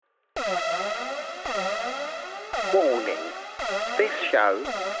Warning. This show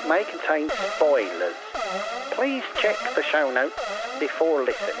may contain spoilers. Please check the show notes before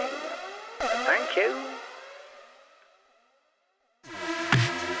listening. Thank you.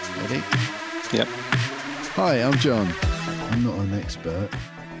 Ready? Yep. Hi, I'm John. I'm not an expert.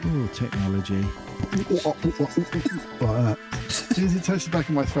 Oh, technology. Like that. As soon as it touched the back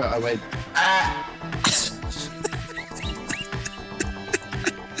of my throat, I went, ah!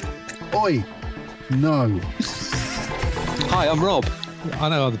 Oi! No. Hi, I'm Rob. I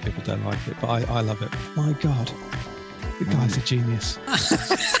know other people don't like it, but I love it. My God, the guy's a genius.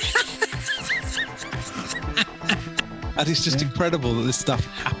 And it's just incredible that this stuff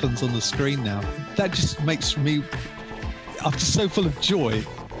happens on the screen now. That just makes me, I'm just so full of joy.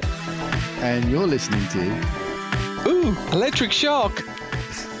 And you're listening to... Ooh, Electric Shock.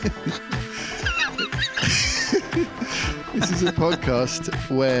 This is a podcast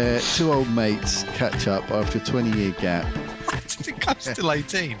where two old mates catch up after a 20-year gap. I think I'm still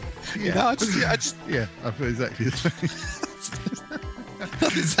 18. Yeah. You know, I just Yeah, I feel exactly the same.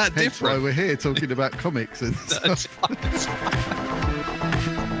 Is that Hence different? why we're here talking about comics and stuff.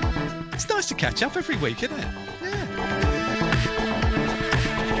 It's nice to catch up every week, isn't it? Yeah.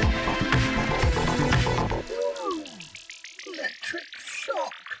 Electric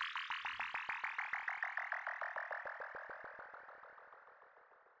shock.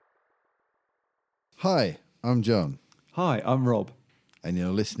 Hi, I'm John, Hi, I'm Rob. and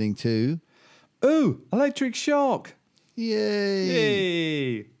you're listening to Ooh, Electric Shock. Yay!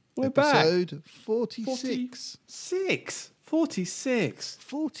 Yay. We're back. Episode 46. 46.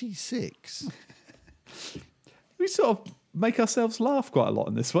 46. We sort of make ourselves laugh quite a lot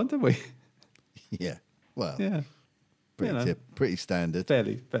in this one, don't we? Yeah. Well, Yeah. pretty, you know. pretty standard.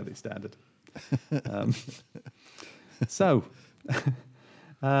 Fairly standard. So,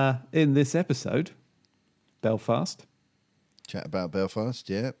 in this episode, Belfast. Chat about Belfast,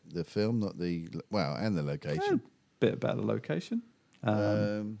 yeah. The film, not the... Well, and the A location. bit about the location.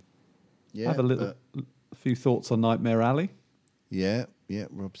 Yeah. Have a few thoughts on Nightmare Alley. Yeah,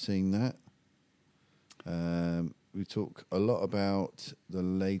 Rob's seen that. We talk a lot about the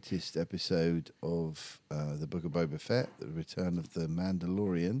latest episode of the Book of Boba Fett, The Return of the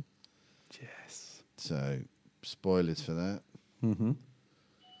Mandalorian. Yes. So, spoilers for that. Mm-hmm.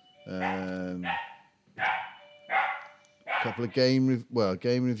 Couple of game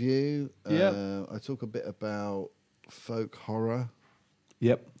review. Yep. I talk a bit about folk horror.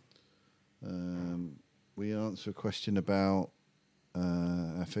 Yep. We answer a question about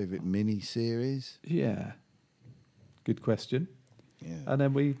our favourite mini-series. Yeah. Good question. Yeah. And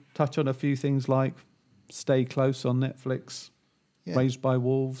then we touch on a few things like Stay Close on Netflix, Yeah. Raised by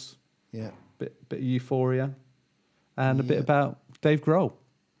Wolves, Yeah. bit of Euphoria, and a bit Yeah. about Dave Grohl.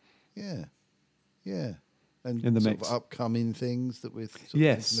 Yeah. Yeah. And In the sort mix. of upcoming things that we're sort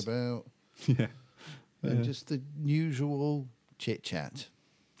Yes. of thinking about. Yeah. And just the usual chit-chat.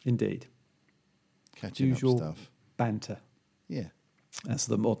 Indeed. Catching Usual up stuff. banter. Yeah. That's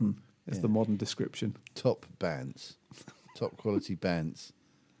the modern Yeah. the modern description, Top bands. Top quality bands.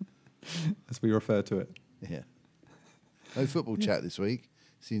 as we refer to it. Yeah. No football chat this week.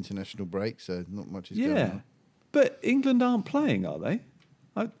 It's the international break, so not much is going Yeah. on. But England aren't playing, are they?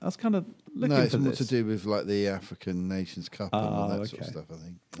 I was kind of looking No, it's for more this. to do with like the African Nations Cup and all Oh, that sort of okay. stuff, I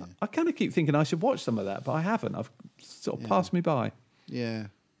think. Yeah. I kind of keep thinking I should watch some of that, but I haven't. I've sort of Yeah. passed me by. Yeah.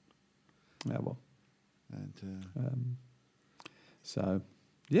 Yeah, well. And So,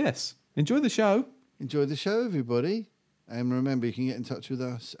 yes. Enjoy the show. enjoy the show, everybody. And remember, you can get in touch with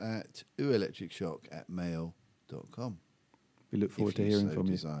us at ooelectricshock@mail.com. We look forward if to hearing so from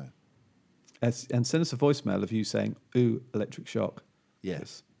you. desire. And send us a voicemail of you saying, ooh, electric shock.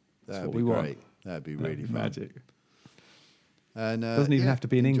 Yes. That's That'd what be we want. great. That'd be That'd really be fun. magic. And Doesn't even have to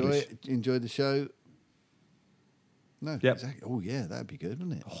be in English. Enjoy the show. No, Yep. exactly. Oh, yeah, that'd be good,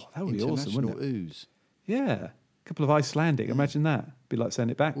 wouldn't it? Oh, that would be awesome, wouldn't International ooze. Yeah. A couple of Icelandic. Imagine that. Be like saying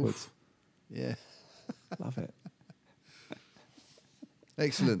it backwards. Yeah. Love it.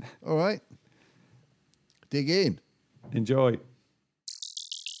 Excellent. All right. Dig in. Enjoy.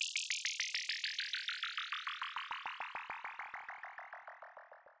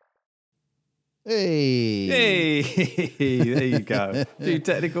 Hey. Hey, there you go. A few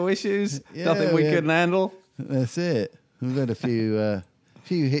technical issues. Yeah, Nothing we yeah. couldn't handle. That's it. We've had a few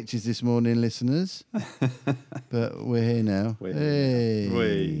hitches this morning, listeners, but we're here now. We're hey. here now.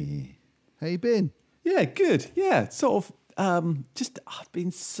 Wee. How you been? Yeah, good. Yeah, sort of. I've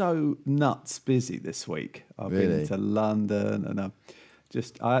been so nuts busy this week. I've Really? been to London, and I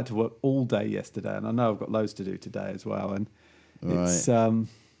had to work all day yesterday, and I know I've got loads to do today as well. And it's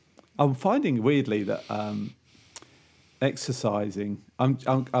I'm finding weirdly that exercising.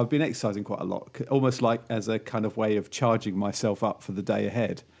 I've been exercising quite a lot, almost like as a kind of way of charging myself up for the day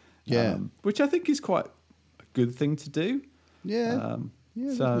ahead. Yeah. Which I think is quite a good thing to do. Yeah.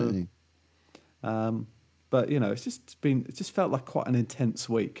 Yeah, so, definitely. But it's just felt like quite an intense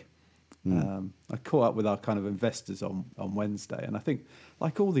week. I caught up with our kind of investors on Wednesday, and I think,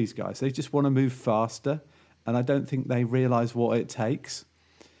 like all these guys, they just want to move faster, and I don't think they realise what it takes.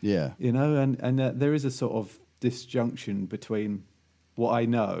 Yeah. And there is a sort of disjunction between what I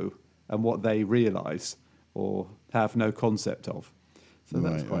know and what they realise or have no concept of. So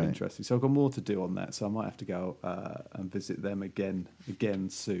that's quite interesting. So I've got more to do on that. So I might have to go and visit them again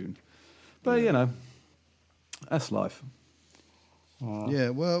soon. But that's life. Yeah,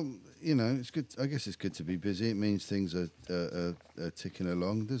 well, it's good. I guess it's good to be busy. It means things are ticking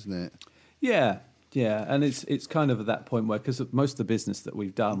along, doesn't it? Yeah, and it's kind of at that point where, because most of the business that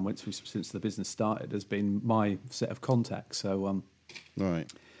we've done since the business started has been my set of contacts. So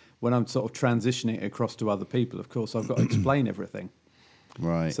Right. when I'm sort of transitioning it across to other people, of course, I've got to explain everything.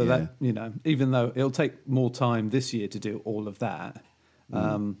 Right. So that, even though it'll take more time this year to do all of that,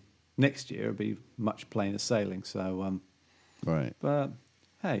 next year it'll be much plainer sailing. So, Right. but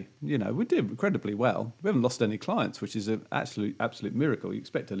hey, we did incredibly well. We haven't lost any clients, which is an absolute miracle. You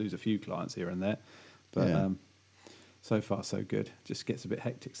expect to lose a few clients here and there, but so far so good. Just gets a bit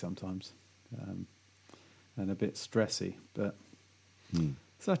hectic sometimes, and a bit stressy, but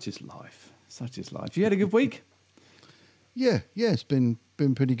such is life. Such is life. You had a good week? Yeah, it's been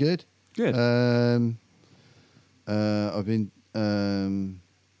pretty good. Good. I've been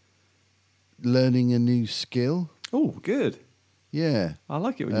learning a new skill. Oh, good. Yeah. I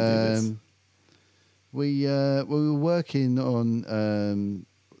like it when you do this. We were working on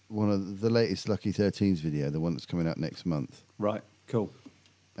one of the latest Lucky 13s video, the one that's coming out next month. Right, cool.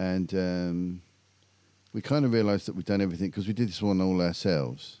 And we kind of realised that we'd done everything, because we did this one all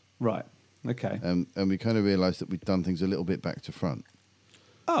ourselves. Right, okay. And we kind of realised that we'd done things a little bit back to front.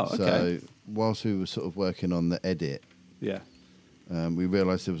 Oh, okay. So whilst we were sort of working on the edit, Yeah. we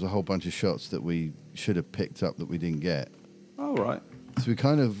realised there was a whole bunch of shots that we should have picked up that we didn't get. Oh, right. So we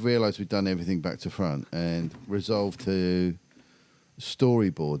kind of realised we'd done everything back to front and resolved to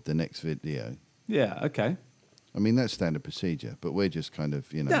storyboard the next video. Yeah, okay. I mean, that's standard procedure, but we're just kind of,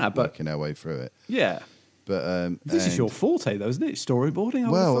 but- working our way through it. Yeah. But This is your forte, though, isn't it? Storyboarding, I would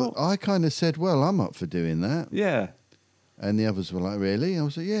have well, thought. I kind of said, well, I'm up for doing that. Yeah. And the others were like, really? I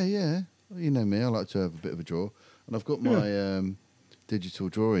was like, yeah. Well, you know me, I like to have a bit of a draw. And I've got my digital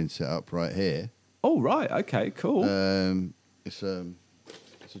drawing set up right here. Oh, right. Okay, cool. It's a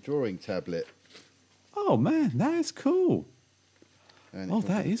drawing tablet. Oh, man, that is cool. And it Oh, comes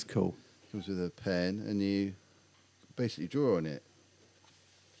that with- is cool. comes with a pen, and you basically draw on it.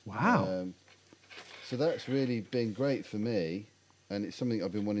 Wow. So that's really been great for me, and it's something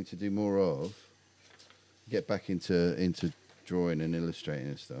I've been wanting to do more of. Get back into drawing and illustrating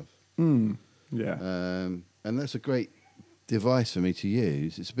and stuff. Yeah. And that's a great device for me to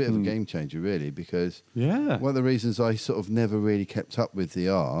use. It's a bit of a game changer, really, because Yeah. one of the reasons I sort of never really kept up with the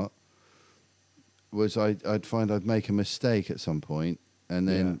art was I'd find I'd make a mistake at some point, and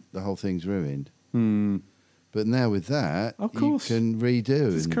then the whole thing's ruined. But now with that, Of course. you can redo.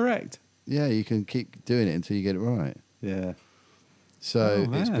 This is and- correct. Yeah, you can keep doing it until you get it right. Yeah. So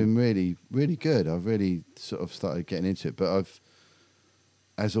Oh, it's man. been really, really good. I've really sort of started getting into it. But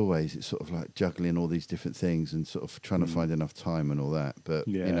as always, it's sort of like juggling all these different things and sort of trying to find enough time and all that. But,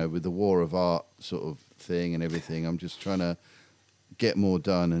 Yeah. with the war of art sort of thing and everything, I'm just trying to get more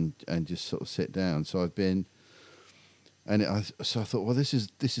done and just sort of sit down. So I've been... So I thought, well, this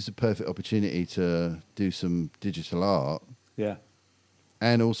is a perfect opportunity to do some digital art Yeah.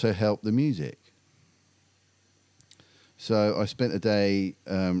 and also help the music. So I spent a day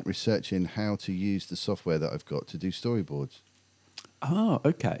researching how to use the software that I've got to do storyboards. Oh,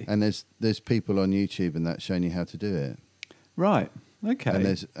 okay. And there's people on YouTube and that showing you how to do it. Right.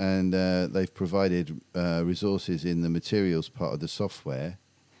 Okay. And they've provided resources in the materials part of the software,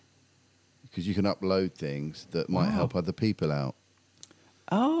 because you can upload things that might Wow. help other people out.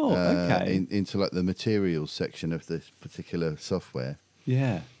 Oh, okay. Into like the materials section of this particular software.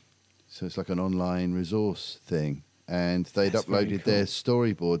 Yeah. So it's like an online resource thing. And they'd That's very uploaded their cool.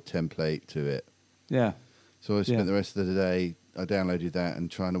 storyboard template to it. Yeah. So I spent Yeah. the rest of the day, I downloaded that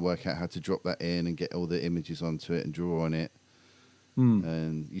and trying to work out how to drop that in and get all the images onto it and draw on it.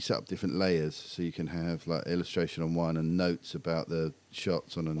 And you set up different layers, so you can have like illustration on one and notes about the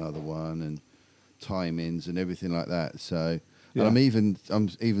shots on another one and timings and everything like that. So Yeah. and I'm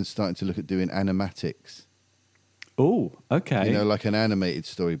even starting to look at doing animatics. Oh, okay. You know, like an animated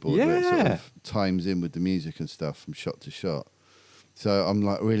storyboard where it sort Yeah. of times in with the music and stuff from shot to shot. So I'm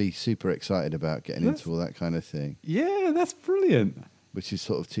like really super excited about getting That's- into all that kind of thing, Yeah, that's brilliant. which is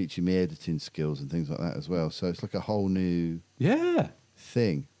sort of teaching me editing skills and things like that as well. So it's like a whole new Yeah.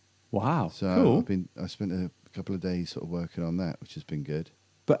 thing. Wow. So cool. I spent a couple of days sort of working on that, which has been good.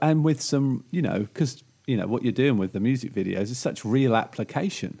 And with some, because what you're doing with the music videos is such real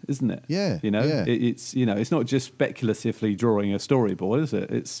application, isn't it? Yeah, Yeah. It's it's not just speculatively drawing a storyboard, is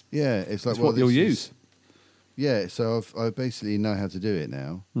it? It's It's like it's what you'll this use. is- Yeah, so I basically know how to do it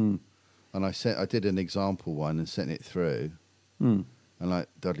now, and I did an example one and sent it through, and like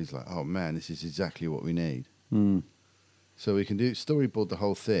Dudley's like, oh man, this is exactly what we need. So we can storyboard the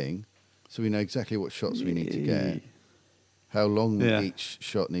whole thing, so we know exactly what shots we need to get, how long Yeah. each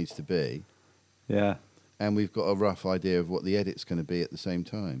shot needs to be, Yeah. and we've got a rough idea of what the edit's going to be at the same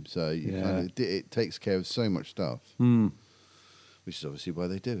time. So it takes care of so much stuff, which is obviously why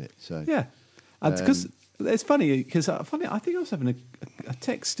they do it. So Yeah, because it's funny because I think I was having a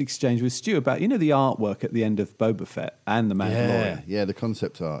text exchange with Stu about the artwork at the end of Boba Fett and the Mandalorian. yeah, the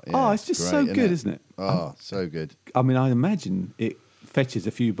concept art. Yeah, Oh, it's just so great, good, isn't it? Oh, so good. I mean, I imagine it fetches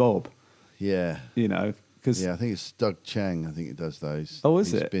a few bob. Yeah. Because Yeah, I think it's Doug Chang. I think it does those. Oh,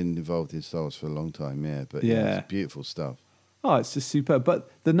 is He's it? been involved in Star Wars for a long time. Yeah, but Yeah. it's beautiful stuff. it's just superb.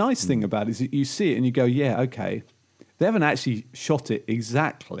 But the nice thing about it is that you see it and you go, yeah, okay, they haven't actually shot it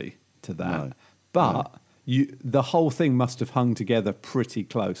exactly to that, No. but the whole thing must have hung together pretty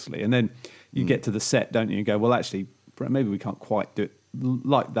closely. And then you get to the set, don't you? And go, well, actually, maybe we can't quite do it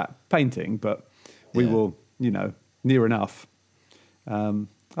like that painting, but we Yeah. will, near enough.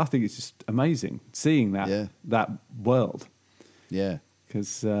 I think it's just amazing seeing that world Yeah.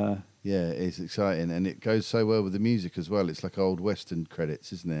 because Yeah, it's exciting. And it goes so well with the music as well. It's like old Western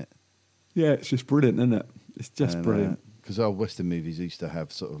credits, isn't it? it's just brilliant, isn't it? It's just brilliant. Because old Western movies used to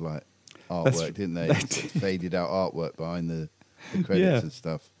have sort of like That's- artwork, didn't they? they Sort of faded out artwork behind the credits Yeah. and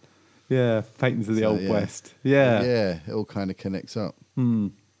stuff. Yeah, paintings of the So, Old yeah. West. Yeah. Yeah, it all kind of connects up.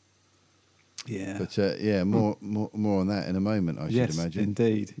 Yeah. But more on that in a moment, I yes, should imagine.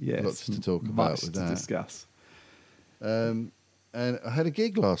 indeed. Yes. Lots to talk about Much with to that. discuss. And I had a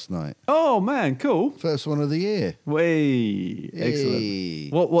gig last night. Oh man, cool. First one of the year. Way Hey.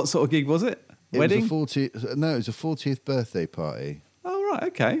 excellent. What sort of gig was it? Wedding? It was it was a 40th birthday party Oh right,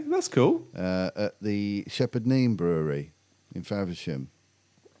 okay, that's cool. at the Shepherd Neame Brewery in Faversham.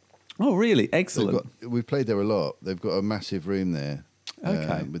 Oh really, excellent. We've played there a lot. They've got a massive room there,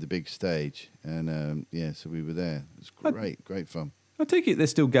 Okay. with a big stage, and so we were there. It was great fun. I take it they're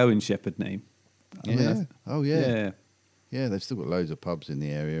still going Shepherd Name. Oh yeah. Yeah. Yeah, they've still got loads of pubs in the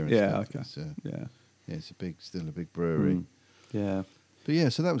area. And Yeah. stuff. Okay. It's, Yeah. yeah, it's still a big brewery. Yeah. But yeah,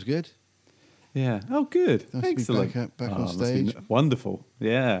 so that was good. Yeah. Oh, good. Nice to be Excellent. back on must be stage. wonderful.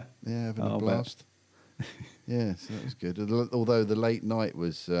 Yeah. Yeah, having I'll a bet. blast. Yeah, so that was good. Although the late night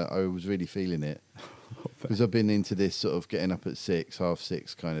was, I was really feeling it because I've been into this sort of getting up at 6,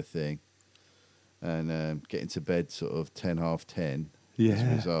 6:30 kind of thing, and getting to bed sort of 10, 10:30. As a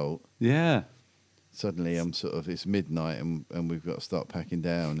Yeah. result, Yeah. suddenly it's midnight and we've got to start packing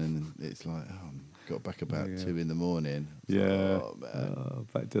down, and it's like got back about Yeah. 2 a.m. Yeah. Oh man.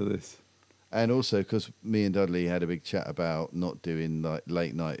 Back to this. And also because me and Dudley had a big chat about not doing like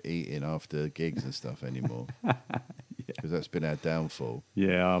late night eating after gigs and stuff anymore, because that's been our downfall.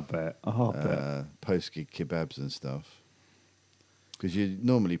 Yeah, I bet. I bet. Post gig kebabs and stuff, because you're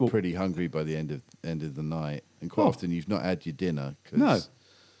normally Well- pretty hungry by the end of the night, and quite Oh. often you've not had your dinner No. because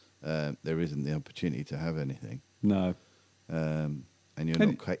there isn't the opportunity to have anything, No. and you're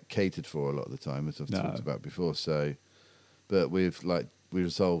And- not catered for a lot of the time, as I've No. talked about before. So, but we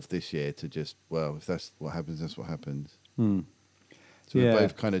resolved this year to just, well, if that's what happens, that's what happens. So Yeah. we're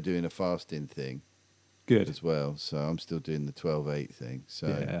both kind of doing a fasting thing Good. as well. So I'm still doing the 12-8 thing. So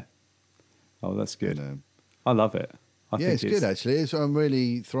Yeah. Oh, that's good. you know, I love it. I yeah, think it's good actually. I'm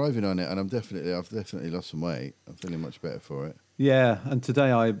really thriving on it, and I've definitely lost some weight. I'm feeling much better for it. Yeah, and today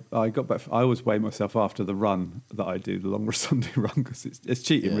I got back. I always weigh myself after the run that I do, the long Sunday run, because it's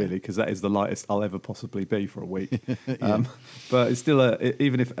cheating Yeah. really, because that is the lightest I'll ever possibly be for a week. But it's still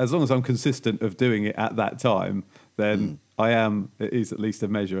even if as long as I'm consistent of doing it at that time, then it is at least a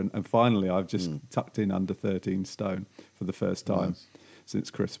measure. And finally, I've just tucked in under 13 stone for the first time Nice. since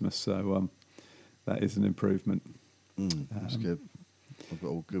Christmas. So that is an improvement. That's good. I've got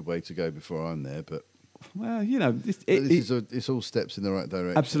a good way to go before I'm there, but Well, it's all steps in the right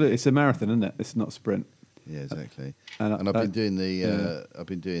direction. absolutely, it's a marathon, isn't it? It's not a sprint. Yeah, exactly. And, And I've been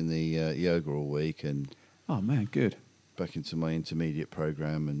doing the yeah. yoga all week, and Oh man, good. back into my intermediate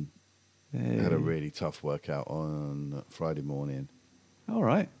program, and I had a really tough workout on Friday morning. All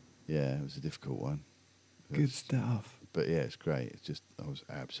right. Yeah, it was a difficult one. Good stuff. But yeah, it's great. It's just I was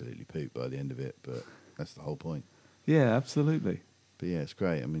absolutely pooped by the end of it, but that's the whole point. Yeah, absolutely. But yeah, it's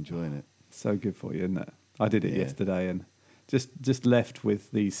great. I'm enjoying it. So good for you, isn't it? I did it Yeah. yesterday and just left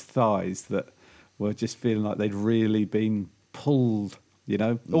with these thighs that were just feeling like they'd really been pulled,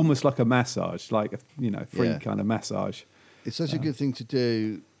 almost like a massage, like a free Yeah. kind of massage. It's such a good thing to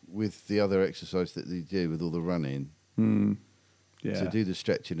do with the other exercise that they do with all the running. Yeah. To do the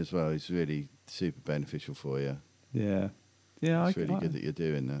stretching as well is really super beneficial for you. Yeah. Yeah. It's really good that you're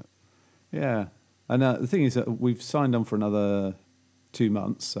doing that. Yeah. And the thing is that we've signed on for another 2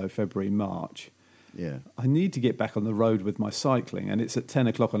 months, so February, March. Yeah. I need to get back on the road with my cycling, and it's at 10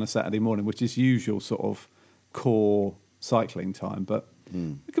 o'clock on a Saturday morning, which is usual sort of core cycling time. But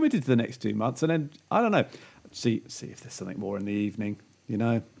we're committed to the next 2 months, and then I don't know, see if there's something more in the evening.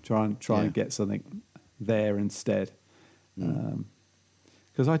 Try and get something there instead.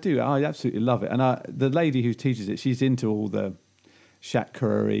 Because I absolutely love it, and the lady who teaches it, she's into all the Shaq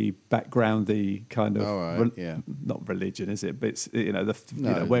Curry backgroundy kind of not religion, is it? But it's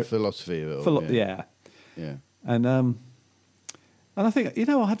the philosophy of it all. Yeah. And I think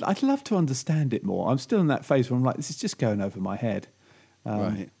I'd love to understand it more. I'm still in that phase where I'm like, this is just going over my head.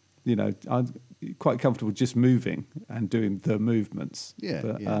 Right. I'm quite comfortable just moving and doing the movements.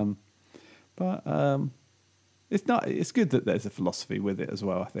 But it's not. It's good that there's a philosophy with it as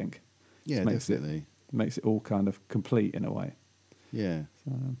well, I think. Yeah, definitely. Makes it all kind of complete in a way. Yeah.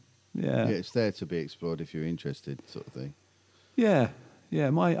 So, Yeah, it's there to be explored if you're interested, sort of thing. Yeah.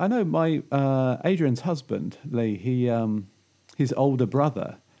 I know my Adrian's husband, Lee. His older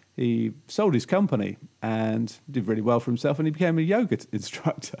brother, he sold his company and did really well for himself, and he became a yoga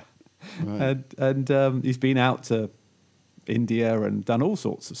instructor. Right. and he's been out to India and done all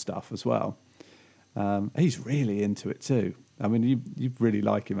sorts of stuff as well. He's really into it too. I mean, you really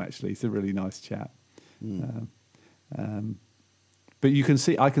like him actually. He's a really nice chap. But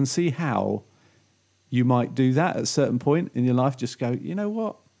I can see how you might do that at a certain point in your life. Just go, you know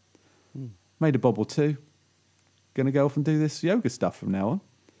what? Made a bob or two. Going to go off and do this yoga stuff from now on.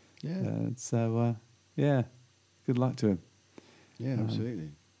 Yeah. Good luck to him. Yeah,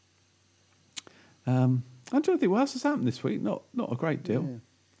 absolutely. I'm trying to think what else has happened this week. Not a great deal.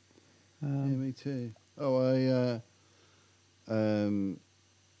 Yeah, me too. Oh, I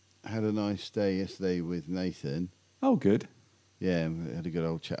had a nice day yesterday with Nathan. Oh, good. Yeah, we had a good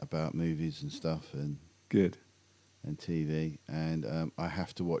old chat about movies and stuff and Good. and TV. And I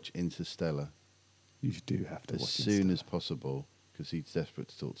have to watch Interstellar You do have to as watch it soon as possible because he's desperate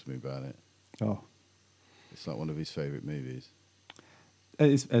to talk to me about it. Oh, It's like one of his favourite movies.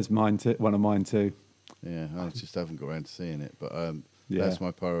 it's mine too. One of mine too. Yeah, I just haven't got around to seeing it, but Yeah. that's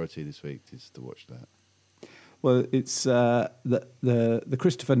my priority this week is to watch that. Well, it's the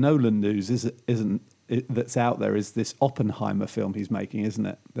Christopher Nolan news that's out there is this Oppenheimer film he's making, isn't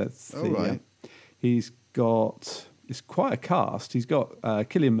it? That's right. He's got it's quite a cast. He's got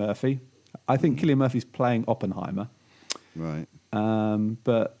Cillian Murphy. I think Cillian Murphy's playing Oppenheimer. Right.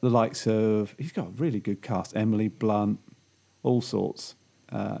 But the likes of he's got a really good cast. Emily Blunt, all sorts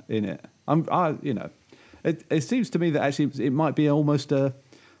in it. It seems to me that actually it might be almost a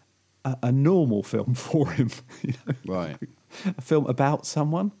normal film for him. Right. A film about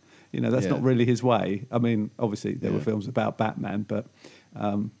someone. That's Yeah. not really his way. I mean, obviously there were Yeah. films about Batman, but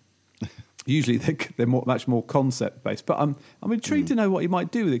usually they're much more concept based. But I'm intrigued to know what he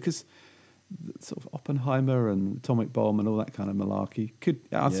might do with it because sort of Oppenheimer and atomic bomb and all that kind of malarkey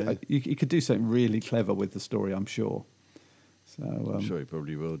he could do something really clever with the story. I'm sure. So I'm sure he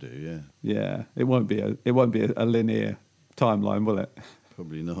probably will do. Yeah. yeah, it won't be a linear timeline, will it?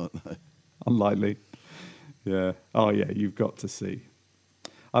 Probably not. No. Unlikely. Yeah. Oh yeah, you've got to see.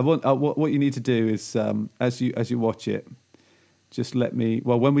 I want what you need to do is as you watch it, just let me.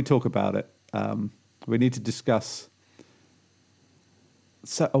 Well, when we talk about it, we need to discuss.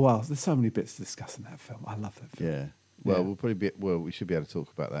 There's so many bits to discuss in that film. I love that film. Yeah. Well, Yeah. we'll probably we should be able to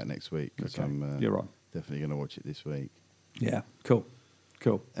talk about that next week because Okay. I'm You're right. definitely going to watch it this week. Yeah. Cool.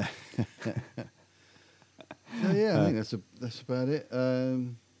 So yeah, I think that's about it.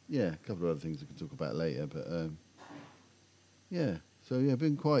 Yeah, a couple of other things we can talk about later, but yeah. So yeah,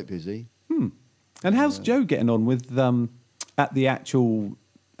 been quite busy. And how's Jo getting on with at the actual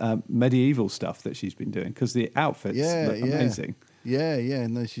medieval stuff that she's been doing? Because the outfits look amazing. Yeah.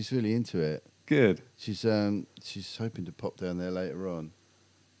 No, she's really into it. Good. She's hoping to pop down there later on.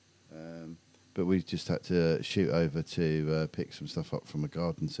 But we just had to shoot over to pick some stuff up from a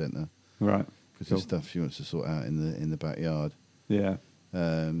garden centre Right. because there's stuff she wants to sort out in the backyard. Yeah.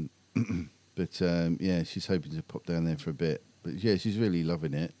 But yeah, she's hoping to pop down there for a bit. But yeah, she's really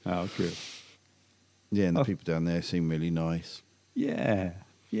loving it. Oh, good. Yeah, and the people down there seem really nice. Yeah.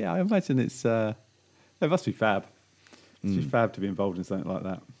 I imagine it must be fab. It's just fab to be involved in something like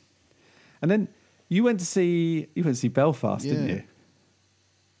that. And then you went to see Belfast, didn't you?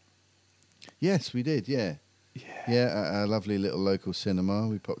 Yes, we did. Yeah. Yeah, at a lovely little local cinema.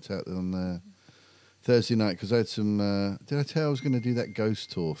 We popped out on Thursday night because I had some. Did I tell you I was going to do that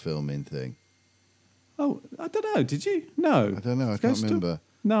ghost tour filming thing? Oh, I don't know. Did you? No. I don't know. I can't remember.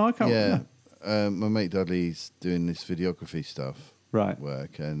 No, I can't remember. Yeah. My mate Dudley's doing this videography stuff. Right.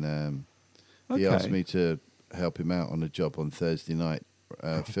 Work. And he asked me to help him out on a job on Thursday night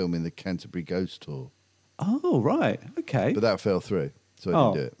filming the Canterbury Ghost Tour. Oh, right. Okay. But that fell through. So I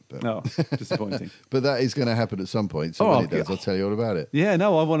didn't do it. But. No, disappointing. But that is going to happen at some point. So when it does, I'll tell you all about it. Yeah,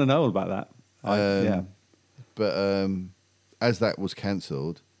 no, I want to know all about that. Yeah. But as that was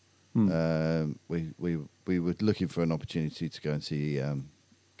cancelled, we were looking for an opportunity to go and see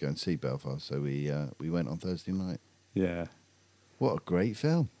Belfast. So we went on Thursday night. Yeah. What a great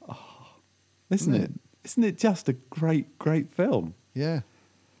film! Isn't it? Isn't it just a great film? Yeah.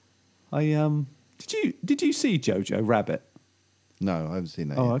 Did you see Jojo Rabbit? No, I haven't seen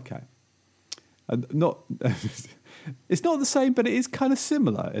that Oh, yet. okay. Not, it's not the same, but it is kind of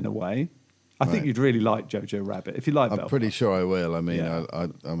similar in a way. I think you'd really like Jojo Rabbit if you like. I'm pretty sure I will. I mean, Yeah.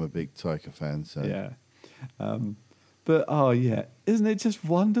 I'm a big Taika fan, so Yeah. But isn't it just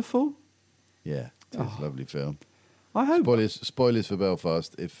wonderful? yeah, it's a lovely film. I hope. Spoilers for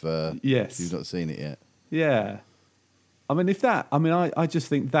Belfast if Yes. you've not seen it yet. Yeah. I just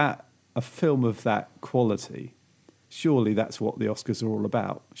think that a film of that quality, surely that's what the Oscars are all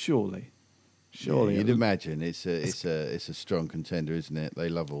about. Surely. Yeah, you'd imagine it's a strong contender, isn't it? They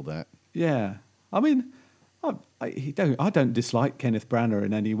love all that. Yeah. I mean, I don't dislike Kenneth Branagh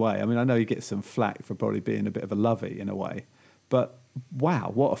in any way. I mean, I know he gets some flack for probably being a bit of a lovey in a way, but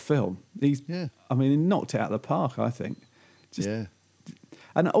wow, what a film! He knocked it out of the park. I think.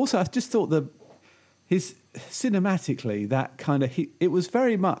 And also, I just thought his cinematically that kind of it was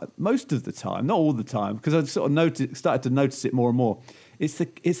very much most of the time, not all the time, because I sort of started to notice it more and more. It's the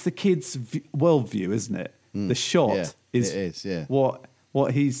kid's worldview, isn't it? The shot is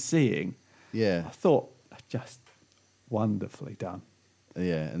what he's seeing. Yeah, I thought just wonderfully done.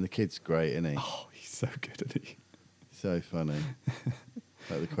 Yeah, and the kid's great, isn't he? Oh, he's so good, isn't he? So funny.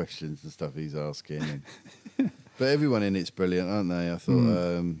 Like the questions and stuff he's asking. But everyone in it's brilliant, aren't they? I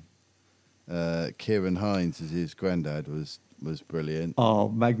thought Kieran Hines as his granddad was brilliant. Oh,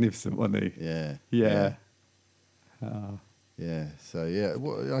 magnificent, wasn't he? Yeah. Yeah. Yeah. So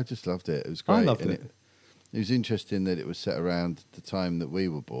I just loved it. It was great. I loved it. It was interesting that it was set around the time that we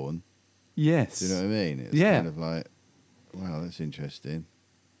were born. Yes. Do you know what I mean? It's kind of like, wow, that's interesting.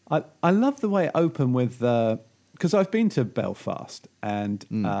 I love the way it opened with because I've been to Belfast and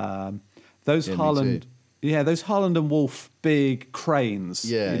those Harland, those Harland and Wolff big cranes.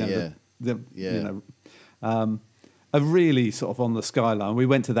 Yeah, are really sort of on the skyline. We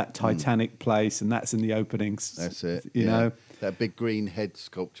went to that Titanic place, and that's in the openings. That's it. You know, that big green head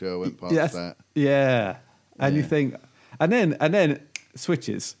sculpture. I went past that. Yeah, and you think, and then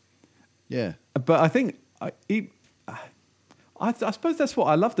switches. Yeah, but I think I suppose that's what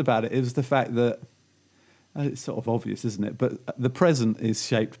I loved about it is the fact that it's sort of obvious, isn't it? But the present is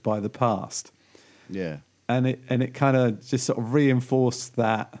shaped by the past. Yeah, and it kind of just sort of reinforced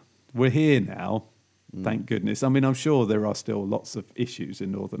that we're here now. Thank goodness. I mean, I'm sure there are still lots of issues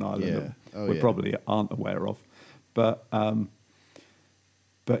in Northern Ireland that we probably aren't aware of, but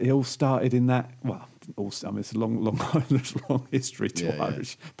it all started in that. Well, it's a long history to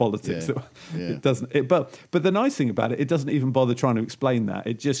Irish politics. It doesn't. But the nice thing about it doesn't even bother trying to explain that.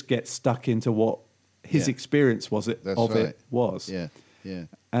 It just gets stuck into what his experience was. It was. Yeah, yeah.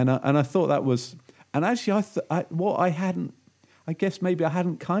 And I thought that was. And actually, what I hadn't. I guess maybe I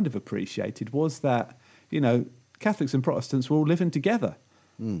hadn't kind of appreciated was that, Catholics and Protestants were all living together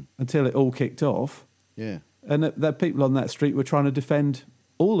until it all kicked off. Yeah. And that people on that street were trying to defend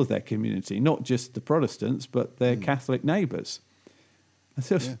all of their community, not just the Protestants, but their Catholic neighbours. And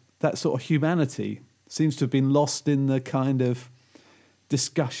so that sort of humanity seems to have been lost in the kind of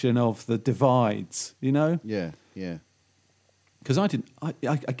discussion of the divides, Yeah, yeah. Because I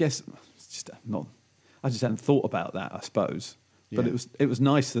guess it's just not. I just hadn't thought about that, I suppose. But it was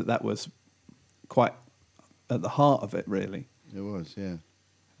nice that was quite at the heart of it, really. It was, yeah.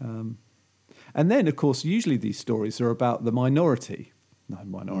 And then, of course, usually these stories are about the minority.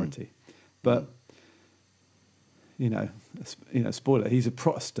 But spoiler, he's a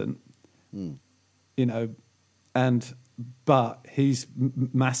Protestant. And but he's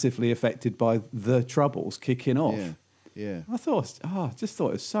massively affected by the Troubles kicking off. Yeah. I just thought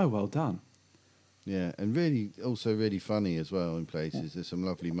it was so well done. Yeah, and also really funny as well in places. There's some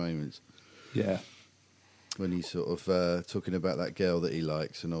lovely moments. Yeah. When he's sort of talking about that girl that he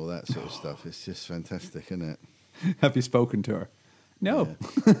likes and all that sort of stuff. It's just fantastic, isn't it? Have you spoken to her? No.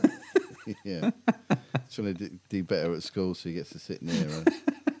 Yeah. Trying to do better at school so he gets to sit near her.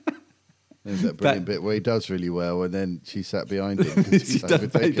 There's that brilliant bit where he does really well and then she sat behind him. He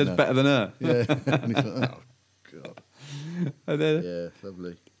does better than her. Yeah. And he's like, oh, God. And then, Yeah,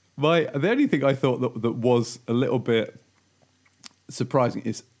 lovely. the only thing I thought that was a little bit surprising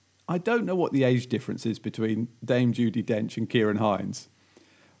is I don't know what the age difference is between Dame Judi Dench and Kieran Hines.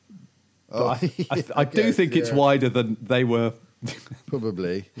 But I do think it's wider than they were.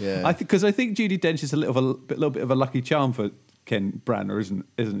 Probably, yeah. Because I think Judi Dench is a little bit of a lucky charm for Ken Branagh,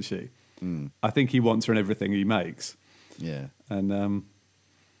 isn't she? Mm. I think he wants her in everything he makes. Yeah. And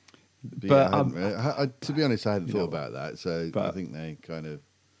to be honest, I hadn't thought about that. So I think they kind of,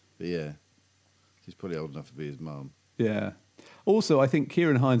 but yeah, she's probably old enough to be his mum. Yeah. Also, I think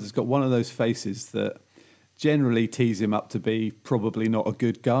Kieran Hines has got one of those faces that generally tease him up to be probably not a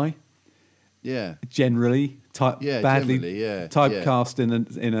good guy. Yeah. Badly typecast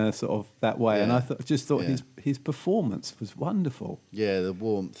in a sort of that way. Yeah. And I thought his performance was wonderful. Yeah, the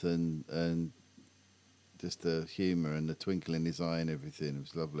warmth and just the humour and the twinkle in his eye and everything. It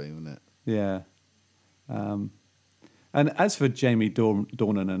was lovely, wasn't it? Yeah. And as for Jamie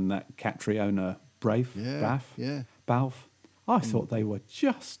Dornan and that Catriona Balfe, I thought they were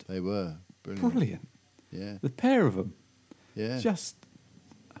just brilliant. Yeah. The pair of them. Yeah. Just...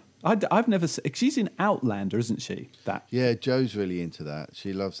 I've never seen... She's in Outlander, isn't she? Yeah, Jo's really into that.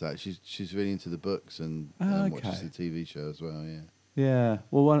 She loves that. She's really into the books and watches the TV show as well, yeah. Yeah.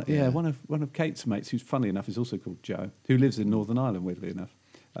 Well, one of Kate's mates, who's funny enough, is also called Jo, who lives in Northern Ireland, weirdly enough.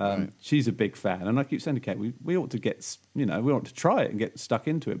 Right. She's a big fan, and I keep saying to Kate, we ought to get, we ought to try it and get stuck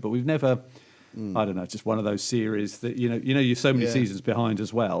into it, but we've never... I don't know, just one of those series that, you're so many seasons behind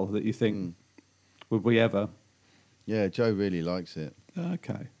as well that you think, would we ever? Yeah, Jo really likes it.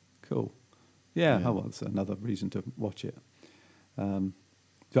 Okay. Cool. Yeah, well, it's another reason to watch it.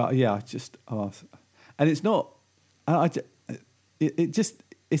 But yeah, and it's not.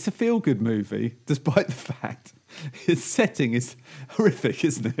 It's a feel-good movie, despite the fact its setting is horrific,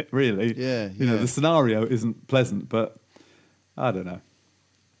 isn't it? Really. Yeah. The scenario isn't pleasant, but I don't know.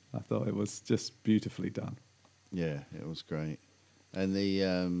 I thought it was just beautifully done. Yeah, it was great, and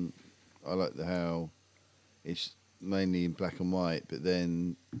I like how it's mainly in black and white, but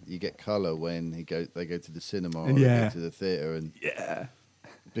then you get colour when they go to the cinema or they go to the theatre, and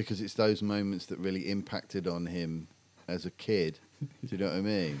because it's those moments that really impacted on him as a kid. Do you know what I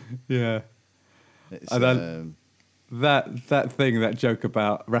mean? Yeah. It's, and that joke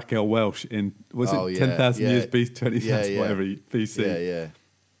about Raquel Welch in 10,000 years BC, 20,000 whatever BC. Yeah.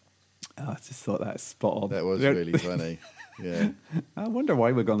 I just thought that's spot on. That was really funny. Yeah. I wonder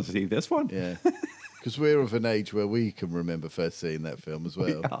why we're going to see this one. Yeah. Because we're of an age where we can remember first seeing that film as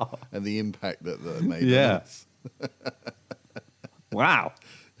well, and the impact that made on us. Wow.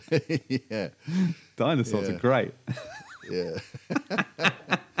 Yeah. Dinosaurs are great. Yeah.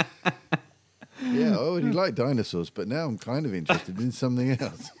 Yeah, I already like dinosaurs, but now I'm kind of interested in something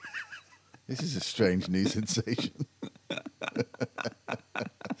else. This is a strange new sensation.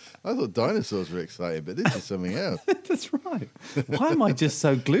 I thought dinosaurs were exciting, but this is something else. That's right. Why am I just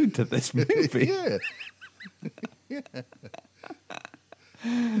so glued to this movie? Yeah.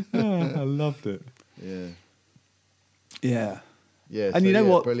 I loved it. Yeah. Yeah. Yeah. And you know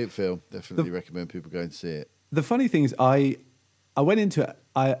what? Brilliant film. Definitely recommend people go and see it. The funny thing is, I went into it,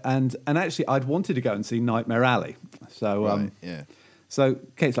 and actually I'd wanted to go and see Nightmare Alley. So yeah. So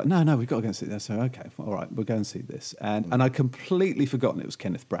Kate's like, no, we've got to go and see this. So okay, all right, we'll go and see this. And I'd completely forgotten it was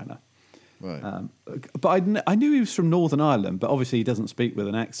Kenneth Branagh. Right. But I knew he was from Northern Ireland, but obviously he doesn't speak with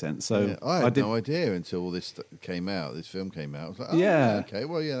an accent. So I had no idea until all this came out. This film came out. I was like, okay,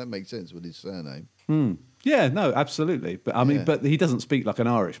 well, that makes sense with his surname. Yeah, no, absolutely. But I mean, but he doesn't speak like an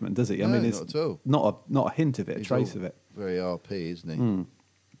Irishman, does he? No, I mean, it's not at all. Not a hint of it, a trace of it. Very RP, isn't he?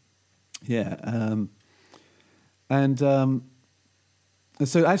 Yeah.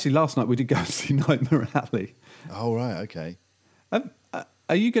 So actually, last night we did go and see Nightmare Alley. Oh right, okay.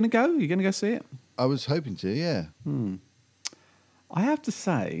 Are you going to go? Are you going to go see it? I was hoping to, yeah. I have to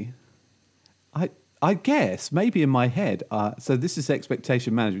say, I guess maybe in my head. So this is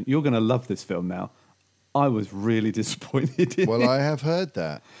expectation management. You're going to love this film now. I was really disappointed in it. I have heard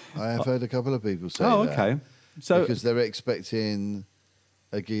that. I have heard a couple of people say that. Oh, okay. So because they're expecting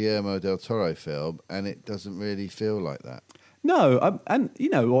a Guillermo del Toro film, and it doesn't really feel like that. No, and you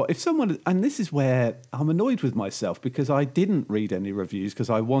know, or if someone, and this is where I'm annoyed with myself because I didn't read any reviews because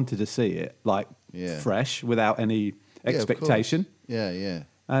I wanted to see it like fresh without any expectation. Yeah.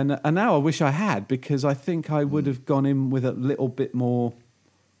 And now I wish I had, because I think I would have gone in with a little bit more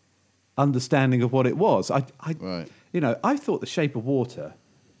understanding of what it was. Right. You know, I thought The Shape of Water,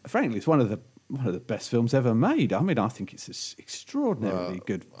 frankly, it's one of the best films ever made. I mean, I think it's an extraordinarily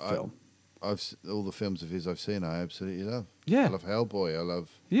good film. All the films of his I've seen, I absolutely love. Yeah. I love Hellboy. I love.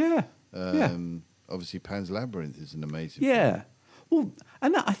 Yeah. Obviously, Pan's Labyrinth is an amazing. Yeah. film. Well,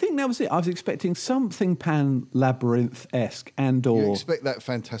 and I think that was it. I was expecting something Pan Labyrinth-esque and/or You expect that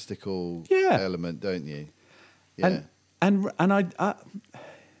fantastical Yeah. element, don't you? Yeah. And I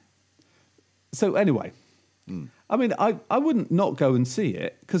so anyway, I mean, I wouldn't not go and see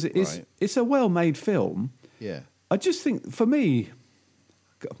it because it is Right. it's a well-made film. Yeah. I just think, for me,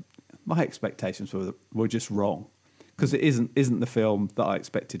 my expectations were just wrong, because it isn't the film that I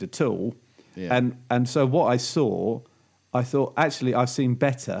expected at all. Yeah. And so what I saw, I thought, actually, I've seen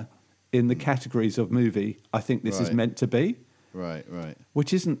better in the categories of movie I think this is Right. meant to be, Right.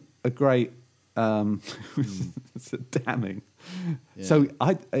 which isn't a great. It's damning. Yeah. So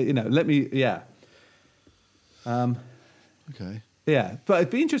let me. Yeah. Okay. Yeah, but it'd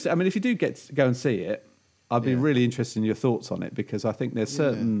be interesting. I mean, if you do get to go and see it, I'd be Yeah. really interested in your thoughts on it, because I think there's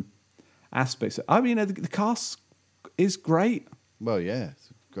certain aspects. I mean, the cast is great, Well, yeah, it's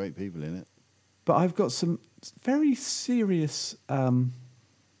great people in it. but I've got some very serious.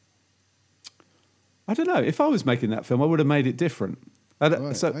 I don't know. If I was making that film, I would have made it different.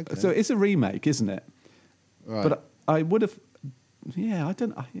 Right, so it's a remake, isn't it? Right. But I would have. Yeah, I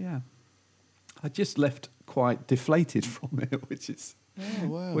don't. Yeah, I just left quite deflated from it, which is. Oh,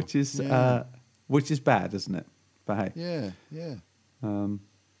 wow. Which is Yeah. which is bad, isn't it? But hey, Yeah.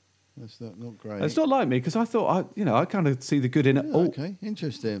 That's not great. it's not like me, because I thought I kind of see the good in it. Yeah, all. okay,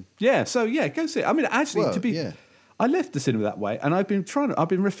 interesting. Yeah, so go see it. I mean, actually, Well, I left the cinema that way, and I've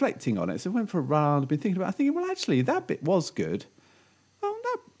been reflecting on it. So I went for a run. I've been thinking about. Well, actually, that bit was good.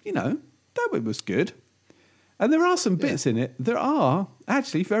 That bit was good. And there are some bits in it that are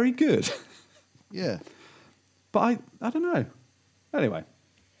actually very good. Yeah. But I don't know. Anyway,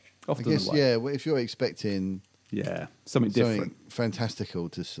 off I to guess, the way. yeah, well, if you're expecting Yeah, something different. something fantastical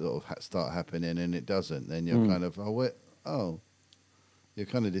to sort of start happening and it doesn't, then you're kind of, you're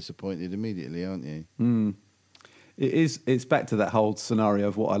kind of disappointed immediately, aren't you? It's back to that whole scenario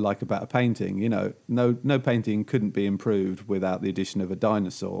of what I like about a painting. You know, no painting couldn't be improved without the addition of a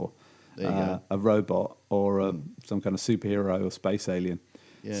dinosaur, There you go. a robot, or some kind of superhero or space alien.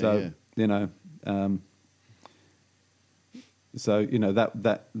 Yeah, so yeah.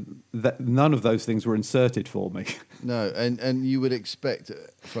 that none of those things were inserted for me. No, and you would expect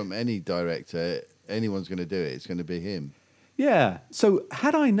from any director, anyone's going to do it, it's going to be him. Yeah. So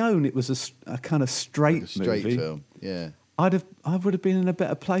had I known it was a kind of straight, A straight movie, film, yeah. I would have been in a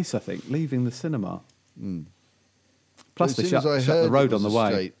better place, I think, leaving the cinema. Plus, As they soon as I shut heard the it road was on the a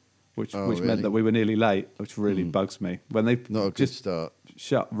way, straight- which Oh, meant really? that we were nearly late, which really bugs me. When they Not a good just start.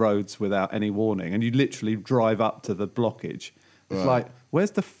 shut roads without any warning, and you literally drive up to the blockage. It's Right. like,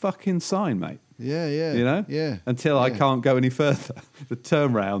 where's the fucking sign, mate? Yeah, yeah. You know? Yeah. Until I yeah. can't go any further. The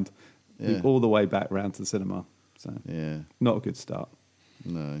turn round, Yeah. all the way back round to the cinema. So, Yeah, not a good start.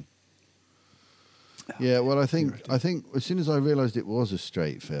 no. Yeah, well, I think as soon as I realised it was a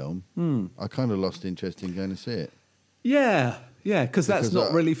straight film, I kind of lost interest in going to see it. Yeah, because that's Because,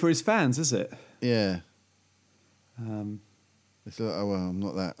 not really for his fans, is it? Yeah. It's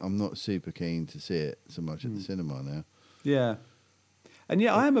like, I'm not super keen to see it so much at the cinema now. Yeah. And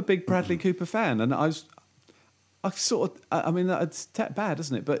I am a big Bradley Cooper fan, and I mean, it's bad,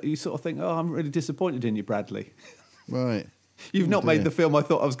 isn't it? But you sort of think, oh, I'm really disappointed in you, Bradley. Right. You've Oh, not made dear. the film I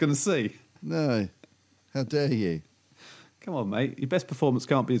thought I was going to see. No. How dare you? Come on, mate. Your best performance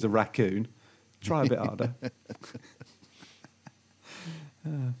can't be as a raccoon. Try a bit harder.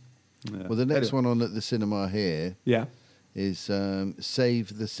 Yeah. Well, the next Anyway. one on at the cinema here Yeah. is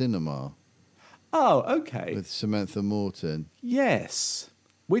Save the Cinema Oh, okay. with Samantha Morton. Yes.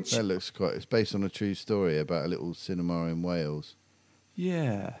 Which, That looks it's based on a true story about a little cinema in Wales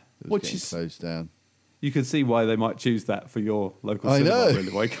yeah. that was Which getting is, closed down. you can see why they might choose that for your local I cinema. know.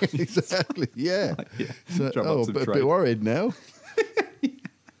 Really, why can't you? Exactly, yeah. Yeah. So, Drum up some a trade. bit worried now.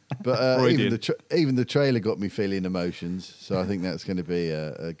 But Freudian. even the trailer got me feeling emotions, so I think that's going to be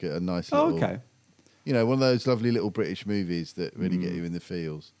a nice Oh, little, okay. you know, one of those lovely little British movies that really get you in the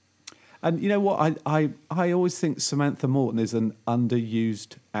feels. And you know what? I always think Samantha Morton is an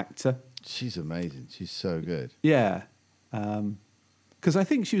underused actor. She's amazing. She's so good. Yeah. Because I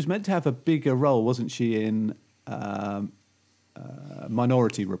think she was meant to have a bigger role, wasn't she, in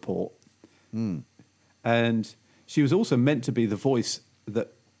Minority Report? And she was also meant to be the voice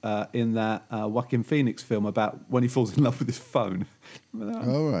that in that Joaquin Phoenix film about when he falls in love with his phone. Remember that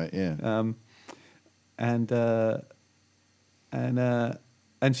one? Oh, right, yeah.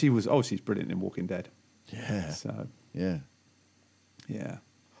 And she was she's brilliant in Walking Dead. Yeah. So Yeah. yeah,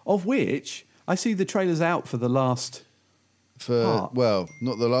 of which I see the trailers out for the last part. Well,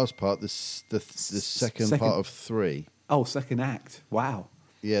 not the last part, the second part of 3. Oh, second act. Wow.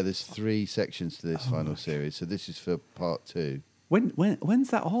 Yeah, there's 3 sections to this final series, so this is for part 2. When's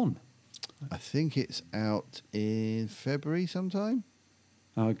that on? I think it's out in February sometime.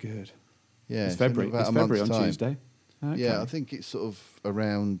 Oh, good. Yeah, It's February. about It's a February month's on time. Tuesday. Okay. Yeah, I think it's sort of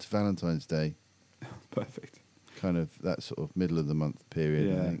around Valentine's Day, Perfect. kind of that sort of middle of the month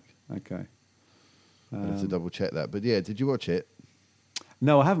period, I Yeah. think. Okay. I'd have to double check that. But yeah, did you watch it?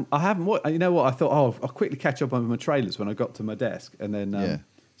 No, I haven't watched. You know what? I thought, I'll quickly catch up on my trailers when I got to my desk, and then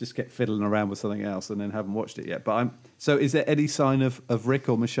just get fiddling around with something else, and then haven't watched it yet. But so is there any sign of Rick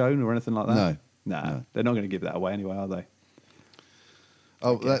or Michonne or anything like that? No. They're not going to give that away anyway, are they?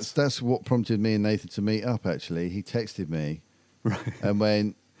 Oh, that's what prompted me and Nathan to meet up. Actually, he texted me, Right. and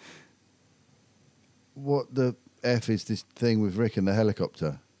went, "What the f is this thing with Rick and the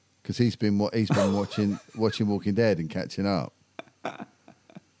helicopter?" Because he's been watching Walking Dead and catching up.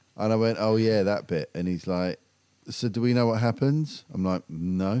 And I went, "Oh yeah, that bit." And he's like, "So do we know what happens?" I'm like,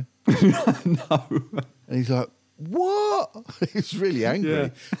 "No." No. And he's like, "What?" He was really angry. Yeah.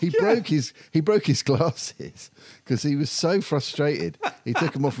 He broke his glasses because he was so frustrated. He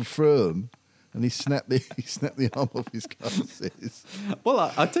took them off and threw them, and he snapped the arm off his glasses.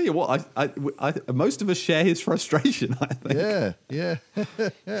 Well, I tell you what, I most of us share his frustration, I think. Yeah.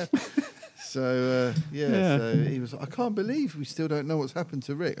 So so he was like, "I can't believe we still don't know what's happened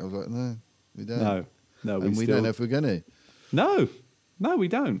to Rick." I was like, "No, we don't. No, and we don't know if we're going to." No, we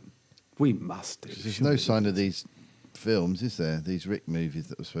don't. We must do. There's no sign of these films, is there? These Rick movies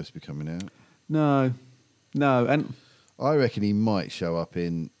that were supposed to be coming out. No, and I reckon he might show up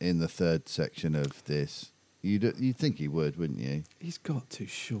in the third section of this. You'd think he would, wouldn't you? he's got to,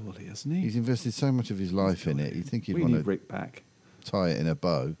 surely, hasn't he? He's invested so much of his life in it. You'd think he'd we want need to Rick back. tie it in a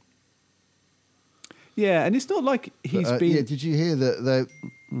bow. Yeah, and it's not like he's But, been. Yeah, did you hear that?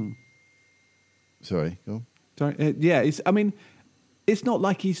 Sorry, go on. Sorry, yeah, it's not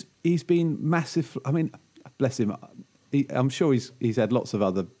like he's been massive. I mean, bless him. I'm sure he's had lots of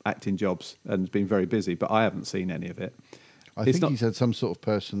other acting jobs and has been very busy, but I haven't seen any of it. I think he's had some sort of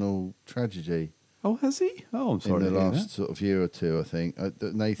personal tragedy Oh, has he? Oh, I'm sorry. in the to hear last that. sort of year or two. I think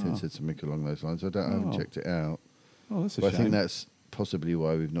Nathan said something along those lines. I haven't checked it out. Oh, that's a But shame. I think that's possibly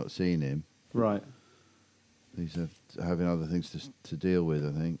why we've not seen him. Right. He's having other things to deal with,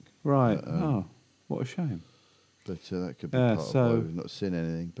 I think. Right. But, Oh, what a shame. But that could be Yeah, part of so- why we've not seen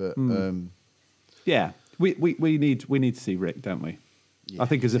anything. But Yeah, we need to see Rick, don't we? yeah, I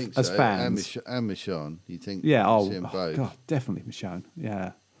think as so. fans. and Michonne, you think? Yeah. we'll Oh, see them both. God, definitely Michonne.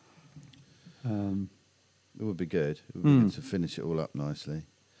 Yeah. It would be good. It would be good to finish it all up nicely.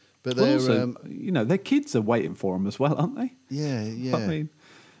 But Well, they're also, their kids are waiting for them as well, aren't they? yeah. I mean,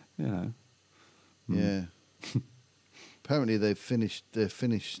 Yeah. Apparently they're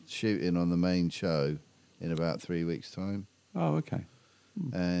finished shooting on the main show in about 3 weeks' time. Oh, okay.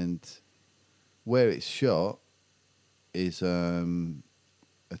 And where it's shot is a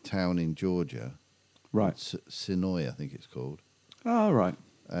town in Georgia. Right. Sinoy, I think it's called. Oh, right.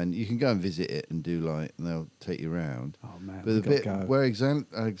 And you can go and visit it and do and they'll take you around. Oh, man. But we the gotta bit go. where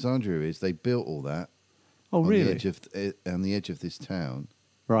Alexandria is, they built all that Oh, on really? the edge of this town.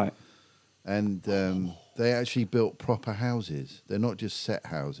 Right. And they actually built proper houses. They're not just set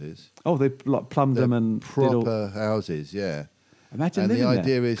houses. Oh, they plumbed They're them and proper houses, yeah. Imagine And the living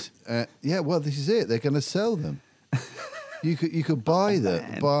idea is, well, this is it. They're going to sell them. You could buy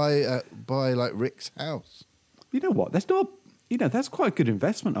buy like Rick's house. You know what? That's not. That's quite a good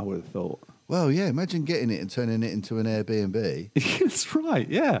investment. I would have thought. Well, yeah. Imagine getting it and turning it into an Airbnb. That's right.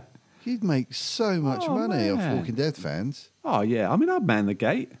 Yeah. You'd make so much Oh, money off man. Walking Dead fans. Oh yeah. I mean, I'd man the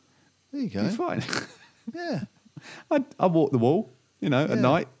gate. There you go. Be fine. Yeah. I'd walk the wall. At Yeah.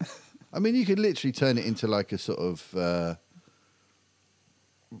 night. I mean, you could literally turn it into like a sort of,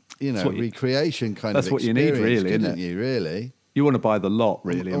 recreation kind of that's what you experience, need, really, isn't couldn't it? you? Really, You want to buy the lot,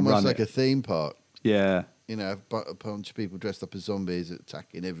 really, and almost run like it. a theme park. Yeah. Have a bunch of people dressed up as zombies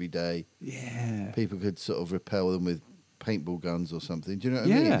attacking every day. Yeah. People could sort of repel them with paintball guns or something. Do you know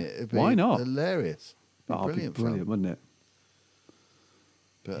what I Yeah, mean? It'd be why not? Hilarious. Oh, it'd be brilliant, wouldn't it?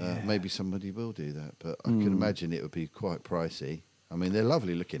 But maybe somebody will do that. But I can imagine it would be quite pricey. I mean, they're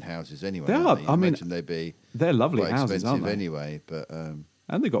lovely looking houses anyway. They aren't are. They? I mean, imagine they'd be They're lovely quite houses, aren't expensive they? anyway. But And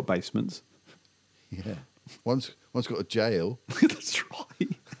they've got basements. yeah, one's got a jail. That's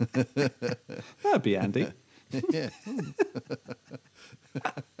right. That'd be handy. Yeah.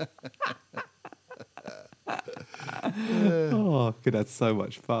 Oh, could have so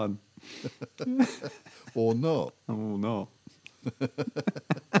much fun. Or not. Oh, no.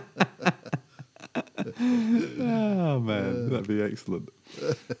 Oh, man. That'd be excellent.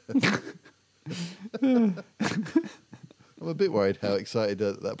 I'm a bit worried how excited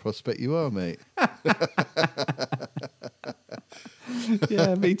at that prospect you are, mate.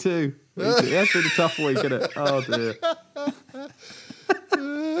 Yeah, me too. Me too. That's been a tough week, isn't it? Oh, dear.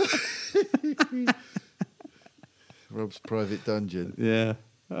 Rob's private dungeon. Yeah.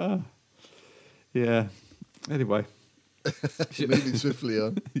 Oh. Yeah. Anyway. Moving swiftly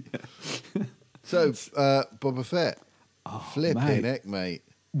on. So, Boba Fett. Flipping mate. heck, mate.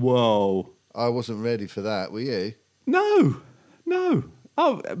 Whoa. I wasn't ready for that, were you? No.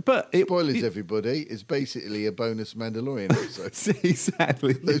 Oh, but Spoilers, everybody. It's basically a bonus Mandalorian episode.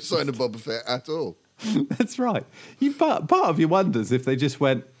 Exactly. No sign of Boba Fett at all. That's right. Part of you wonders if they just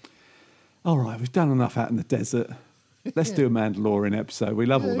went, all right, we've done enough out in the desert. Let's do a Mandalorian episode. We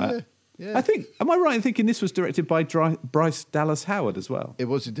love all that. Yeah. I think, am I right in thinking this was directed by Bryce Dallas Howard as well? It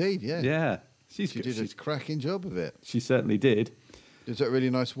was indeed, yeah. Yeah. She did a cracking job of it. She certainly did. There's that really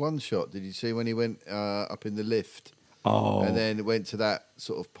nice one shot. Did you see when he went up in the lift? Oh. And then went to that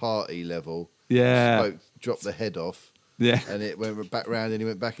sort of party level. Yeah. Dropped the head off. Yeah. And it went back round and he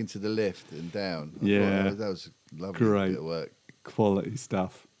went back into the lift and down. I Yeah. thought, that was a lovely Great. bit of work. Quality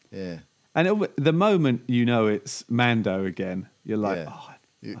stuff. Yeah. And the moment you know it's Mando again, you're like, Yeah. oh,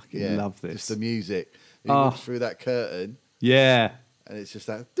 I fucking love this. Just the music. He Oh. walks through that curtain Yeah. and it's just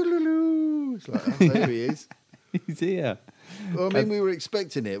that. Doo-doo-doo. It's like, oh, there he is. He's here. Well, I mean, we were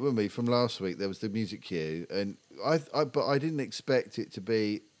expecting it, weren't we? From last week, there was the music cue, and but I didn't expect it to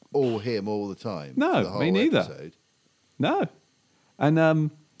be all him all the time. No, for the whole me neither. Episode. No.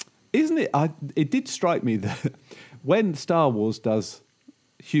 And isn't it? It did strike me that when Star Wars does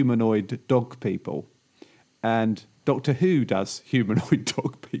humanoid dog people and Doctor Who does humanoid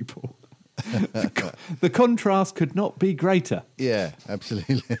dog people, the contrast could not be greater. Yeah,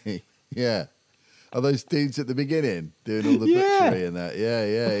 absolutely. Yeah. Are those dudes at the beginning doing all the Yeah. butchery and that?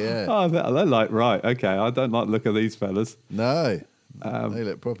 Yeah. Oh, they're like, right, okay, I don't like the look of these fellas. No, they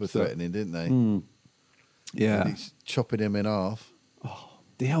look proper threatening, didn't they? Yeah. And he's chopping him in half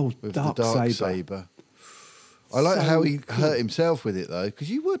The old with dark the dark saber. saber. I like So how he cool. hurt himself with it though, because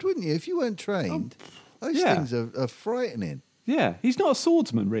you would, wouldn't you, if you weren't trained? Those yeah. things are frightening. Yeah, he's not a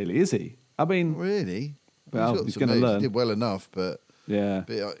swordsman, really, is he? I mean, Really? Well, got he's some gonna moves. learn. He did well enough, but yeah,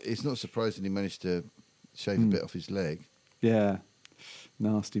 it's not surprising he managed to shave a bit off his leg. yeah,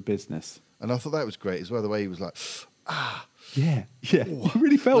 nasty business. And I thought that was great as well, the way he was like, Yeah, you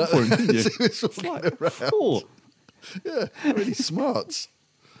really felt for him, didn't you? As he was It's walking like, around. oh. Yeah, really smart.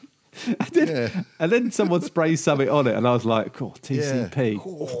 And then someone sprays something on it, and I was like, "Cool, TCP." Yeah.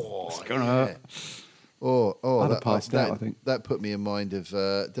 Oh, it's gonna hurt. Oh, I'd have passed out, I think. That put me in mind of,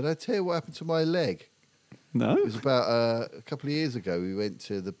 did I tell you what happened to my leg? No. It was about a couple of years ago. We went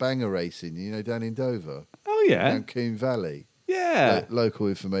to the banger racing, down in Dover, Oh yeah. down Coombe Valley. Yeah. Local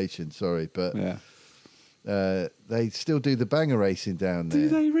information, sorry, but Yeah. they still do the banger racing down there. Do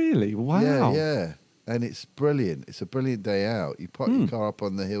they really? Wow. Yeah. And it's brilliant. It's a brilliant day out. You park your car up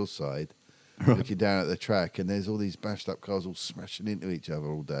on the hillside, looking down at the track, and there's all these bashed up cars all smashing into each other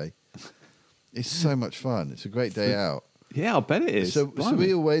all day. It's so much fun. It's a great day out. Yeah, I bet it is. So Blimey.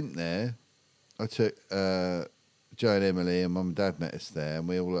 we all went there. I took Joe and Emily, and Mum and Dad met us there, and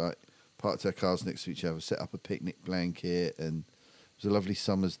we all parked our cars next to each other, set up a picnic blanket, and it was a lovely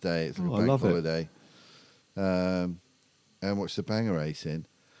summer's day. It's like Oh, a I bank love it. holiday. And watched the banger racing.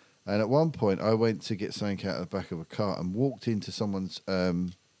 And at one point, I went to get something out of the back of a car and walked into someone's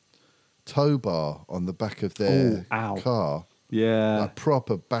tow bar on the back of their Oh, ow. car. Yeah. Like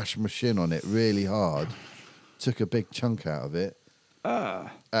proper bash machine on it, really hard. Took a big chunk out of it.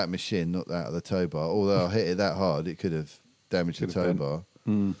 Out machine, not out of the tow bar. Although I hit it that hard, it could have damaged Could the have tow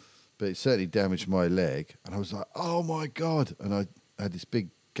been. bar. But it certainly damaged my leg. And I was like, oh my God. And I had this big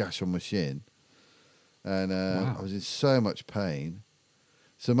gash on my shin. And Wow. I was in so much pain.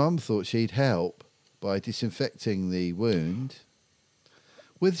 So Mum thought she'd help by disinfecting the wound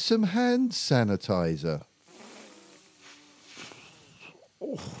with some hand sanitizer.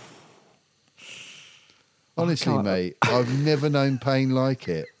 Honestly, can't- mate, I've never known pain like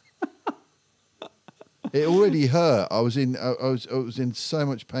it. It already hurt. I was in so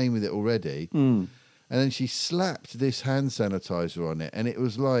much pain with it already, and And then she slapped this hand sanitizer on it, and it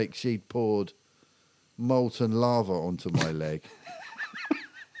was like she'd poured molten lava onto my leg.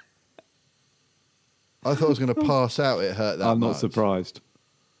 I thought I was going to pass out. It hurt that much. I'm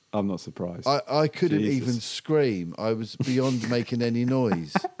not surprised. I couldn't Jesus. even scream. I was beyond making any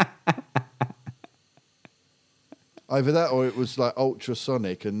noise. Either that or it was like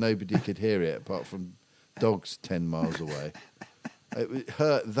ultrasonic and nobody could hear it apart from dogs 10 miles away. It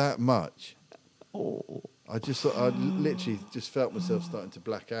hurt that much. Oh. I literally just felt myself starting to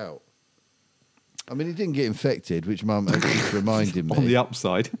black out. I mean, it didn't get infected, which Mum keeps reminding me. On the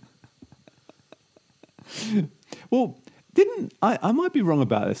upside. Well, I might be wrong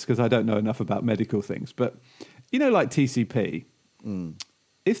about this because I don't know enough about medical things, but you know, like TCP,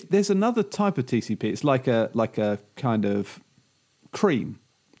 if there's another type of TCP, it's like a kind of cream,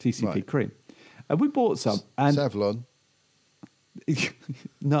 TCP Right. cream. And we bought some. And Savlon.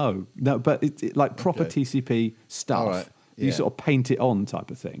 no, but it's like proper Okay. TCP stuff. All right, You yeah. sort of paint it on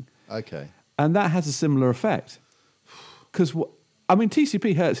type of thing. Okay. And that has a similar effect. Because,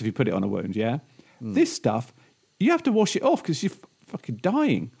 TCP hurts if you put it on a wound, yeah? This stuff, you have to wash it off because you're fucking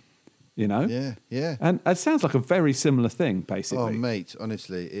dying, you know? Yeah, yeah. And it sounds like a very similar thing, basically. Oh, mate,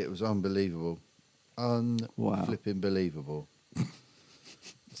 honestly, it was unbelievable. Flipping believable.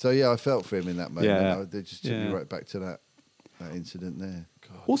 So, yeah, I felt for him in that moment. Yeah. They just took me right back to that incident there.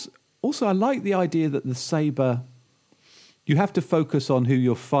 God. Also, I like the idea that the sabre, you have to focus on who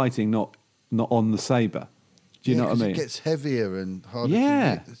you're fighting, not on the sabre. Do you know what I 'cause mean? It gets heavier and harder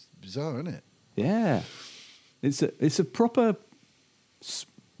Yeah. to It's bizarre, isn't it? Yeah. It's a proper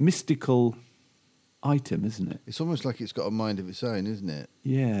mystical item, isn't it? It's almost like it's got a mind of its own, isn't it?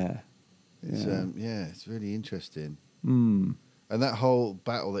 Yeah. It's, it's really interesting. Mm. And that whole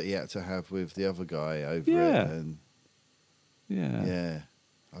battle that he had to have with the other guy over Yeah. it. And Yeah.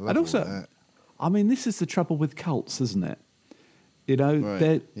 I love And all also, that. this is the trouble with cults, isn't it? You know,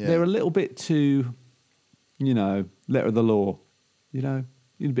 Right, they're a little bit too, letter of the law. You know,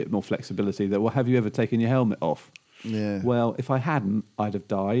 you need a bit more flexibility. That, well, have you ever taken your helmet off? Yeah. Well, if I hadn't, I'd have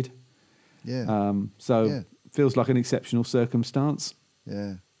died. Yeah. So feels like an exceptional circumstance.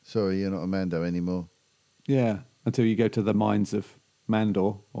 Yeah. Sorry, you're not a Mando anymore. Yeah, until you go to the mines of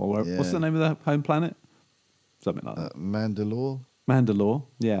Mandor, or what's Yeah. the name of the home planet? Something like that. Mandalore? Mandalore,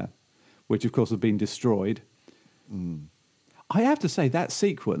 yeah, which of course have been destroyed. I have to say that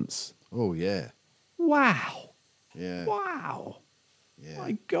sequence. Oh, yeah. Wow! Yeah. Wow! Yeah.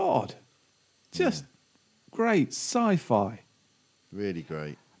 My God, just great sci-fi, Really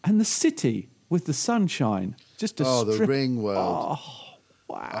great. and the city with the sunshine, just a Oh, the strip. ring world. Oh,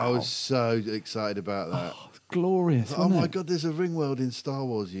 wow! I was so excited about that. It's glorious. Oh wasn't my it? God, there's a ring world in Star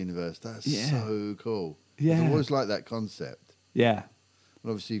Wars universe. That's Yeah. so cool. Yeah. I always like that concept. Yeah,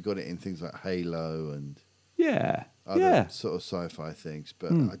 And obviously, you've got it in things like Halo and yeah, other yeah. sort of sci-fi things.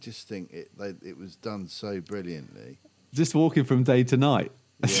 But I just think it was done so brilliantly. Just walking from day to night.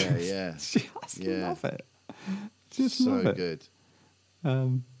 Yeah, yeah. Just Yeah. love it. Just so love it. good.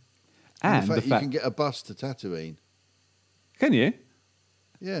 And And the the fact, fact you can get a bus to Tatooine. can you?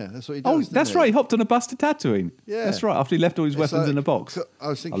 Yeah, that's what he does. Oh, doesn't that's he? right. He hopped on a bus to Tatooine. Yeah. That's right. After he left all his It's weapons like- in a box. I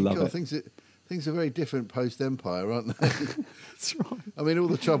was thinking, love God, it. things are very different post-Empire, aren't they? That's right. I mean, all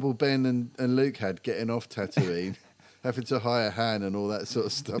the trouble Ben and Luke had getting off Tatooine, having to hire Han and all that sort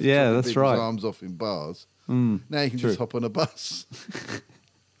of stuff. Yeah, chopping that's people's right. Arms off in bars. Now you can true. just hop on a bus.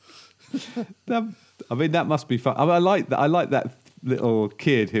 That must be fun. I like that. I like that little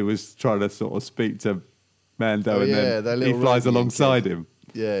kid who was trying to sort of speak to Mando, Oh, and yeah, that then he little flies rugby alongside kid. him.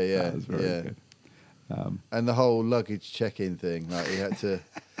 Yeah, yeah, That was very yeah. good. And the whole luggage check-in thing, like he had to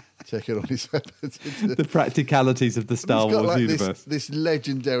check it on his weapons. The practicalities of the Star He's got, Wars like, universe. This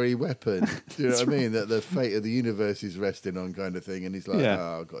legendary weapon. Do you know what I mean? That the fate of the universe is resting on, kind of thing. And he's like,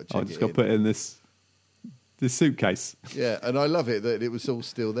 oh, I've got to check I it just got in. to put it in this suitcase. Yeah, and I love it that it was all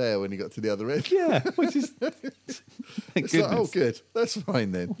still there when he got to the other end. Yeah, which is thank It's goodness. like, oh, good. That's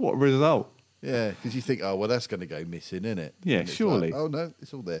fine then. What a result. Yeah, because you think, oh, well, that's going to go missing, isn't it? Yeah, And it's surely. like, oh, no,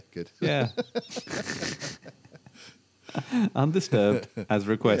 it's all there. Good. Yeah. Undisturbed as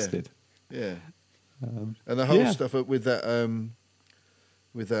requested. Yeah. And the whole yeah. stuff with that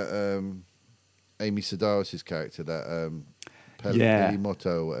Amy Sedaris' character, that Yeah. Pelimotto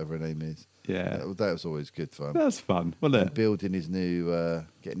or whatever her name is. Yeah. That was always good fun. That's fun, wasn't And it? building his new,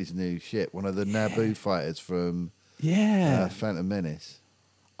 getting his new ship, one of the Naboo fighters from Yeah. Phantom Menace.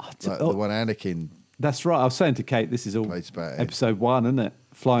 Oh, Like the one Anakin. That's right. I was saying to Kate, this is all Plays back in. episode 1, isn't it?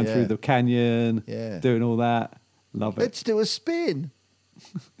 Flying Yeah. through the canyon, Yeah. doing all that. Love it. Let's do a spin.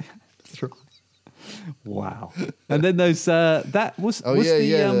 Wow. And then those that was Oh, was yeah, the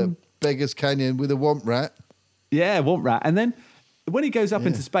yeah, Beggar's Canyon with a Womp Rat. Yeah, Womp Rat. And then when he goes up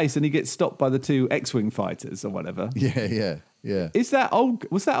into space and he gets stopped by the 2 X-Wing fighters or whatever. Yeah. Was that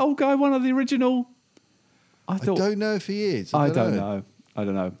old guy one of the original? I don't know if he is. I don't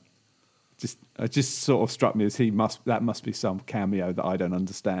know. It just sort of struck me as that must be some cameo that I don't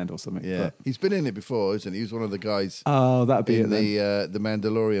understand or something. Yeah, but, he's been in it before, isn't he? He was one of the guys. Oh, that'd be in it the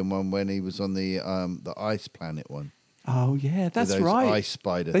Mandalorian one when he was on the ice planet one. Oh yeah, that's those right. Ice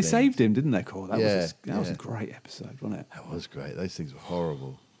spider. They things. saved him, didn't they? Cool. That was a yeah. great episode, wasn't it? That was great. Those things were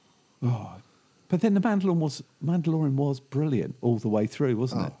horrible. Oh, but then the Mandalorian was brilliant all the way through,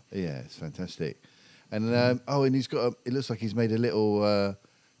 wasn't it? Yeah, it's fantastic. And and he's got it looks like he's made a little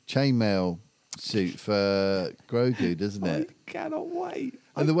chainmail suit for Grogu, doesn't it? I cannot wait.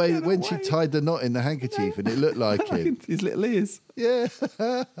 And the way when she tied the knot in the handkerchief and it looked like him. His little ears. Yeah.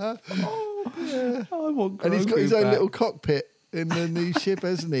 I want Grogu And he's got his own back. little cockpit in the new ship,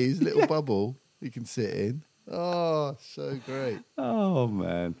 hasn't he? His little bubble he can sit in. Oh, so great. Oh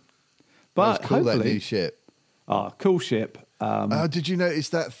man. But But cool, that hopefully, new ship. cool ship. Did you notice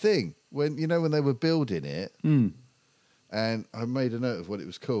that thing? When they were building it, and I made a note of what it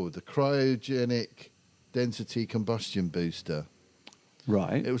was called, the cryogenic density combustion booster.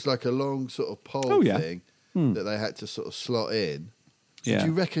 Right. It was like a long sort of pole thing that they had to sort of slot in. Yeah. Did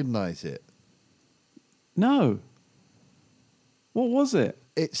you recognise it? No. What was it?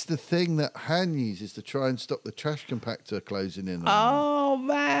 It's the thing that Han uses to try and stop the trash compactor closing in on them. Oh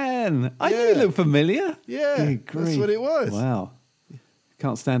man, I knew Yeah. it looked familiar. Yeah, Good that's grief. what it was. Wow.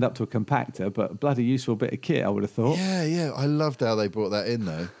 Can't stand up to a compactor, but a bloody useful bit of kit, I would have thought. Yeah. I loved how they brought that in,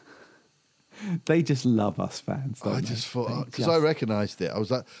 though. They just love us fans, don't I they? just thought, They because just- I recognised it. I was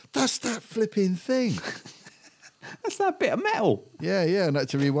like, that's that flipping thing. That's that bit of metal. Yeah, and I had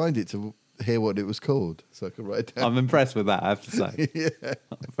to rewind it to hear what it was called so I could write it down. I'm impressed with that, I have to say. Yeah.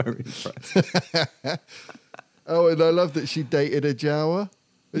 I'm very impressed. Oh, and I love that she dated a Jawa.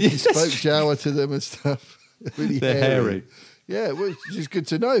 And she Yes. spoke Jawa to them and stuff. Really They're hairy. Yeah, well, it's just good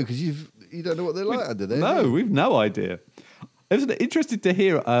to know because you don't know what they're like under there. do No, you? we've no idea. Isn't it interesting to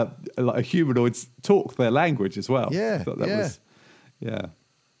hear like a humanoids talk their language as well? Yeah, I thought that yeah. was, yeah.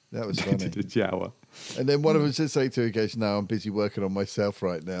 That was Did funny. a Jawa. And then one of them said something to her, goes, no, I'm busy working on myself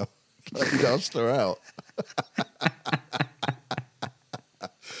right now. He asked her out.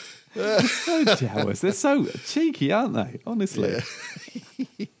 Those Jawas, they're so cheeky, aren't they? Honestly.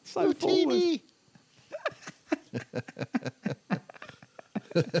 Yeah. So forward. Teeny.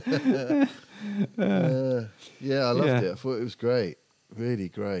 Yeah, I loved Yeah. it. I thought it was great. Really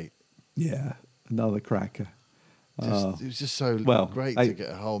great. Yeah, another cracker. It was just so Well, great I- to get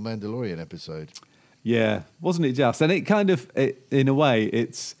a whole Mandalorian episode. Yeah, wasn't it just? And it kind of, in a way,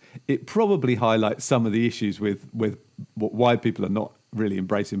 it probably highlights some of the issues with why people are not really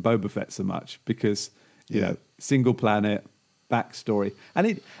embracing Boba Fett so much because you know, single planet, backstory,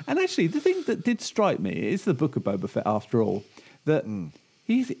 and actually the thing that did strike me is the Book of Boba Fett after all that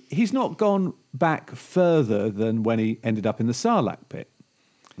he's not gone back further than when he ended up in the Sarlacc pit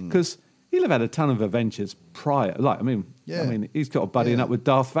because he'll have had a ton of adventures prior. Like I mean, he's got a buddying up with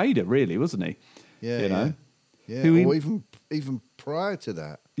Darth Vader, really, wasn't he? Yeah, you know? yeah. Who he- Or even prior to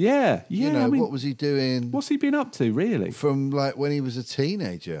that. Yeah. You know, I mean, what was he doing what's he been up to, really? from like when he was a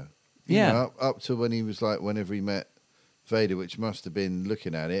teenager? You Yeah. know, up to when he was like, whenever he met Vader, which must have been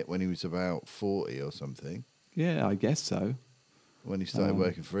looking at it when he was about 40 or something, Yeah, I guess so. when he started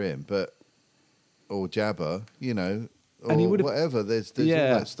working for him. Or Jabba, you know, or And he would've- whatever. There's all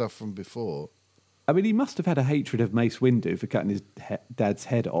Yeah. that stuff from before. I mean, he must have had a hatred of Mace Windu for cutting his dad's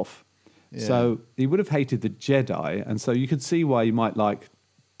head off. Yeah. So he would have hated the Jedi, and so you could see why he might like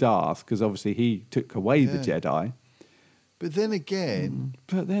Darth, because obviously he took away the Yeah. Jedi. But then again,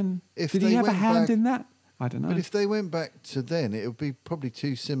 But then, If did they he have a went hand back- in that? I don't know. but if they went back to then, it would be probably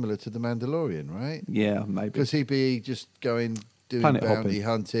too similar to the Mandalorian, right? Yeah, maybe. Because he'd be just doing doing Planet bounty hopping.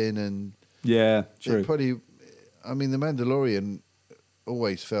 hunting and Yeah, it true. probably. I mean, the Mandalorian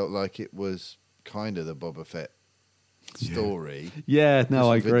always felt like it was kind of the Boba Fett story. Yeah, no,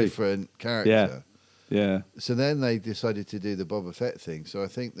 I just with agree. a different character. Yeah. So then they decided to do the Boba Fett thing. So I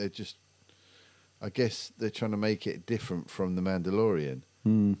think they're just, I guess they're trying to make it different from the Mandalorian.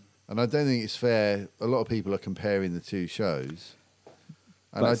 Hmm. And I don't think it's fair. A lot of people are comparing the two shows,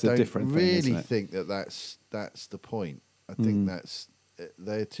 and That's I a don't different thing, really isn't it? think that that's the point. I think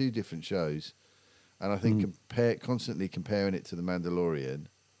they're two different shows, and I think constantly comparing it to the Mandalorian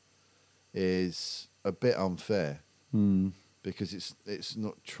is a bit unfair. Because it's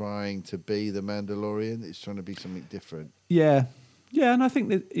not trying to be the Mandalorian; it's trying to be something different. Yeah, Yeah, and I think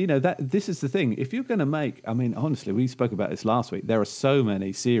that that this is the thing. If you're going to make, I mean, honestly, we spoke about this last week. There are so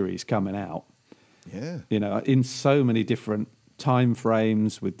many series coming out. Yeah. In so many different time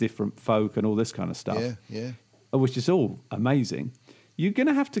frames with different folk and all this kind of stuff. Yeah. Which is all amazing. You're going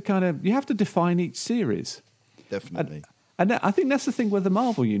to have to you have to define each series. Definitely. And I think that's the thing with the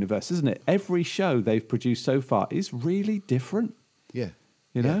Marvel Universe, isn't it? Every show they've produced so far is really different. Yeah.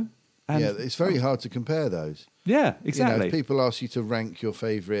 You know? And, it's very hard to compare those. Yeah, exactly. If people ask you to rank your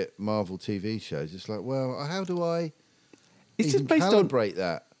favourite Marvel TV shows, it's like, well, how do I it's even just based calibrate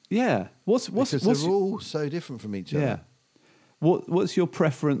that? Yeah. Because they're all so different from each other. Yeah. What's your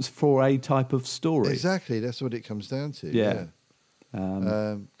preference for a type of story? Exactly. That's what it comes down to. Yeah.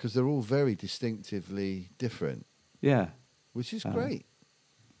 Because they're all very distinctively different. Yeah. Which is great.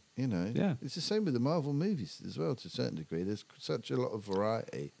 Yeah. It's the same with the Marvel movies as well, to a certain degree. There's such a lot of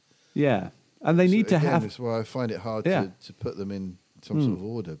variety. Yeah. And they need to have... That's why I find it hard to put them in some sort of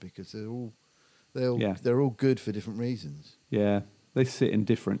order, because they're all good for different reasons. Yeah. They sit in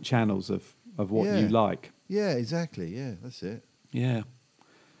different channels of what you like. Yeah, exactly. Yeah, that's it. Yeah.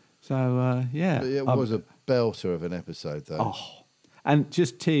 So, But it was a belter of an episode, though. Oh. And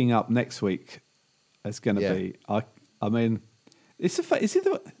just teeing up next week is going to be... I mean...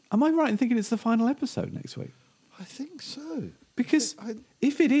 am I right in thinking it's the final episode next week? I think so. Because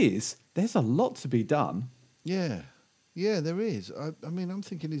if it is, there's a lot to be done. Yeah. Yeah, there is. I mean, I'm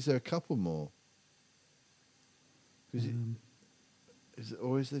thinking, is there a couple more?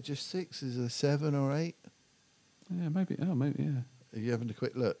 Or is there just 6? Is there 7 or 8? Yeah, maybe. Oh, maybe, yeah. Are you having a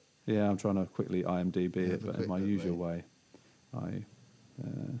quick look? Yeah, I'm trying to quickly IMDb it, but in my usual way. I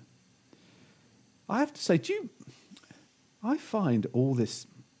have to say, I find all this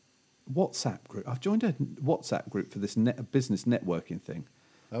WhatsApp group. I've joined a WhatsApp group for this business networking thing.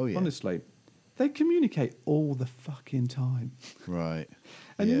 Oh, yeah. Honestly, they communicate all the fucking time. Right.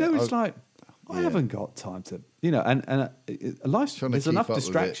 And it's like, I haven't got time to, and life's, there's enough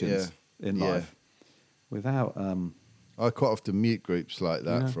distractions in life without... I quite often mute groups like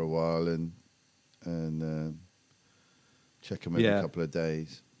that for a while and check them every couple of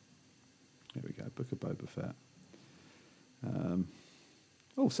days. Here we go, Book of Boba Fett.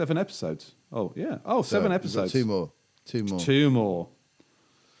 7 episodes. Oh, yeah. Oh, 7 episodes. 2 more. 2 more.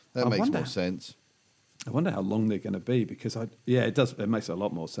 That makes more sense. I wonder how long they're going to be, because it does. It makes a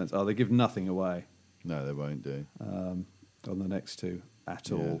lot more sense. Oh, they give nothing away. No, they won't do. On the next 2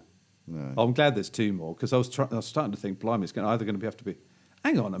 at all. No. I'm glad there's 2 more, because I was starting to think, blimey, it's either going to have to be.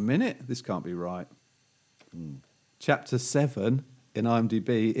 Hang on a minute, this can't be right. Chapter 7 in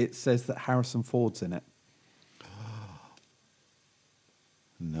IMDb, it says that Harrison Ford's in it.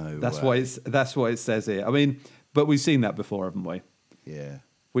 No, that's what it says here. I mean, but we've seen that before, haven't we? Yeah.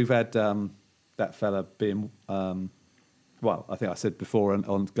 We've had that fella being, well, I think I said before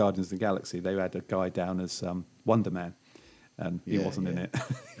on Guardians of the Galaxy, they had a guy down as Wonder Man, and he wasn't in it.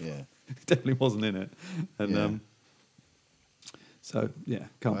 Yeah. He definitely wasn't in it. And so,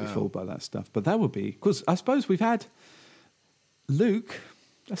 can't be fooled by that stuff. But that would be, because I suppose we've had Luke,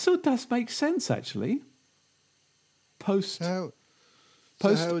 that sort of does make sense, actually. So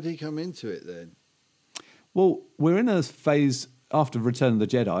how would he come into it then? Well, we're in a phase after Return of the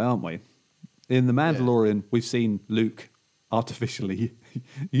Jedi, aren't we? In The Mandalorian, we've seen Luke artificially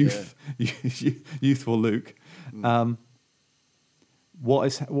youthful Luke. What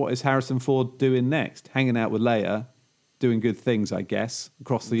is Harrison Ford doing next? Hanging out with Leia, doing good things, I guess,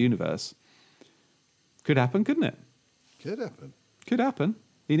 across the universe. Could happen, couldn't it? Could happen.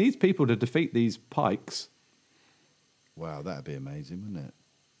 He needs people to defeat these Pikes. Wow, that'd be amazing, wouldn't it?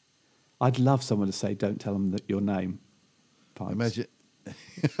 I'd love someone to say, "Don't tell them your name." Pikes. Imagine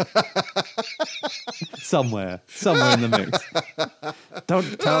somewhere in the mix.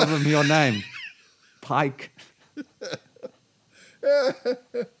 Don't tell them your name, Pike.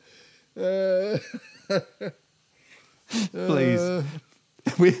 Please,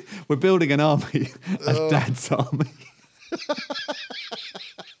 we're building an army, Dad's army.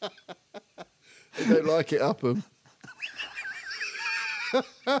 They don't like it, Upham.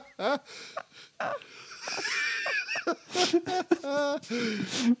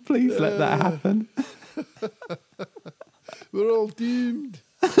 Please let that happen. We're all doomed.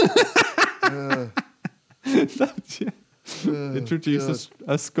 Introduce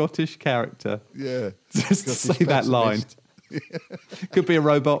a Scottish character. Yeah. Just Scottish say that line. pessimist. Could be a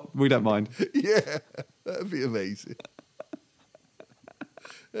robot. We don't mind. Yeah, that'd be amazing.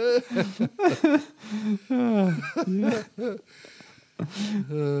 That'd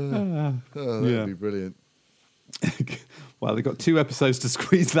be brilliant. Well, they've got 2 episodes to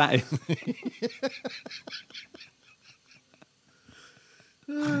squeeze that in.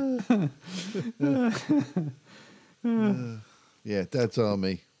 Yeah, Dad's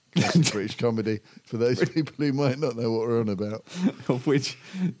Army. Classic British comedy for those people who might not know what we're on about. Of which,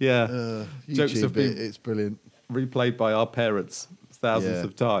 yeah, jokes YouTube have been it's brilliant. replayed by our parents thousands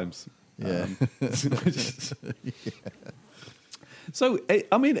of times. Yeah. So,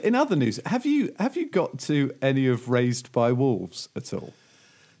 I mean, in other news, have you got to any of Raised by Wolves at all?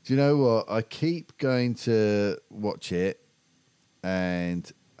 Do you know what? I keep going to watch it and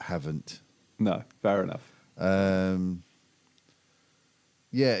haven't. No, fair enough.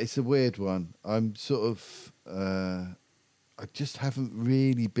 Yeah, it's a weird one. I'm sort of... I just haven't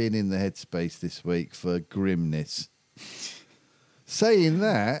really been in the headspace this week for grimness. Saying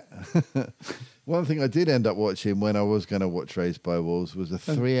that, one thing I did end up watching when I was going to watch Raised by Wolves was a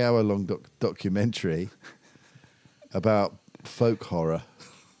 3-hour-long documentary about folk horror.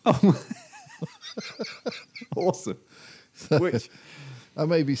 Oh, awesome! Which I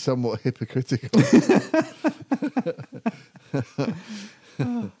may be somewhat hypocritical,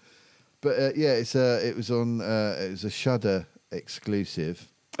 but yeah, it was a Shudder exclusive,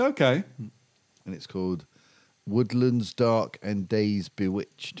 okay, and it's called Woodlands Dark and Days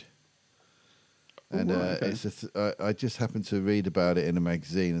Bewitched. And okay. I just happened to read about it in a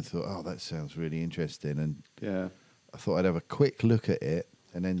magazine and thought, oh, that sounds really interesting. And yeah, I thought I'd have a quick look at it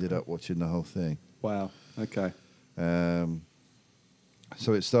and ended up watching the whole thing. wow, okay,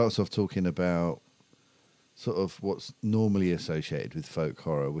 So it starts off talking about sort of what's normally associated with folk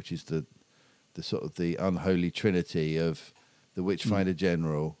horror, which is the sort of the unholy trinity of the Witchfinder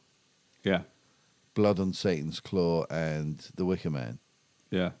General, yeah, Blood on Satan's Claw, and the Wicker Man.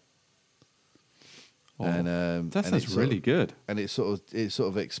 yeah. Oh, And that and sounds really good. And it sort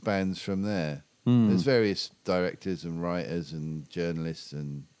of expands from there. Mm. There's various directors and writers and journalists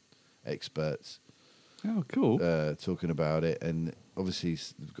and experts Oh, cool. talking about it, and obviously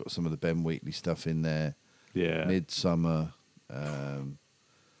we've got some of the Ben Wheatley stuff in there. Yeah, Midsummer.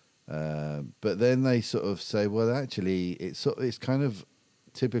 But then they sort of say, well, actually, it's kind of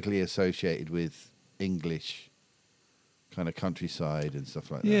typically associated with English kind of countryside and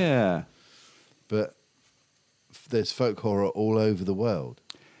stuff like that. yeah. But there's folk horror all over the world.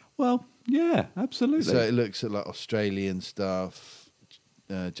 Well, yeah, absolutely. So it looks at like Australian stuff,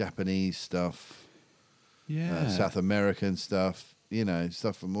 Japanese stuff, yeah, South American stuff,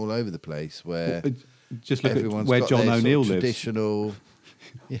 stuff from all over the place where just look at everyone's where got John their sort of O'Neill lives. traditional.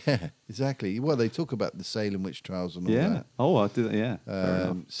 Yeah, exactly. Well, they talk about the Salem witch trials and all Yeah. that. Oh, I did. Yeah. Fair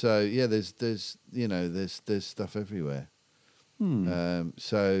enough. So yeah, there's stuff everywhere.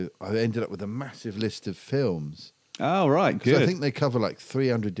 So I ended up with a massive list of films. Oh, right. Because Good. I think they cover like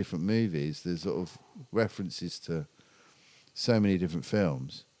 300 different movies. There's sort of references to so many different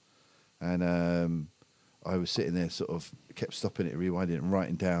films. And I was sitting there sort of, kept stopping it, rewinding it and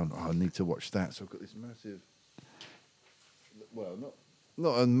writing down, I need to watch that. So I've got this massive, well,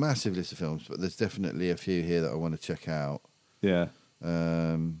 not a massive list of films, but there's definitely a few here that I want to check out. Yeah.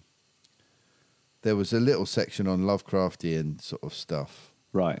 There was a little section on Lovecraftian sort of stuff.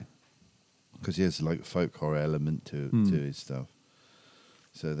 Right. Because he has like a folk horror element to his stuff.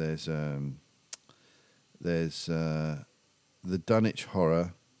 So there's the Dunwich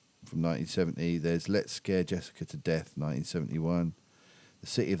Horror from 1970. There's Let's Scare Jessica to Death, 1971. The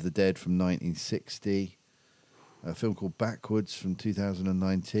City of the Dead from 1960. A film called Backwards from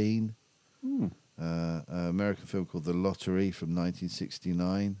 2019. An American film called The Lottery from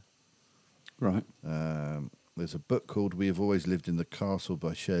 1969. Right. There's a book called We Have Always Lived in the Castle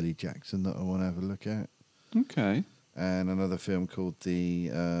by Shirley Jackson that I want to have a look at. Okay. And another film called The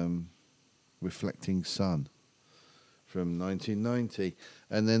Reflecting Sun from 1990.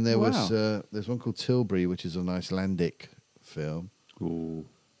 And then there was there's one called Tilbury, which is an Icelandic film. Ooh.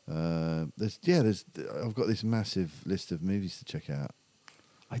 I've got this massive list of movies to check out.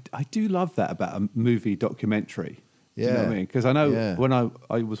 I do love that about a movie documentary. Do you know Yeah. what I mean? Because I know Yeah. when I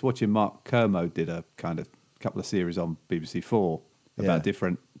was watching Mark Kermode did a kind of couple of series on BBC Four about Yeah.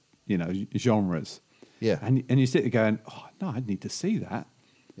 different, genres. Yeah. And you sit there going, oh, no, I need to see that.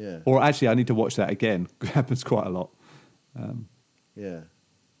 Yeah. Or actually, I need to watch that again. It happens quite a lot. Yeah.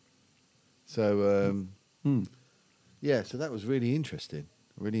 So, so that was really interesting.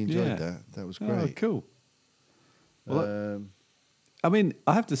 I really enjoyed Yeah. that. That was Oh, great. cool. Well, Um, I mean,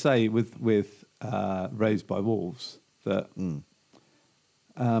 I have to say with Raised by Wolves that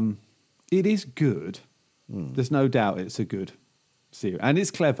it is good. There's no doubt it's a good series. And it's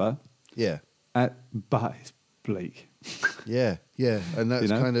clever, yeah. but it's bleak. Yeah, yeah, and that's You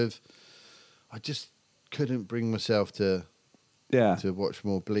know? kind of. I just couldn't bring myself to Yeah. watch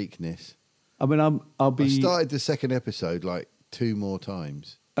more bleakness. I mean, I'll be... I started the second episode like 2 more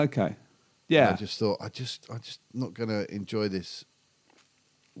times. Okay. Yeah. And I just thought, I just not going to enjoy this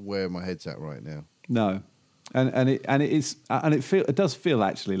where my head's at right now. No. It does feel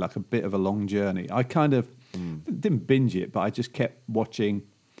actually like a bit of a long journey. I kind of didn't binge it, but I just kept watching,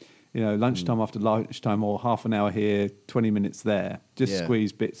 lunchtime after lunchtime, or half an hour here, 20 minutes there, just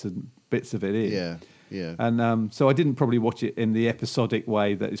squeeze bits of it in. Yeah, yeah. And so I didn't probably watch it in the episodic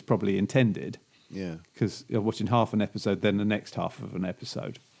way that is probably intended. Yeah. Because you're watching half an episode, then the next half of an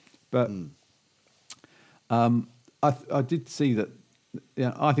episode. But I did see that.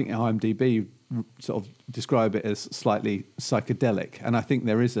 I think IMDb sort of describe it as slightly psychedelic, and I think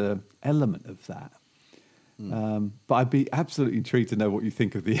there is a element of that. But I'd be absolutely intrigued to know what you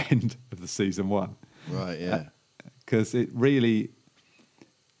think of the end of the season 1. Right, yeah. Because it really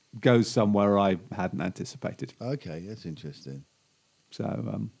goes somewhere I hadn't anticipated. Okay, that's interesting. So,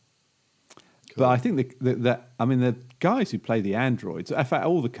 Cool. but I think the guys who play the androids, in fact,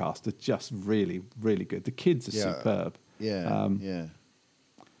 all the cast are just really, really good. The kids are superb. Yeah, yeah.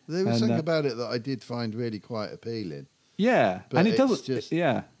 There was something about it that I did find really quite appealing. Yeah, But and it it's doesn't. just-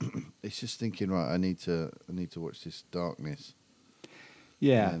 Yeah, It's just thinking, right, I need to watch this Darkness.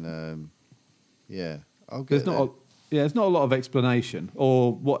 yeah. And I'll get There's there. there's not a lot of explanation,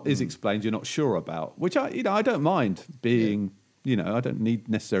 or what is explained you're not sure about. Which I don't mind being. I don't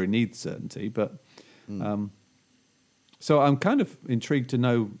necessarily need certainty, but. So I'm kind of intrigued to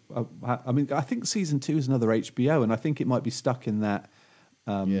know. I think season 2 is another HBO, and I think it might be stuck in that.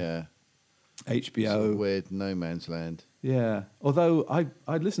 HBO. Sort of weird no man's land. Yeah. Although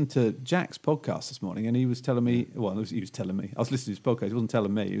I listened to Jack's podcast this morning, and he was telling me. Well, he was telling me. I was listening to his podcast. He wasn't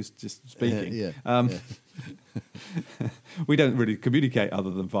telling me. He was just speaking. Yeah. We don't really communicate other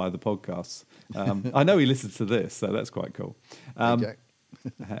than via the podcasts. I know he listens to this, so that's quite cool. Hey, Jack.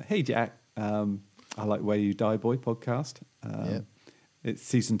 Hey, Jack. I like Where You Die Boy podcast. It's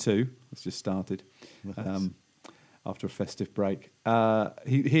season 2. It's just started. Nice. After a festive break.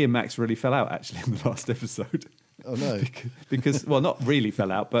 He and Max really fell out, actually, in the last episode. Oh, no. because, well, not really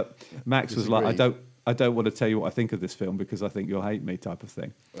fell out, but Max was like, Disagree. I don't want to tell you what I think of this film because I think you'll hate me, type of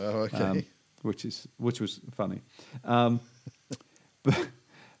thing. Oh, okay. Which was funny. But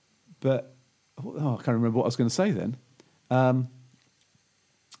I can't remember what I was going to say then.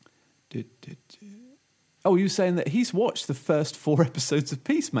 Oh, you were saying that he's watched the first 4 episodes of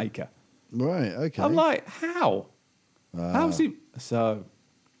Peacemaker. Right, okay. I'm like, how? How's he? So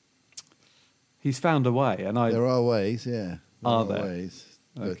he's found a way, and There are ways, yeah. Are there? Ways.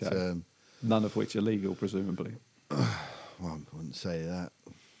 But, Okay. None of which are legal, presumably. well, I wouldn't say that.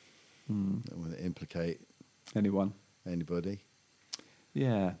 I don't want to implicate Anyone? anybody.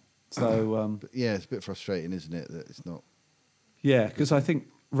 Yeah. So But yeah, it's a bit frustrating, isn't it, that it's not... yeah, because I think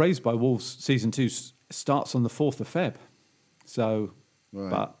Raised by Wolves season 2 starts on the 4th of Feb. So, Right.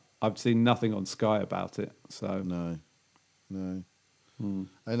 but I've seen nothing on Sky about it. So No. And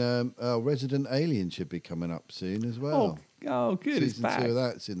Resident Alien should be coming up soon as well. oh, good, it's Season back. 2 of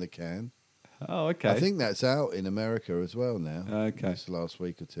that's in the can. Oh, okay. I think that's out in America as well now. Okay. This last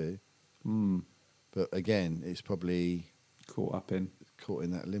week or 2. But again, it's probably Caught up in. caught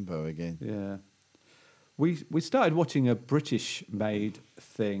in that limbo again. Yeah. We started watching a British-made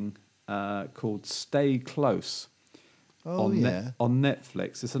thing called Stay Close Oh, on yeah. on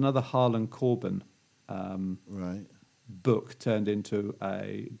Netflix. It's another Harlan Coben Right. book turned into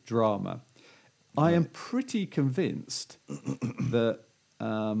a drama. I am pretty convinced that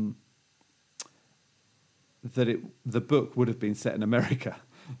the book would have been set in America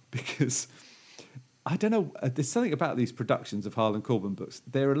because I don't know. There's something about these productions of Harlan Coben books.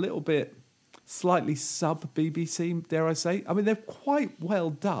 They're a little bit slightly sub BBC, dare I say? I mean, they're quite well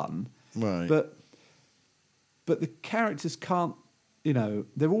done, Right. but the characters can't.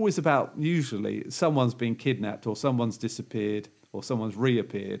 They're always about, usually, someone's been kidnapped or someone's disappeared or someone's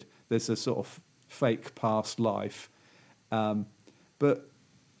reappeared. There's a sort of fake past life. But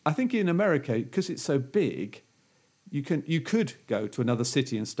I think in America, because it's so big, you could go to another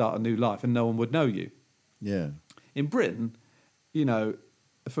city and start a new life and no one would know you. Yeah. In Britain,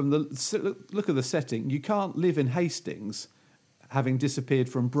 from the look of the setting, you can't live in Hastings having disappeared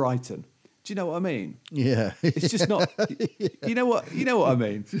from Brighton. Do you know what I mean? Yeah. It's just not. You know what I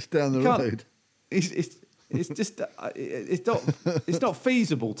mean. Just down the You can't- road. It's just it's not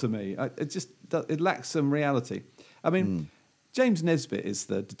feasible to me. It lacks some reality. I mean, James Nesbitt is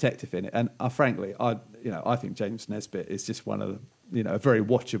the detective in it, and frankly, I think James Nesbitt is just one of a very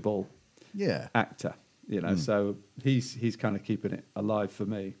watchable Yeah. actor. So he's kind of keeping it alive for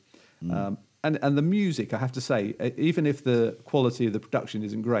me. And the music, I have to say, even if the quality of the production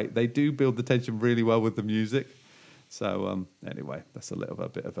isn't great, they do build the tension really well with the music. So anyway, that's a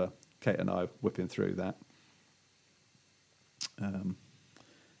bit of a Kate and I whipping through that.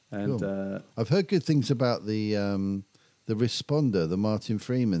 Cool. I've heard good things about the Responder, the Martin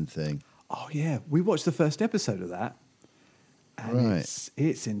Freeman thing. Oh yeah, we watched the first episode of that, and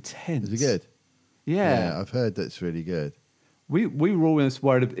it's intense. Is it good? Yeah, I've heard that's really good. We were always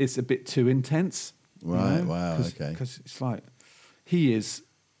worried it's a bit too intense. Right. You know? Wow. Okay. Because it's like he is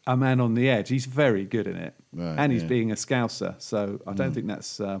a man on the edge. He's very good in it, right, and he's being a Scouser. So I don't think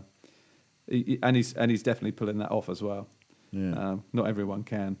that's. And he's definitely pulling that off as well. Yeah. Not everyone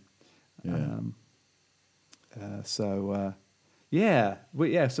can. Yeah. So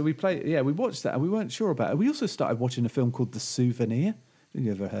we played. Yeah, we watched that, and we weren't sure about it. We also started watching a film called The Souvenir. Have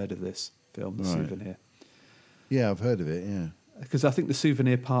you ever heard of this film, The Souvenir? Yeah, I've heard of it. Yeah, because I think The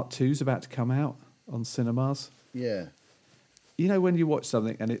Souvenir Part 2 is about to come out on cinemas. Yeah. You know when you watch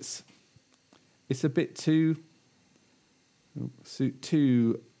something and it's a bit too. Let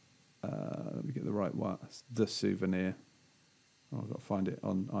me get the right one. The Souvenir. Oh, I've got to find it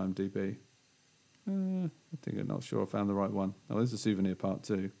on IMDb. I think I'm not sure I found the right one. Oh, there's The Souvenir Part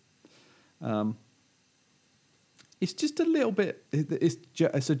 2. It's just a little bit.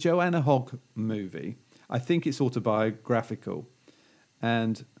 It's a Joanna Hogg movie. I think it's autobiographical,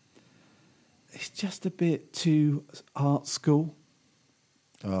 and it's just a bit too art school.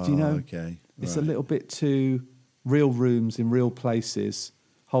 Oh, do you know? Okay. It's a little bit too real rooms in real places.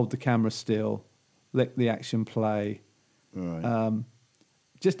 Hold the camera still, let the action play. Right.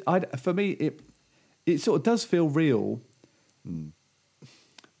 For me, it sort of does feel real,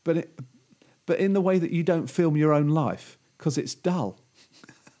 but in the way that you don't film your own life because it's dull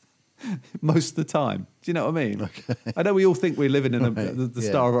most of the time. Do you know what I mean? Okay. I know we all think we're living in the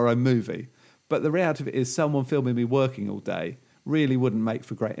star of our own movie, but the reality of it is someone filming me working all day really wouldn't make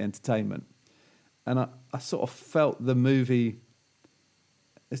for great entertainment. And I sort of felt the movie,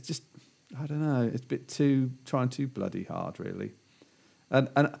 it's just, I don't know, it's a bit trying too bloody hard, really. And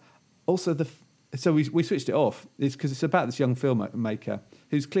also, so we switched it off. It's because it's about this young filmmaker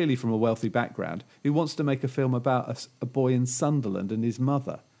who's clearly from a wealthy background, who wants to make a film about a boy in Sunderland and his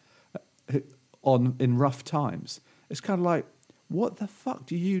mother in rough times. It's kind of like, what the fuck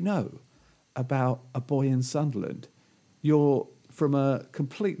do you know about a boy in Sunderland? You're from a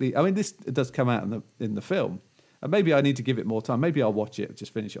completely... I mean, this does come out in the film. And maybe I need to give it more time. Maybe I'll watch it,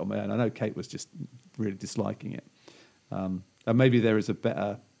 just finish it on my own. I know Kate was just really disliking it. And maybe there is a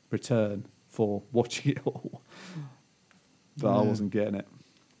better return for watching it all. But I wasn't getting it.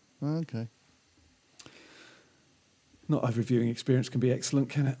 Okay. Not every viewing experience can be excellent,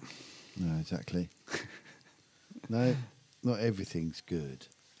 can it? No, exactly. No, not everything's good.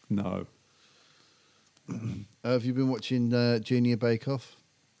 No. Have you been watching Junior Bake Off?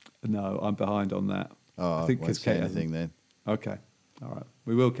 No, I'm behind on that. Oh, I won't say anything then. Okay. All right.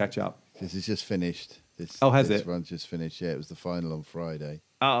 We will catch up. This is just finished. This it? Run's just finished. Yeah, it was the final on Friday.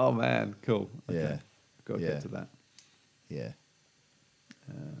 Oh, man. Cool. Okay. Yeah. Got to get to that. Yeah.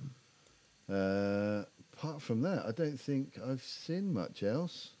 Apart from that, I don't think I've seen much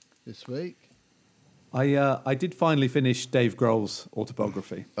else this week. I did finally finish Dave Grohl's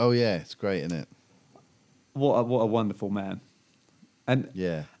autobiography. Oh, yeah. It's great, isn't it? What a wonderful man. And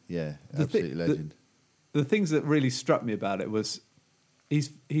yeah, absolute legend. The things that really struck me about it was he's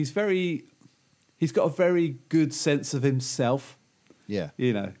got a very good sense of himself. Yeah.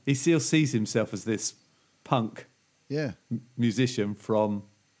 You know, he still sees himself as this punk musician from,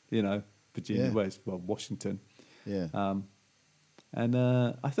 Virginia, Washington. Yeah.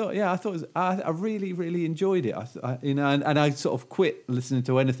 I thought I really, really enjoyed it. And I sort of quit listening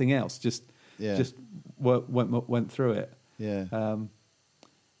to anything else. Just went through it. Yeah.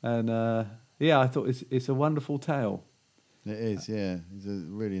 I thought it's a wonderful tale. It is. Yeah, he's a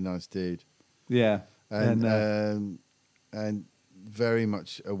really nice dude. Yeah, and very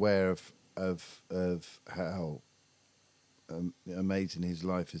much aware of how amazing his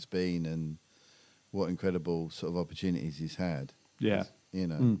life has been and what incredible sort of opportunities he's had. Yeah,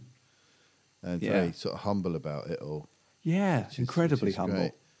 and very sort of humble about it all. Yeah, incredibly humble.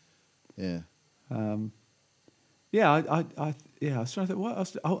 Great. Yeah. I was trying to think what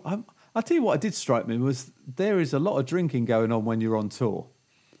else. I'll tell you what did strike me was there is a lot of drinking going on when you're on tour.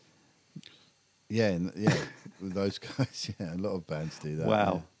 Yeah, with those guys, a lot of bands do that.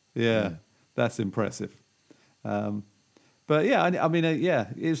 Wow, yeah. That's impressive. But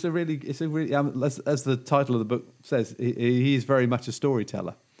it's a really as the title of the book says, he is very much a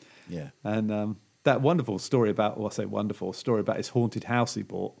storyteller. Yeah, and that wonderful story about, story about his haunted house he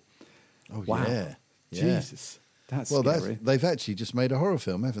bought. Oh wow. Yeah, Jesus, that's scary. They've actually just made a horror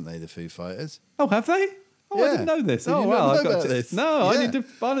film, haven't they? The Foo Fighters. Oh, have they? Oh, I didn't know this. Did Oh, you well, not I've know got about to. this? No, I Yeah. need to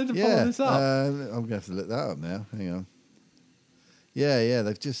follow this up. I'm going to have to look that up now. Hang on. Yeah,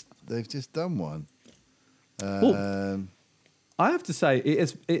 they've just done one. I have to say,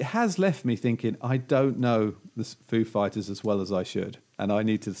 it has left me thinking, I don't know the Foo Fighters as well as I should, and I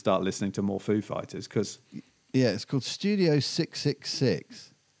need to start listening to more Foo Fighters because. Yeah, it's called Studio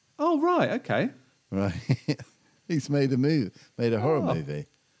 666. Oh right, okay. Right, he's made a horror movie.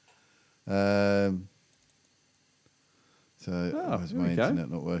 So why is my here we go. internet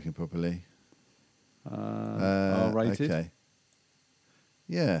not working properly? R-rated. Okay.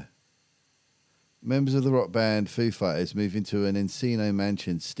 Yeah. Members of the rock band Foo Fighters move into an Encino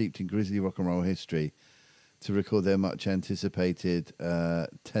mansion steeped in grisly rock and roll history to record their much anticipated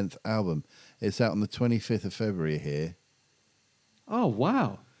 10th album. It's out on the 25th of February here. Oh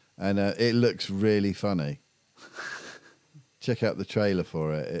wow. And it looks really funny. Check out the trailer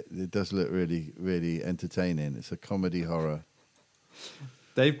for it. It does look really, really entertaining. It's a comedy horror.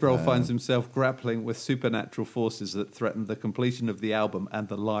 Dave Grohl finds himself grappling with supernatural forces that threaten the completion of the album and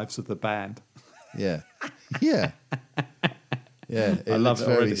the lives of the band. Yeah. Yeah. Yeah. It love looks it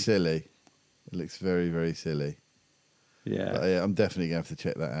very already. silly. It looks very, very silly. Yeah. But, I'm definitely going to have to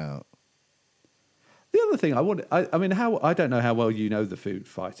check that out. The other thing I don't know how well you know the Foo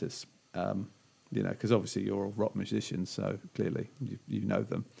Fighters, because obviously you're all rock musicians, so clearly you know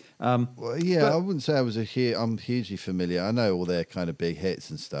them. Well, yeah, but- I wouldn't say I'm hugely familiar. I know all their kind of big hits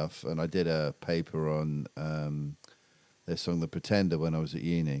and stuff, and I did a paper on their song "The Pretender" when I was at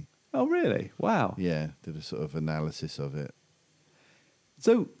uni. Oh, really? Wow. Yeah, did a sort of analysis of it.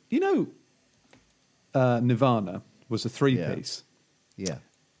 So, Nirvana was a three-piece. Yeah,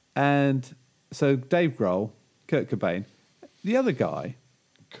 And so Dave Grohl, Kurt Cobain, the other guy,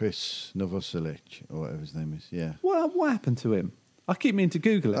 Chris Novoselic or whatever his name is. Yeah, what happened to him? I keep meaning to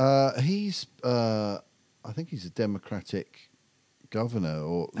Google it. He's I think he's a Democratic governor,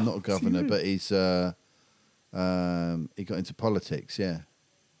 or not a governor, really? but he's he got into politics. Yeah.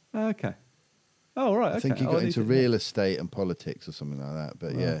 Okay. Oh, right. I think okay. he got I need into to- real estate and politics or something like that.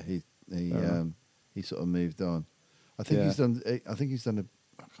 But Right. yeah, Fair enough. he sort of moved on. I think Yeah. he's done. I think he's done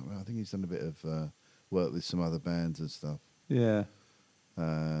I think he's done a bit of work with some other bands and stuff. Yeah.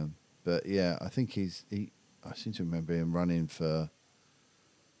 But yeah, I think I seem to remember him running for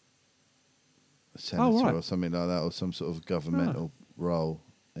a senator right. or something like that, or some sort of governmental role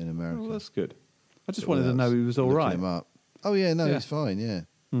in America. Oh, that's good. I just But wanted to know without he was all looking right. him up. Oh yeah, no, Yeah. he's fine. Yeah,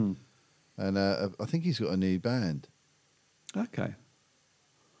 Hmm. and I think he's got a new band. Okay.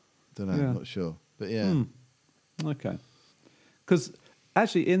 Don't know, Yeah. not sure, but yeah. Hmm. Okay. Because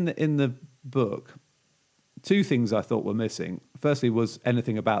actually, in the book, two things I thought were missing. Firstly, was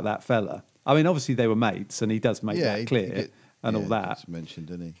anything about that fella. I mean, obviously they were mates, and he does make that clear and all that. It's mentioned,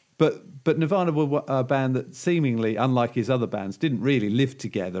 didn't he? But Nirvana were a band that seemingly, unlike his other bands, didn't really live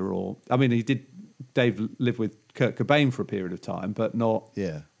together. Dave lived with Kurt Cobain for a period of time, but not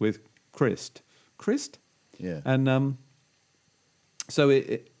Yeah. with Christ. Yeah. And so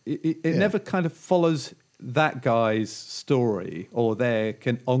it Yeah. never kind of follows that guy's story or their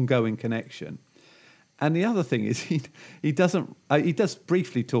ongoing connection. And the other thing is he doesn't he does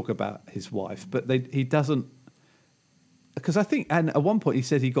briefly talk about his wife, but he doesn't, because I think, and at one point he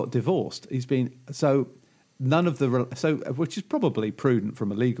said he got divorced. He's been which is probably prudent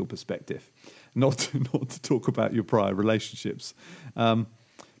from a legal perspective, not to talk about your prior relationships,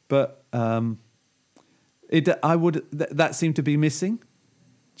 that seemed to be missing.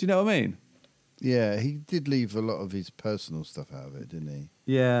 Do you know what I mean? Yeah, he did leave a lot of his personal stuff out of it, didn't he?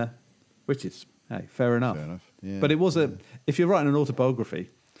 Yeah, which is fair enough. Fair enough. Yeah. But it was if you're writing an autobiography,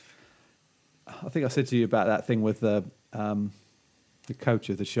 I think I said to you about that thing with the coach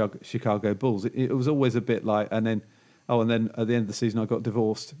of the Chicago Bulls. It was always a bit like, and then at the end of the season I got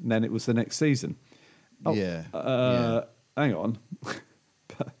divorced, and then it was the next season. Yeah. Hang on.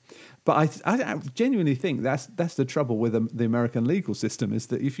 But I genuinely think that's the trouble with the American legal system, is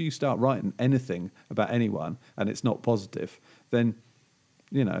that if you start writing anything about anyone and it's not positive, then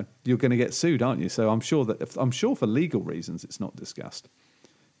you're going to get sued, aren't you? So I'm sure for legal reasons it's not discussed,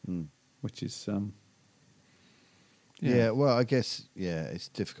 which is Yeah, well, I guess, it's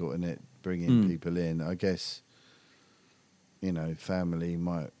difficult, isn't it, bringing people in. I guess, family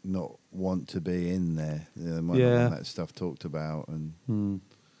might not want to be in there. They might not want that stuff talked about, and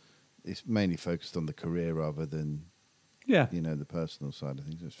it's mainly focused on the career rather than, the personal side of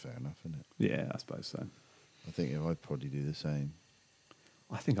things. That's fair enough, isn't it? Yeah, I suppose so. I think I'd probably do the same.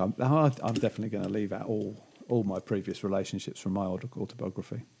 I think I'm definitely going to leave out all my previous relationships from my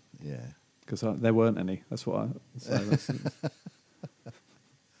autobiography, Yeah. because there weren't any. That's what I. So that's,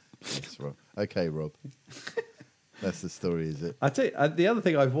 That's Rob. Okay, Rob. That's the story, is it? I tell you, the other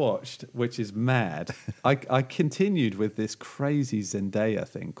thing I've watched, which is mad, I continued with this crazy Zendaya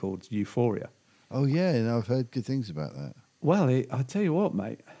thing called Euphoria. Oh, yeah, and I've heard good things about that. Well, I tell you what,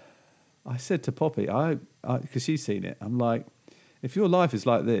 mate. I said to Poppy, because she's seen it, I'm like, if your life is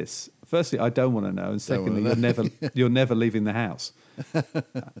like this, firstly, I don't want to know, and secondly, you're never leaving the house.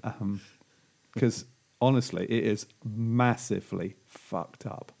 Because honestly, it is massively fucked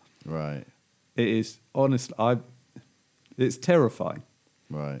up. Right. It is honestly, it's terrifying.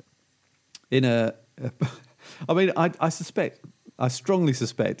 Right. I mean, I strongly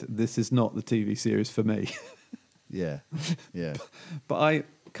suspect this is not the TV series for me. Yeah. Yeah. But I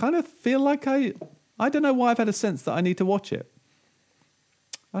kind of feel like I don't know why I've had a sense that I need to watch it.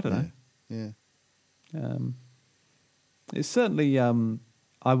 I don't know. Yeah. It's certainly,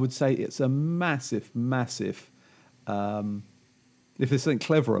 I would say it's a massive, if there's something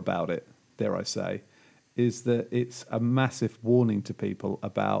clever about it, dare I say, is that it's a massive warning to people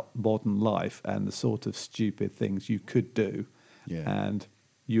about modern life and the sort of stupid things you could do. Yeah. And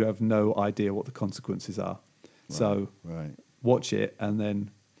you have no idea what the consequences are. So watch it and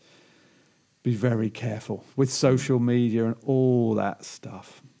then be very careful with social media and all that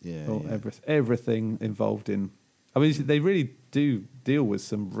stuff. Everything involved in. I mean, they really do deal with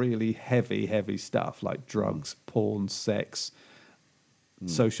some really heavy stuff like drugs, porn, sex,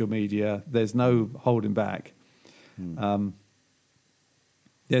 social media. There's no holding back.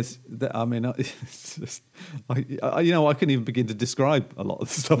 Yes, I mean, it's just, I couldn't even begin to describe a lot of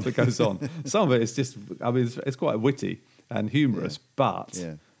the stuff that goes on. Some of it is just, I mean, it's quite witty and humorous, but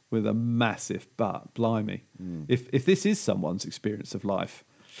with a massive but, blimey. If this is someone's experience of life,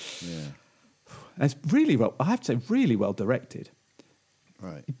 it's really well, I have to say, really well directed.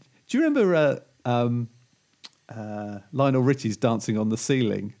 Right. Do you remember Lionel Richie's Dancing on the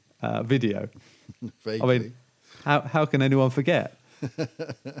Ceiling video? Vaguely. I mean, how can anyone forget?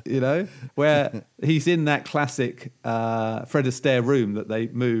 Where he's in that classic Fred Astaire room that they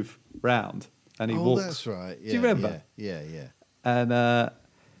move round and he walks. That's right. Yeah, do you remember? Yeah. And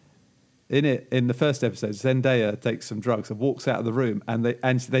in the first episode, Zendaya takes some drugs and walks out of the room, and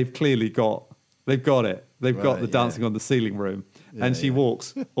they've clearly got it. They've got the dancing on the ceiling room, and she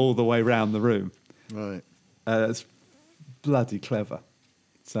walks all the way round the room. Right. It's bloody clever.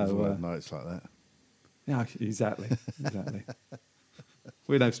 So nights like that. Yeah, exactly.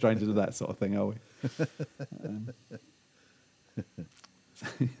 We're no stranger to that sort of thing, are we?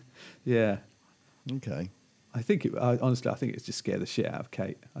 Yeah. Okay. Honestly, I think it's just scared the shit out of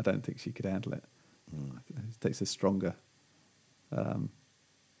Kate. I don't think she could handle it. It takes a stronger, go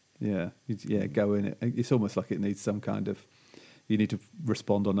in it. It's almost like it needs some kind of, you need to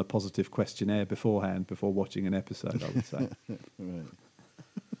respond on a positive questionnaire beforehand, before watching an episode, I would say. Right.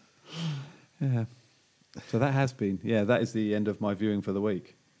 Yeah. So that is the end of my viewing for the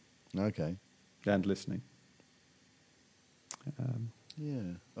week. Okay. And listening.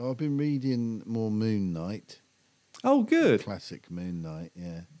 I've been reading more Moon Knight. Oh, good. Classic Moon Knight,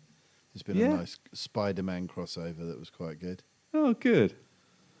 yeah. There's been a nice Spider-Man crossover that was quite good. Oh, good.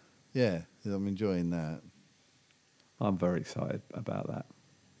 Yeah, I'm enjoying that. I'm very excited about that.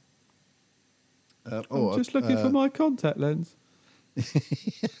 I'm just looking for my contact lens.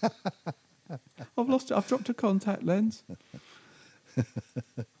 I've lost it. I've dropped a contact lens.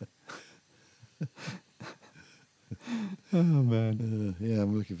 Oh, man.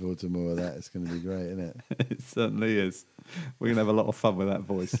 I'm looking forward to more of that. It's going to be great, isn't it? It certainly is. We're going to have a lot of fun with that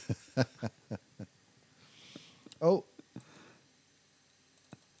voice. Oh,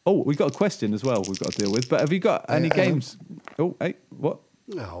 we've got a question as well we've got to deal with. But have you got any games? Oh, hey, what?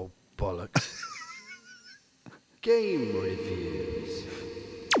 Oh, bollocks. Game reviews.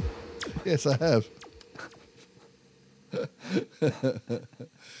 Yes, I have.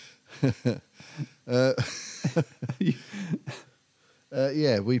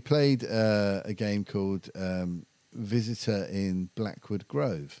 We played a game called Visitor in Blackwood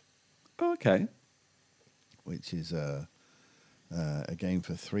Grove. Oh, okay. Which is a game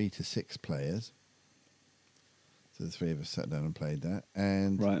for 3 to 6 players. So the three of us sat down and played that.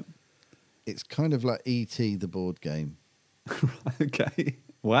 And it's kind of like E.T. the board game. Okay.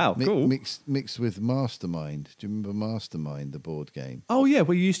 Wow, cool. Mixed with Mastermind. Do you remember Mastermind, the board game? Oh, yeah,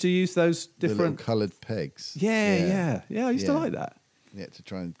 we used to use those different... The coloured pegs. Yeah, I used to like that. Yeah, to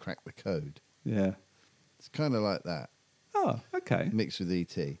try and crack the code. Yeah. It's kind of like that. Oh, okay. Mixed with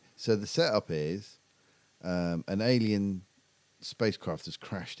E.T. So the setup is an alien spacecraft has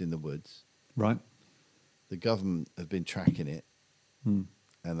crashed in the woods. Right. The government have been tracking it.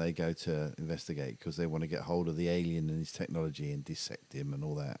 And they go to investigate because they want to get hold of the alien and his technology and dissect him and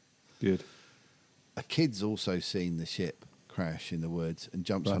all that. Good. A kid's also seen the ship crash in the woods and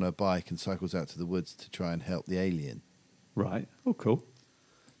jumps Right. on her bike and cycles out to the woods to try and help the alien. Right. Oh, cool.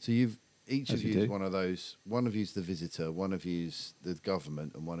 So each As of you you's do. one of those. One of you's the visitor, one of you's the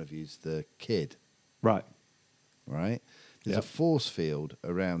government, and one of you's the kid. Right. Right? There's Yep. a force field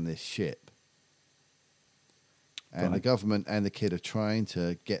around this ship, and the Right. government and the kid are trying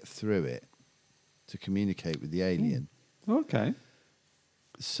to get through it to communicate with the alien. Okay.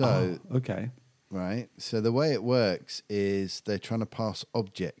 So, Okay. right. So the way it works is they're trying to pass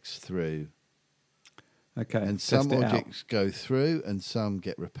objects through, Okay. and Test some it out. objects go through, and some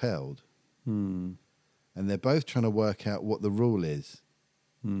get repelled. And they're both trying to work out what the rule is.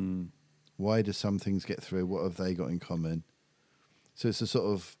 Why do some things get through? What have they got in common? So it's a sort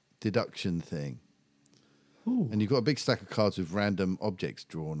of deduction thing. Ooh. And you've got a big stack of cards with random objects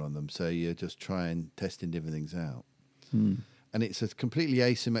drawn on them. So you're just trying, testing different things out. And it's a completely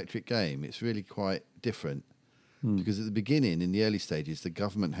asymmetric game. It's really quite different. Because at the beginning, in the early stages, the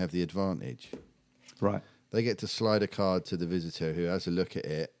government have the advantage. Right. They get to slide a card to the visitor who has a look at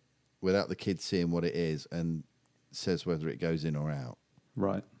it without the kid seeing what it is and says whether it goes in or out.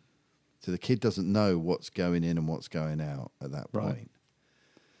 Right. So the kid doesn't know what's going in and what's going out at that Right. point.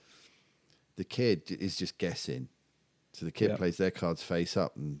 The kid is just guessing. So the kid Yeah. plays their cards face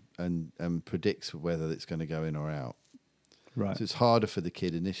up and predicts whether it's going to go in or out. Right. So it's harder for the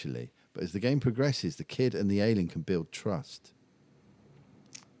kid initially. But as the game progresses, the kid and the alien can build trust.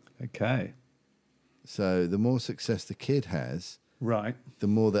 Okay. So the more success the kid has, Right. the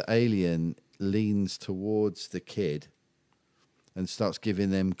more the alien leans towards the kid and starts giving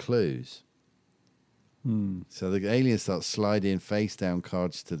them clues. So the alien starts sliding face down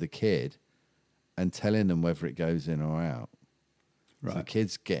cards to the kid and telling them whether it goes in or out. So the Right.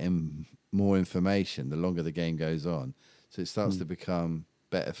 kid's getting more information the longer the game goes on. So it starts to become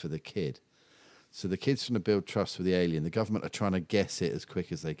better for the kid. So the kid's trying to build trust with the alien. The government are trying to guess it as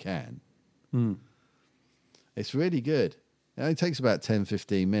quick as they can. It's really good. It only takes about 10,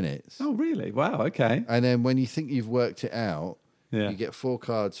 15 minutes. Oh, really? Wow. Okay. And then when you think you've worked it out, Yeah. you get 4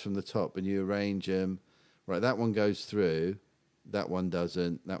 cards from the top and you arrange them. Right, that one goes through, that one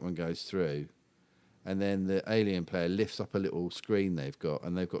doesn't, that one goes through. And then the alien player lifts up a little screen they've got,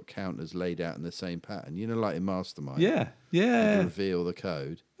 and they've got counters laid out in the same pattern. You know, like in Mastermind. Yeah. You Yeah. reveal the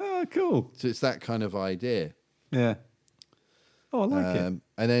code. Oh, cool. So it's that kind of idea. Yeah. Oh, I like it.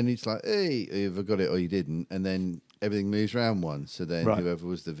 And then it's like, hey, you either got it or you didn't. And then everything moves around one. So then Right. whoever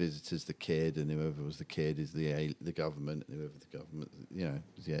was the visitor's the kid, and whoever was the kid is the government, and whoever the government, you know,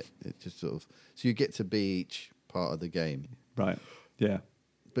 yeah, it just sort of. So you get to be each part of the game. Right. Yeah.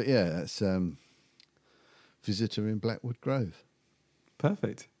 But yeah, that's Visitor in Blackwood Grove.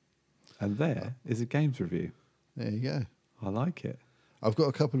 Perfect. And there is a games review. There you go. I like it. I've got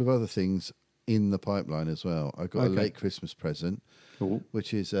a couple of other things in the pipeline as well. I got a Okay. late Christmas present, Cool.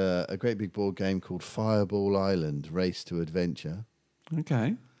 which is a great big board game called Fireball Island: Race to Adventure.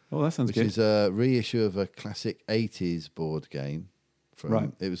 Okay. Oh, that sounds Which good. is a reissue of a classic 80s board game.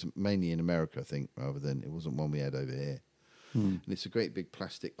 Right. It was mainly in America, I think, rather than, it wasn't one we had over here. And it's a great big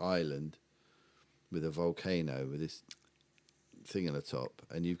plastic island with a volcano with this thing on the top.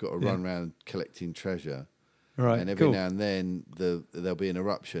 And you've got to run around collecting treasure. Right. And every cool. now and then there'll be an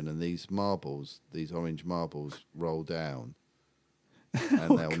eruption, and these marbles, these orange marbles, roll down.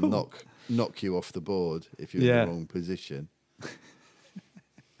 And they'll knock you off the board if you're Yeah. in the wrong position.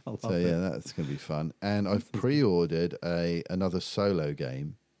 I love So it. yeah, that's going to be fun. And I've pre-ordered another solo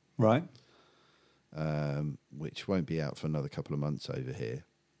game, Right. which won't be out for another couple of months over here.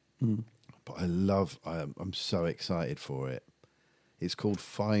 But I'm so excited for it. It's called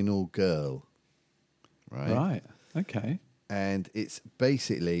Final Girl, right? Right. Okay. And it's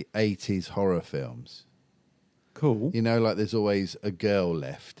basically 80s horror films. Cool. You know, like there's always a girl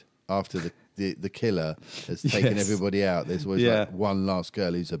left after the killer has taken Yes. everybody out. There's always Yeah. like one last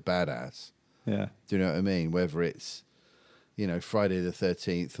girl who's a badass. Yeah. Do you know what I mean? Whether it's, you know, Friday the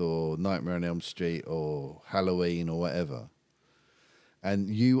 13th or Nightmare on Elm Street or Halloween or whatever. And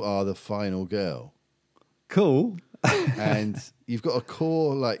you are the final girl. Cool. And you've got a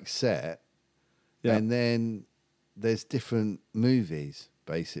core like set. Yeah. And then there's different movies,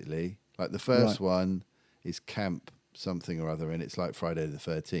 basically. Like the first Right. one is Camp something or other, and it's like Friday the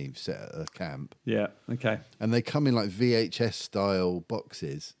 13th set at a camp. Yeah. Okay. And they come in like VHS style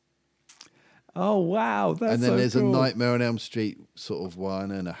boxes. Oh wow, that's And then so there's cool. a Nightmare on Elm Street sort of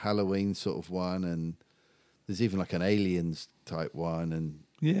one, and a Halloween sort of one, and there's even like an Aliens type one, and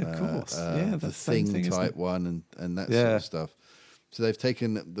Yeah, of course. Yeah, the that's the same Thing thing, isn't type it? one, and that sort Yeah. of stuff. So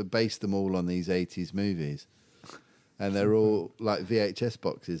they've based them all on these 80s movies, and they're all like VHS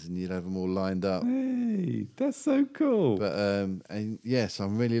boxes, and you'd have them all lined up. Hey, that's so cool. But and yes,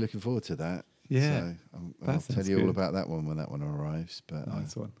 I'm really looking forward to that. Yeah, so I'll that tell sounds you all good. about that one when that one arrives. But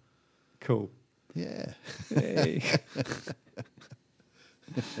Nice one. Cool. yeah, Hey.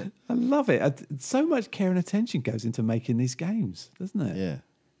 I love it. So much care and attention goes into making these games, doesn't it? yeah,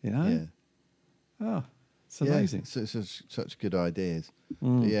 You know? yeah. Oh, it's Yeah, amazing. it's such good ideas.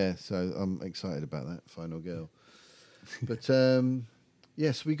 But yeah, so I'm excited about that Final Girl. But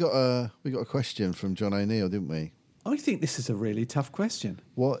yes, we got a question from John O'Neill, didn't we? I think this is a really tough question.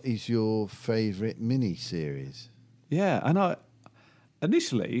 What is your favourite mini series? Yeah, and I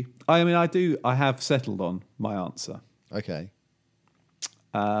have settled on my answer. Okay.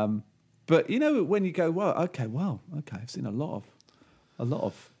 But you know, when you go, okay, I've seen a lot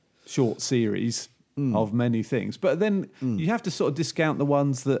of short series of many things, but then you have to sort of discount the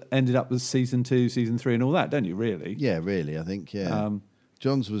ones that ended up as season 2, season 3, and all that, don't you? Really? Yeah, really. I think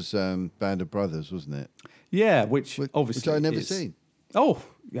John's was Band of Brothers, wasn't it? Yeah, which Which obviously I never is- seen. Oh,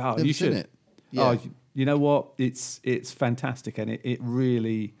 yeah, Never you seen should. it. Yeah. Oh, you know what? It's fantastic, and it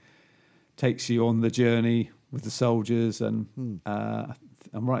really takes you on the journey with the soldiers. And I'm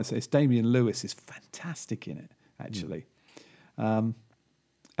right to say it's Damian Lewis is fantastic in it, actually. And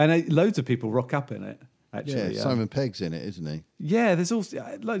loads of people rock up in it. Actually, Yeah, Simon Pegg's in it, isn't he? Yeah, there's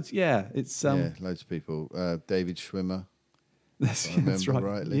also loads. Yeah, it's Yeah, loads of people. David Schwimmer. that's, I remember that's right.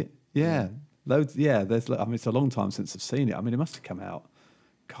 rightly. Yeah, loads. Yeah, I mean, it's a long time since I've seen it. I mean, it must have come out.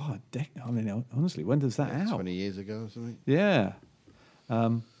 God, I mean, honestly, when does that out? 20 years ago or something. Yeah.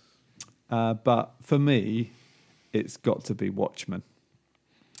 But for me, it's got to be Watchmen.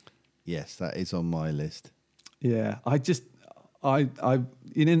 Yes, that is on my list. Yeah,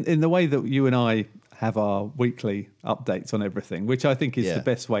 in the way that you and I have our weekly updates on everything, which I think is Yeah. the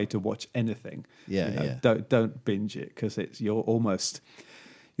best way to watch anything. Yeah, You know, yeah. Don't binge it because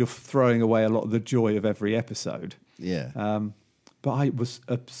you're throwing away a lot of the joy of every episode. Yeah. But I was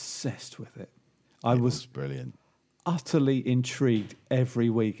obsessed with it. I it was brilliant. utterly intrigued every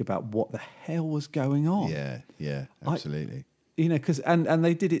week about what the hell was going on. Yeah, yeah, absolutely. You know, because and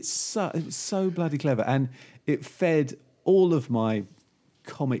they did it it was so bloody clever, and it fed all of my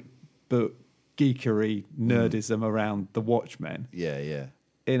comic book geekery nerdism around the Watchmen. Yeah,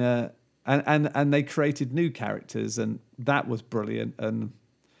 yeah. And they created new characters, and that was brilliant, and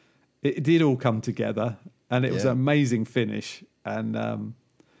it did all come together, and it was an Yeah. amazing finish, and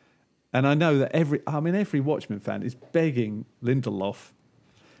I know that every Watchmen fan is begging Lindelof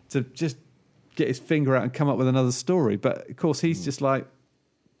to just get his finger out and come up with another story, but of course he's just like,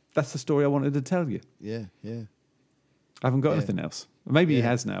 that's the story I wanted to tell you. Yeah, yeah. I haven't got Yeah. anything else. Maybe he Yeah.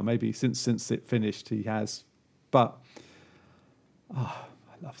 has now. Maybe since it finished, he has. But I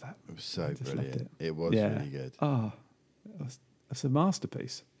love that. It was so I just loved brilliant. it. It was Yeah. really good. Oh, it's a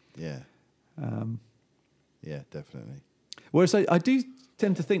masterpiece. Yeah. Yeah, definitely. Whereas I do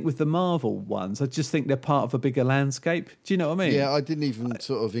tend to think with the Marvel ones, I just think they're part of a bigger landscape. Do you know what I mean? Yeah, I didn't even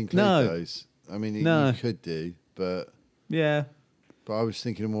sort of include No. those. I mean, No. you could do, but Yeah. I was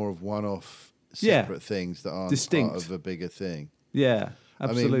thinking more of one-off Yeah. separate things that aren't Distinct. part of a bigger thing. Yeah.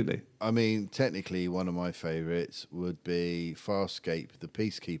 Absolutely. I mean, technically, one of my favourites would be Farscape: The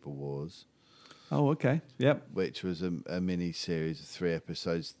Peacekeeper Wars, Oh, okay. Yep. which was a mini series of 3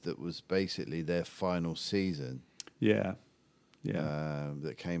 episodes that was basically their final season. Yeah. Yeah.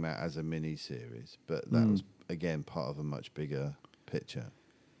 That came out as a mini series, but that was again part of a much bigger picture.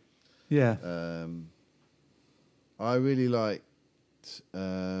 Yeah. I really liked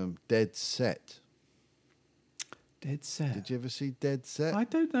Dead Set. Dead Set. Did you ever see Dead Set? I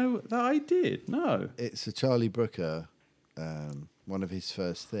don't know that I did. No. It's a Charlie Brooker, one of his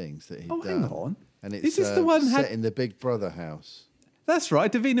first things that he'd Oh, done. hang on. And Is it's this the one set had- in the Big Brother house. That's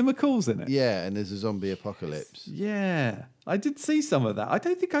right. Davina McCall's in it. Yeah, and there's a zombie apocalypse. Yeah. I did see some of that. I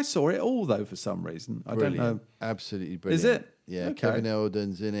don't think I saw it all, though, for some reason. I Brilliant. don't know. Absolutely brilliant. Is it? Yeah, Okay. Kevin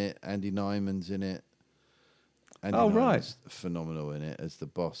Eldon's in it. Andy Nyman's in it. Andy Oh, Nyman's right. phenomenal in it as the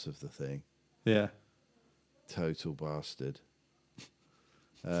boss of the thing. Yeah. Total bastard.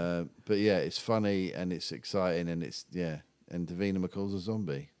 But yeah, it's funny and it's exciting and and Davina McCall's a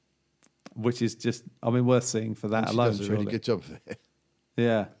zombie. Which is just, worth seeing for that And she alone. does a really surely. good job of it.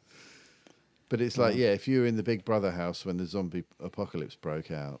 Yeah. But it's like, if you were in the Big Brother house when the zombie apocalypse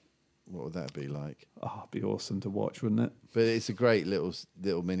broke out, what would that be like? Oh, it'd be awesome to watch, wouldn't it? But it's a great little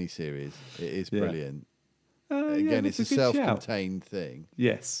mini series. It is Yeah. brilliant. Yeah, Again, that's it's a good shout. self-contained thing.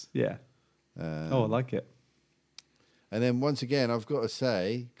 Yes. Yeah. I like it. And then once again, I've got to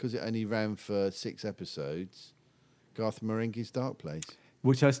say, because it only ran for 6 episodes, Garth Marenghi's Dark Place.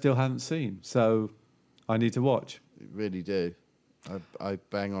 Which I still haven't seen. So I need to watch. really do. I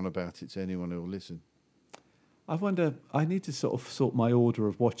bang on about it to anyone who will listen. I wonder. I need to sort my order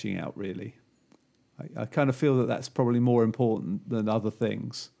of watching out. Really, I kind of feel that that's probably more important than other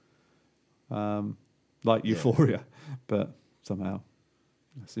things, like Euphoria. But somehow,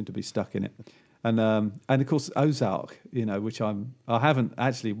 I seem to be stuck in it. And of course Ozark, which I haven't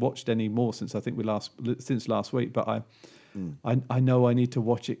actually watched any more since I think since last week. But I know I need to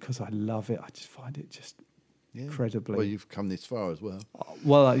watch it because I love it. I just find it just incredibly. Well, you've come this far as well.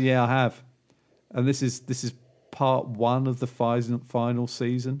 Well, yeah, I have, and this is part one of the final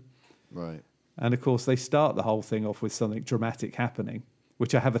season. Right. And of course, they start the whole thing off with something dramatic happening,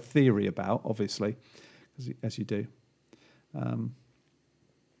 which I have a theory about, obviously, as you do.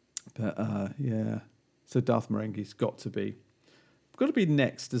 So Darth Marenghi's got to be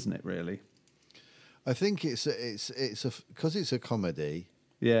next, isn't it? Really? I think it's because it's a comedy.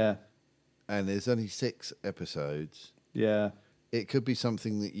 Yeah. And there's only 6 episodes. Yeah. It could be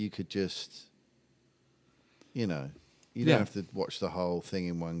something that you could just, you don't have to watch the whole thing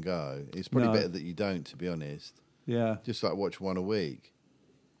in one go. It's probably better that you don't, to be honest. Yeah. Just like watch one a week.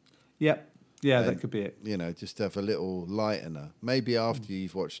 Yep. Yeah, that could be it. Just have a little lightener. Maybe after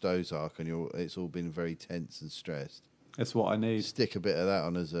you've watched Ozark and it's all been very tense and stressed. That's what I need. Stick a bit of that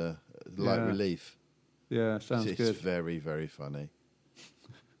on as a light relief. Yeah, sounds good. It's very, very funny.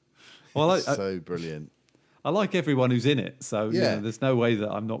 Well, it's so brilliant. I like everyone who's in it, so there's no way that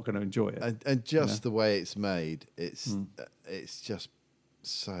I'm not going to enjoy it. And just the way it's made, it's just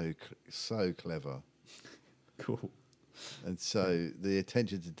so clever. Cool. And so the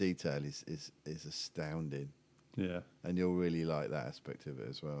attention to detail is astounding. Yeah. And you'll really like that aspect of it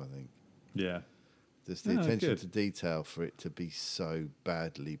as well, I think. Yeah. There's the attention to detail for it to be so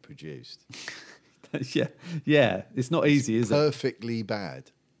badly produced. Yeah. It's not easy, is it? Perfectly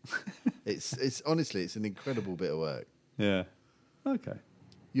bad. It's honestly, it's an incredible bit of work. Yeah. Okay.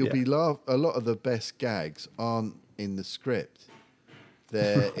 You'll be a lot of the best gags aren't in the script.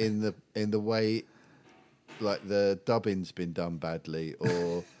 They're in the way, like the dubbing's been done badly,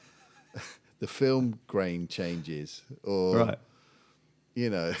 or the film grain changes, or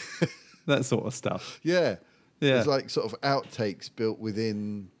that sort of stuff. Yeah. There's like sort of outtakes built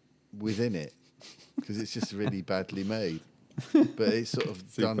within it because it's just really badly made, but it's sort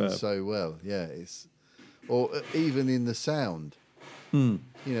of done so well. Yeah, or even in the sound,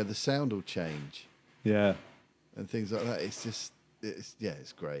 the sound will change. Yeah, and things like that. It's just,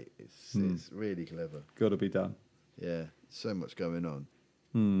 it's great. It's really clever. Got to be done. Yeah, so much going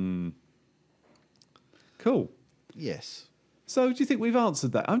on. Cool. Yes. So, do you think we've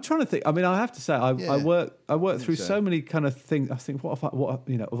answered that? I'm trying to think. I mean, I have to say, I work through so many kind of things. I think, what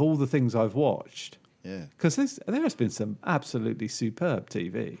of all the things I've watched? Yeah. Because there has been some absolutely superb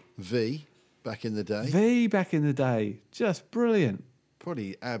TV. V, back in the day. Just brilliant.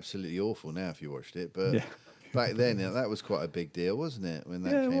 Probably absolutely awful now if you watched it, but back then that was quite a big deal, wasn't it? When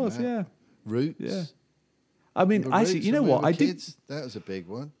that came out. Yeah. Roots. Yeah. I mean, actually, you know what? That was a big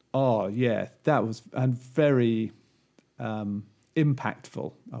one. Oh yeah, that was very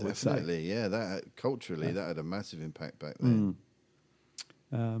impactful. I would say. Definitely, yeah. That culturally, that had a massive impact back then.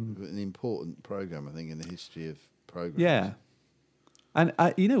 An important program, I think, in the history of programs. Yeah, and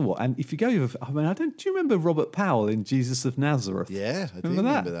you know what? And if you go, do you remember Robert Powell in Jesus of Nazareth? Yeah, I do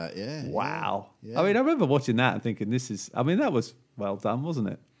remember that. Yeah. Wow. Yeah. I mean, I remember watching that and thinking, that was well done, wasn't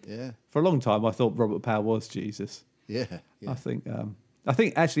it? Yeah. For a long time, I thought Robert Powell was Jesus. Yeah. I think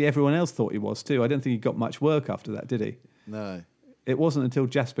actually everyone else thought he was too. I don't think he got much work after that, did he? No. It wasn't until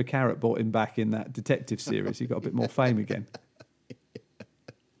Jasper Carrot brought him back in that detective series he got a bit more fame again.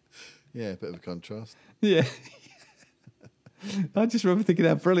 Yeah, a bit of a contrast. Yeah. I just remember thinking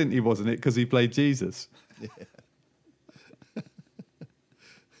how brilliant he was in it because he played Jesus.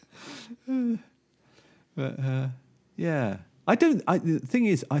 Yeah. But, yeah. The thing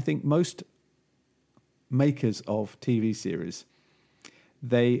is, I think most makers of TV series,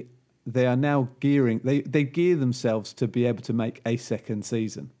 they are now they gear themselves to be able to make a second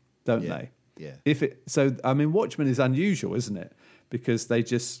season, don't they? Yeah. Watchmen is unusual, isn't it? Because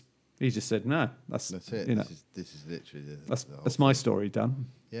he just said no. That's it. This is literally that's my story done.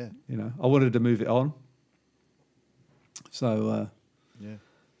 Yeah. I wanted to move it on. So yeah.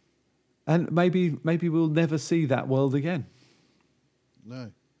 And maybe we'll never see that world again.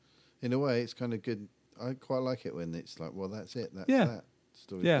 No. In a way, it's kind of good. I quite like it when it's like, well, that's it. That's that.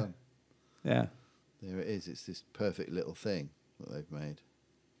 Story's done. Yeah. There it is. It's this perfect little thing that they've made.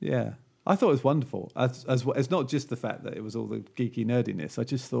 Yeah. I thought it was wonderful. As not just the fact that it was all the geeky nerdiness. I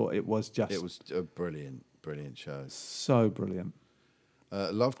just thought it was a brilliant show. So brilliant.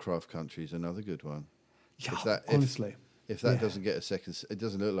 Lovecraft Country is another good one. Honestly. If that doesn't get a second, it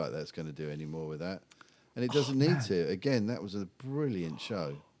doesn't look like that's going to do any more with that, and it doesn't need to. Again, that was a brilliant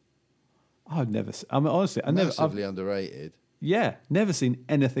show. I've never. I mean, honestly, I never. Massively underrated. Yeah, never seen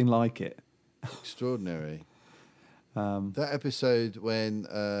anything like it. Extraordinary. That episode when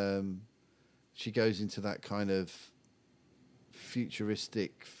she goes into that kind of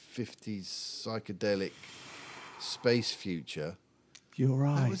futuristic 50s psychedelic space future. You're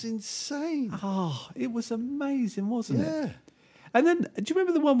right. That was insane. Oh, it was amazing, wasn't it? Yeah. And then, do you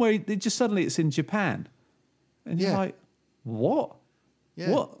remember the one where it's in Japan? And you're Yeah. like, what?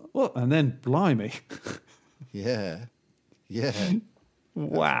 Yeah. What? And then, blimey. Yeah. Yeah.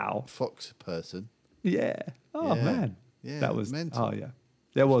 Wow. Fox person. Yeah. Oh, Yeah. man. Yeah, That was mental. Oh, yeah.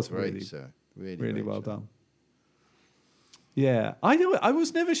 That was Great, really, sir. Really really great well show. done. Yeah. I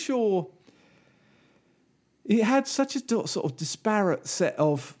was never sure. It had such a sort of disparate set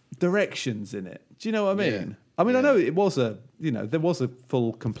of directions in it. Do you know what I mean? Yeah. I mean, I Yeah. know it was there was a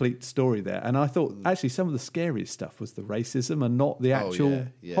full, complete story there. And I thought actually some of the scariest stuff was the racism and not the actual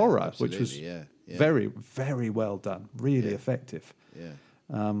yeah, horror, which was absolutely, yeah. very, very well done. Really Yeah. effective.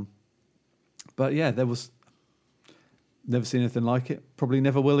 Yeah. But yeah, there was never seen anything like it. Probably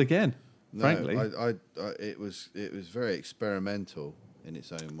never will again, No, frankly. it was very experimental in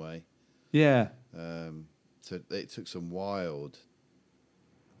its own way. Yeah. So it took some wild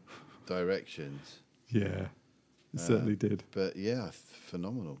directions, Yeah. It certainly did. but yeah,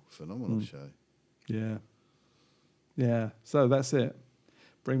 phenomenal show. Yeah. Yeah. So that's it.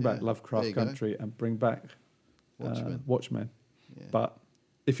 Bring back Yeah, there Lovecraft you go. Country and bring back Watchmen. Yeah. But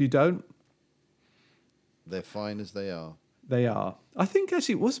if you don't, They're fine as they are. they are. I think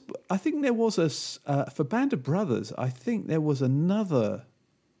actually I think there was for Band of Brothers, I think there was another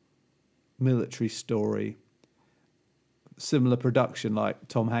military story, similar production like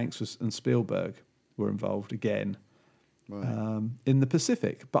Tom Hanks and Spielberg were involved again. Right. In the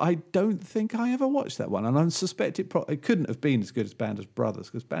Pacific, but I don't think I ever watched that one, and I suspect it couldn't have been as good as Band of Brothers,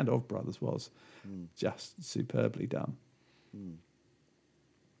 because Band of Brothers was just superbly done.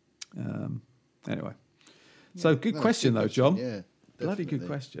 Anyway, so good No, question though, question. John. Yeah, Bloody good definitely.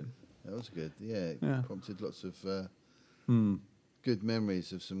 question. That was good. Yeah, it Yeah. prompted lots of good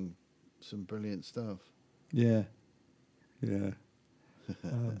memories of some brilliant stuff. Yeah, yeah.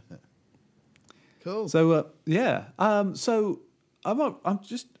 Cool. So yeah. So I was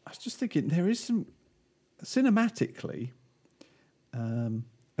just thinking there is some cinematically.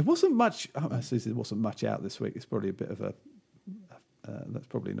 It wasn't much. I suppose it wasn't much out this week. It's probably a bit of a. That's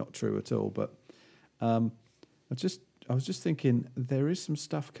probably not true at all. But I was just thinking there is some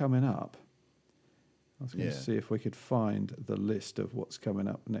stuff coming up. I was going to see if we could find the list of what's coming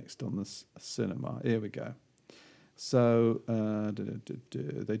up next on the cinema. Here we go. So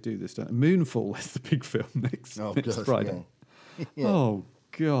they do this. Don't they? Moonfall is the big film next Friday. Yeah. Oh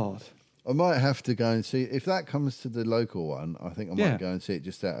God! I might have to go and see if that comes to the local one. I think I might go and see it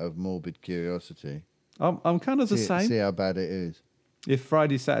just out of morbid curiosity. I'm kind of the same. See how bad it is. If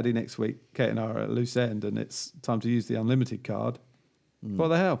Friday, Saturday next week, Kate and I are at a loose end and it's time to use the unlimited card, what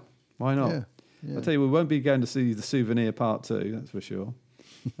the hell? Why not? Yeah, yeah. I tell you, we won't be going to see The Souvenir Part 2, that's for sure.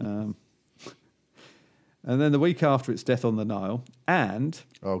 And then the week after, it's Death on the Nile and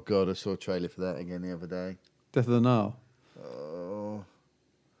Oh God, I saw a trailer for that again the other day. Death of the Nile. Oh.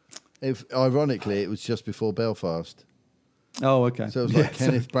 Ironically, it was just before Belfast. Oh, okay. So it was like Yeah,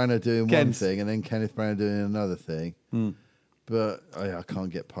 Kenneth Branagh doing one Ken's- thing and then Kenneth Branagh doing another thing. But I can't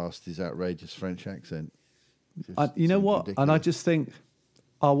get past his outrageous French accent. You know seems what? ridiculous. And I just think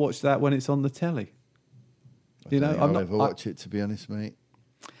I'll watch that when it's on the telly. I don't think I'm I'll not. ever watch it, to be honest, mate.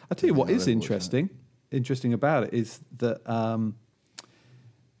 I tell you what I'll is ever watch interesting about it is that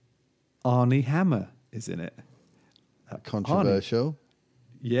Arnie Hammer is in it. Controversial.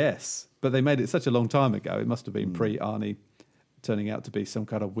 Yes, but they made it such a long time ago. It must have been pre-Arnie turning out to be some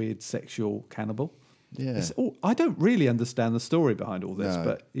kind of weird sexual cannibal. Yeah. I don't really understand the story behind all this, No.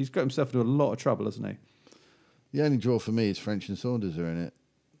 but he's got himself into a lot of trouble, hasn't he? The only draw for me is French and Saunders are in it.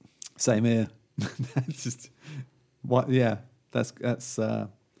 Same here. That's just what. Yeah, that's.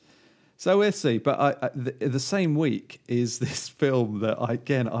 So we'll see. But the same week is this film that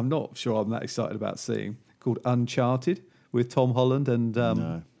I'm not sure I'm that excited about seeing, called Uncharted with Tom Holland and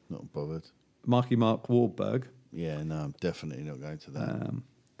No, not bothered. Mark Wahlberg. Yeah, no, I'm definitely not going to that.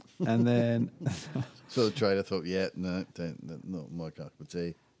 And then, Saw the trailer, thought, not my cup of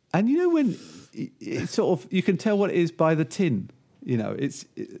tea. and you know when it sort of you can tell what it is by the tin. You know,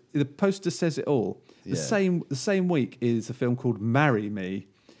 the poster says it all. Yeah. The same week is a film called Marry Me,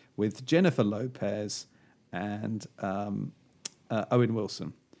 with Jennifer Lopez and Owen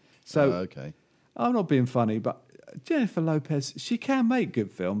Wilson. So Okay. I'm not being funny, but Jennifer Lopez, she can make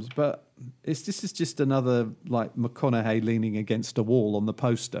good films, but this is just another like McConaughey leaning against a wall on the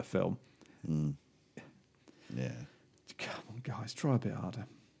poster film. Yeah. Come on, guys, try a bit harder.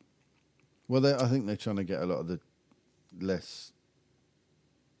 Well, I think they're trying to get a lot of the less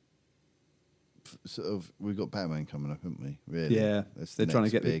sort of. We've got Batman coming up, haven't we? Really? Yeah, they're trying to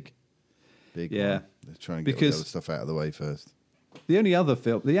get big. Yeah, one. They're trying to get all the other stuff out of the way first. The only other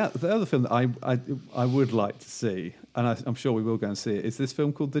film, the other film that I would like to see, and I'm sure we will go and see it, is this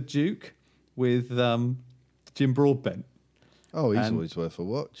film called The Duke with Jim Broadbent. Oh, he's always worth a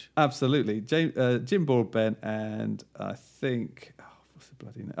watch. Absolutely, Jim Broadbent, and I think what's the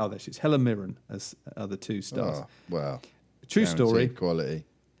bloody name? Oh, it's Helen Mirren as the two stars. Oh, wow. True story. Quality.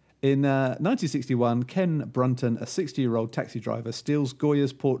 In 1961, Ken Brunton, a 60-year-old taxi driver, steals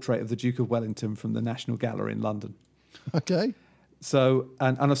Goya's portrait of the Duke of Wellington from the National Gallery in London. Okay. So,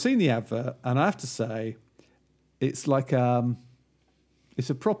 and I've seen the advert, and I have to say, it's like it's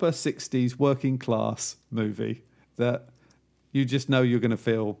a proper 60s working class movie that you just know you're going to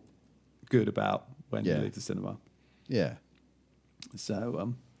feel good about when you leave the cinema. Yeah.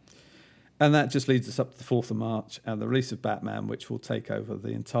 So, and that just leads us up to the 4th of March and the release of Batman, which will take over the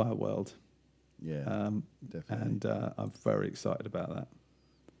entire world. Yeah, definitely. And I'm very excited about that.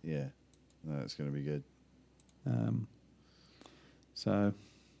 Yeah, no, it's going to be good. So,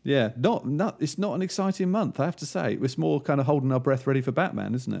 yeah, it's not an exciting month, I have to say. It's more kind of holding our breath ready for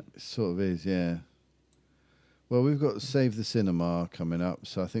Batman, isn't it? It sort of is, yeah. Well, we've got Save the Cinema coming up,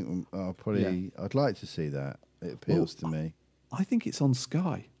 so I think I'd like to see that. It appeals to me. I think it's on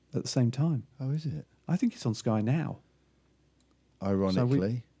Sky at the same time. Oh, is it? I think it's on Sky now.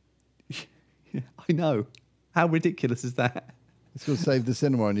 Ironically. Yeah, I know. How ridiculous is that? It's called Save the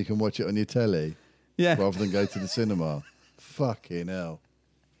Cinema and you can watch it on your telly. Yeah. Rather than go to the cinema. Fucking hell.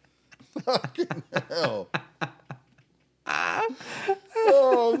 Fucking hell.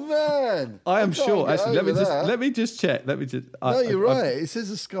 Oh man! I am can't sure. get Actually, over let me just check. No, you're right. It says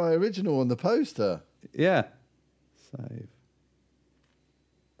a Sky original on the poster. Yeah. Save.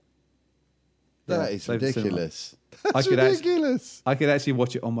 That is Save the Cinema. ridiculous. That's ridiculous. I could actually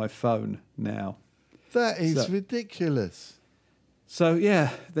watch it on my phone now. That is ridiculous. So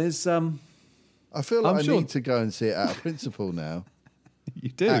yeah, there's I feel like I need to go and see it out of principle now. You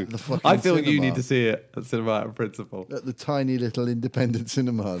do. At the fucking I feel cinema. you need to see it at Cinema Out of Principle. At the tiny little independent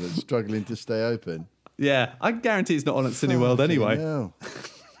cinema that's struggling to stay open. Yeah, I guarantee it's not on at Cineworld anyway. Hell.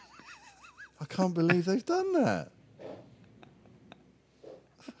 I can't believe they've done that.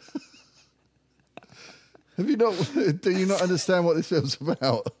 Do you not understand what this film's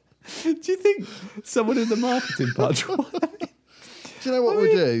about? Do you think someone in the marketing part? Do you know what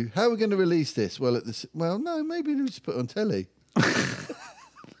we'll do? How are we going to release this? Well, no, maybe we'll just put it on telly.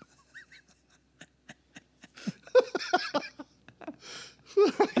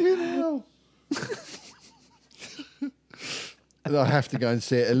 Fucking hell. I have to go and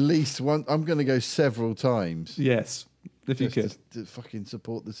see it at least once. I'm going to go several times. Yes, if you could. To fucking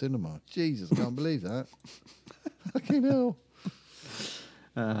support the cinema. Jesus, I can't believe that. Fucking hell.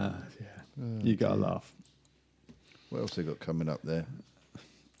 Yeah. You got to laugh. What else have they got coming up there?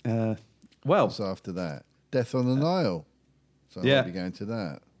 Well, What's after that? Death on the Nile. So I'll be going to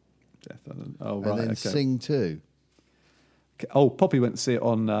that. Oh, right. And then Sing 2. Oh, Poppy went to see it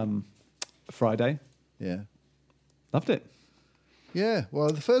on Friday. Yeah. Loved it. Yeah. Well,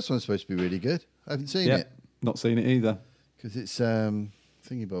 the first one's supposed to be really good. I haven't seen it. Not seen it either. Because it's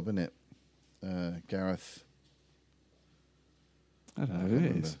Thingy Bob, isn't it? Gareth. I don't know who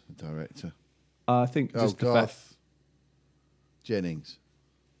it is. The director. I think just the fact. Garth Jennings.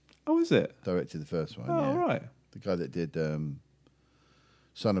 Oh, is it? Directed the first one. Oh, yeah. right. The guy that did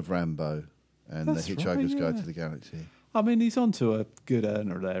Son of Rambo and That's The Hitchhiker's right, Guide yeah. to the Galaxy. I mean, he's onto a good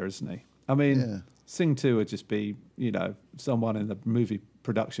earner there, isn't he? I mean, Sing 2 would just be, someone in the movie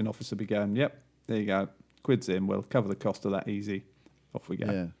production office would be going, yep, there you go. Quid's in. We'll cover the cost of that easy. Off we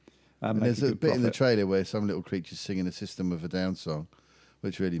go. Yeah. And there's a bit in the trailer where some little creature's singing a System of a Down song,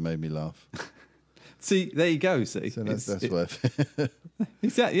 which really made me laugh. See, there you go. See, so that's worth it.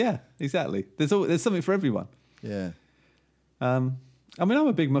 Exactly. Yeah, exactly. There's something for everyone. Yeah. I mean, I'm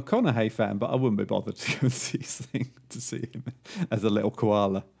a big McConaughey fan, but I wouldn't be bothered to go and see him as a little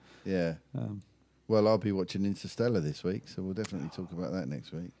koala. Yeah. Well, I'll be watching Interstellar this week, so we'll definitely talk about that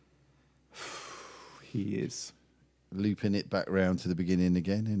next week. He is looping it back round to the beginning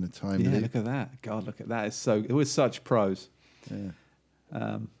again in a time loop. Look at that. God, look at that. It was such prose.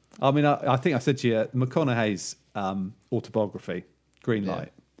 Yeah. I mean, I think I said to you, McConaughey's autobiography, Green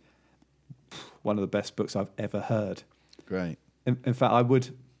Light, one of the best books I've ever heard. Great. In fact, I would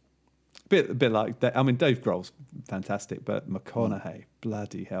bit like that. I mean, Dave Grohl's fantastic, but McConaughey,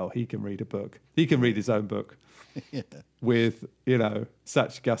 bloody hell, he can read a book. He can read his own book with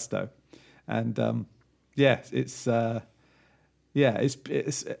such gusto, and it's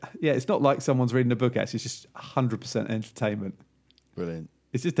not like someone's reading a book. Actually, it's just 100% entertainment. Brilliant.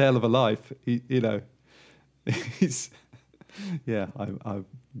 It's just a hell of a life. He's. Yeah, I'm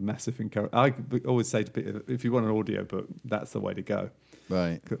massive encourage. I always say to people, if you want an audio book, that's the way to go.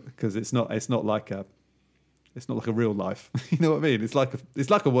 Right. Because it's not like a real life. You know what I mean? It's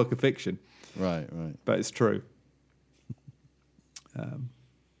like a work of fiction. Right. But it's true. So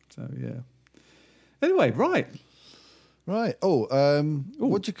yeah. Anyway, right. Oh,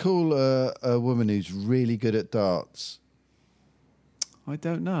 what do you call a woman who's really good at darts? I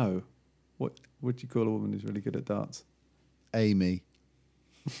don't know. What would you call a woman who's really good at darts? Amy.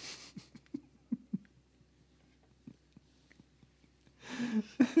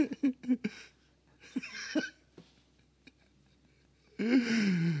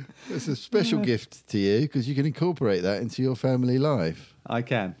 It's a special gift to you because you can incorporate that into your family life. I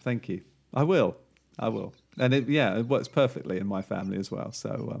can. Thank you. I will. And it works perfectly in my family as well.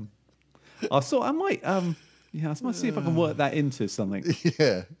 So I might see if I can work that into something.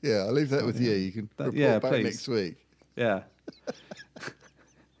 Yeah. I'll leave that with you. You can report back next week. Yeah.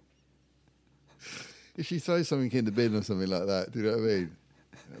 If she throws something in the bin or something like that, do you know what I mean?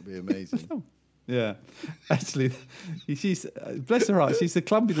 That'd be amazing. Yeah. Actually, she's bless her heart. She's the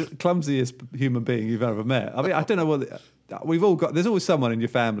clumsiest human being you've ever met. I mean, I don't know what we've all got. There's always someone in your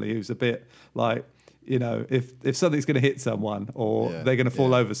family who's a bit like, if something's going to hit someone or they're going to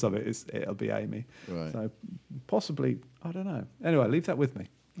fall over something, it'll be Amy. Right. So possibly, I don't know. Anyway, leave that with me.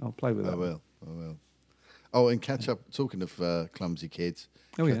 I'll play with that. I will. Oh, and catch up. Talking of clumsy kids,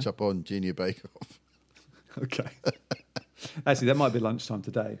 catch up on Junior Bake Off. Okay. Actually, that might be lunchtime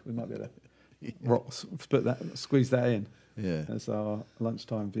today. We might be able to squeeze that in as our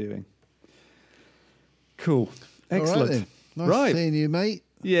lunchtime viewing. Cool. Excellent. All right, nice seeing you, mate.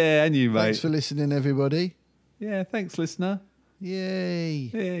 Yeah, and you, mate. Thanks for listening, everybody. Yeah, thanks, listener. Yay.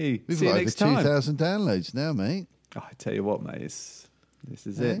 Hey, We've see got you over next time. 2,000 downloads now, mate. Oh, I tell you what, mate, this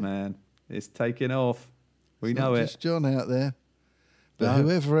is it, man. It's taking off. We know it. Just John out there. But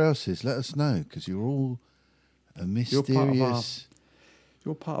whoever else is, let us know, because you're all a mysterious...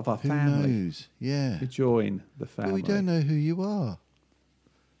 You're part of our who family. Who knows? Yeah. You join the family. But we don't know who you are.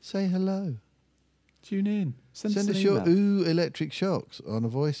 Say hello. Tune in. Send us your electric shocks on a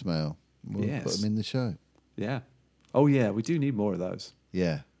voicemail. We'll put them in the show. Yeah. Oh, yeah. We do need more of those.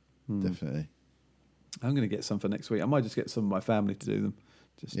 Yeah, definitely. I'm going to get some for next week. I might just get some of my family to do them.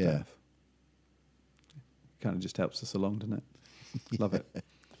 Just kind of just helps us along, doesn't it? Love it.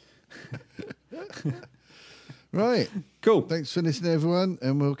 Right. Cool. Thanks for listening, everyone,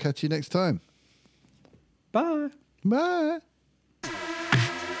 and we'll catch you next time. Bye. Bye.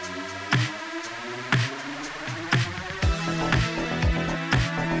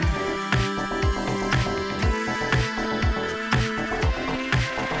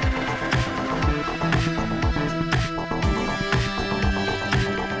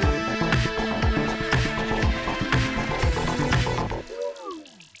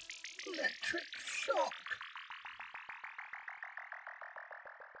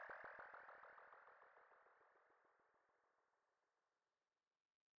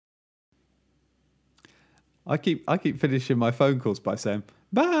 I keep finishing my phone calls by saying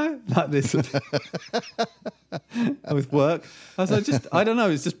bye like this with work. I was like, I don't know,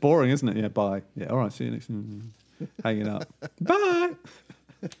 it's just boring, isn't it? Yeah, bye. Yeah, all right, see you next time. Hanging up. Bye.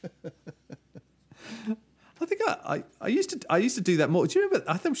 I think I used to do that more. Do you remember?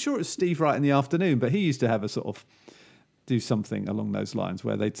 I'm sure it was Steve Wright in the afternoon, but he used to have a sort of do something along those lines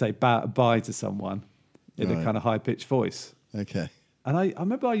where they'd say bye to someone in a kind of high pitched voice. Okay. And I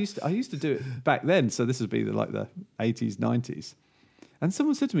remember I used to do it back then, so this would be the 80s, 90s. And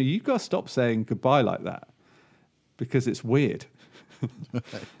someone said to me, "You've got to stop saying goodbye like that because it's weird." Right.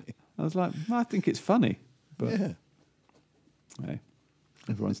 I was like, I think it's funny. But hey,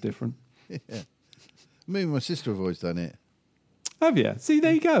 everyone's different. Yeah. Me and my sister have always done it. Have you? See,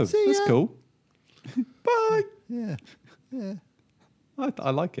 there you go. See That's ya. cool. Bye. Yeah.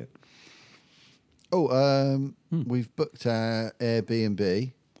 I like it. Oh, we've booked our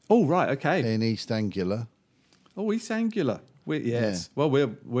Airbnb. Oh, right, okay. In East Anglia. Oh, East Anglia. Yes. Yeah. Well,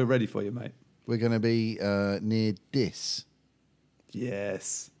 we're ready for you, mate. We're going to be near Diss.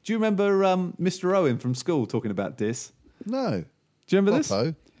 Yes. Do you remember Mr. Owen from school talking about Diss? No. Do you remember Boppo?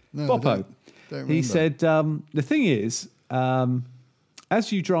 this? No, Boppo. Don't remember. He said, the thing is,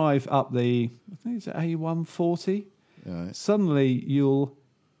 as you drive up I think it's A140, right. suddenly you'll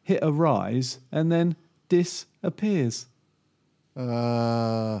hit a rise and then disappears.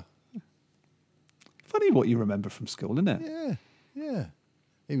 Yeah, Funny what you remember from school, isn't it? yeah.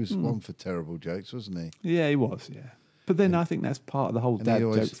 He was one for terrible jokes, wasn't he? Yeah, he was, yeah. But then I think that's part of the whole and dad he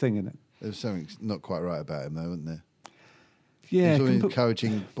always- joke thing, isn't it? There was something not quite right about him, though, wasn't there? Yeah. He was always compa-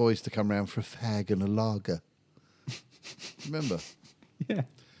 encouraging boys to come round for a fag and a lager. Remember? yeah.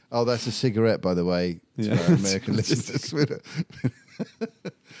 Oh, that's a cigarette, by the way. To Yeah. our American listeners.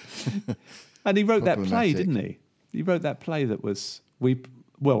 And he wrote that play, Problematic. didn't he? He wrote that play that was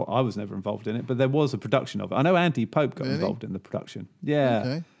well, I was never involved in it, but there was a production of it. I know Andy Pope got Really? involved in the production. Yeah.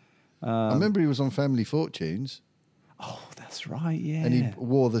 Okay. I remember he was on Family Fortunes, Oh, that's right. Yeah. and he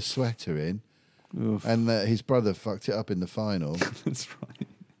wore the sweater in, Oof. and his brother fucked it up in the final. That's right.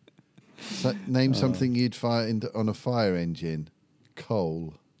 So, name something you'd find on a fire engine.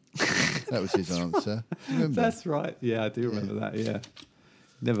 Coal. That was his answer. Remember? That's right. Yeah, I do remember that. Yeah.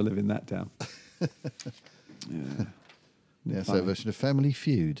 Never living that down. Yeah. Yeah, so Funny. a version of Family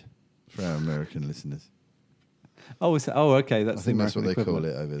Feud for our American listeners. Oh, okay. That's I think the that's what American they call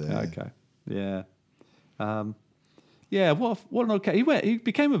equivalent. it over there. Okay. Yeah. Yeah. What an okay. He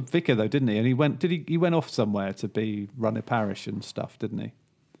became a vicar though, didn't he? And he went off somewhere to run a parish and stuff, didn't he?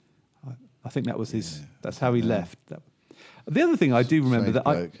 I think that was his. That's how he left. The other thing I do remember Strange that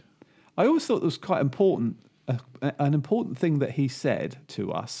bloke. I always thought was quite important. An important thing that he said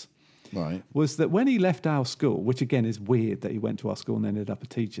to us Right. was that when he left our school, which again is weird that he went to our school and ended up a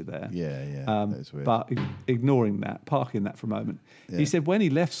teacher there. Yeah, that was weird. But ignoring that, parking that for a moment, Yeah. he said when he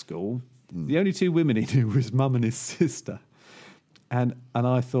left school, the only two women he knew were his mum and his sister. And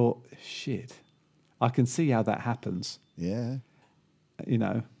I thought, shit, I can see how that happens, Yeah. you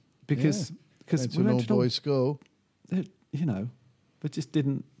know, because Went to we an went to all-boys school. you know, but just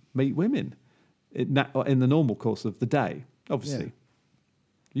didn't meet women in the normal course of the day, obviously. Yeah.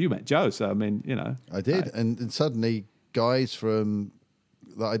 You met Joe, so I mean, you know. I did, and suddenly guys from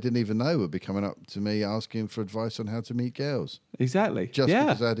that I didn't even know would be coming up to me asking for advice on how to meet girls, Exactly. just yeah.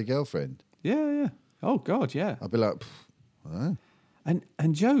 because I had a girlfriend. Yeah. Oh, God, yeah. I'd be like, I don't know.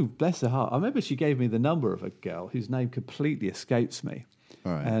 And Joe, bless her heart, I remember she gave me the number of a girl whose name completely escapes me.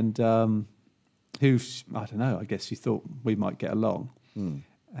 All right. And I don't know, I guess she thought we might get along.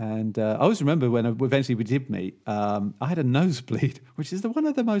 And I always remember when eventually we did meet, I had a nosebleed, which is one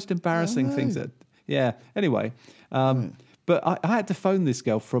of the most embarrassing things that, anyway. But I had to phone this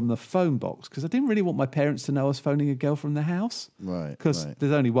girl from the phone box because I didn't really want my parents to know I was phoning a girl from the house. Right, Because right.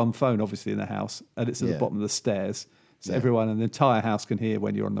 there's only one phone, obviously, in the house, and it's at the Yeah. bottom of the stairs. So Yeah. everyone in the entire house can hear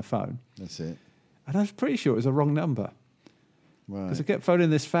when you're on the phone. That's it. And I was pretty sure it was a wrong number. Because I Right. kept phoning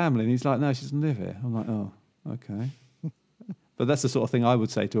this family, and he's like, no, she doesn't live here. I'm like, oh, okay. But that's the sort of thing I would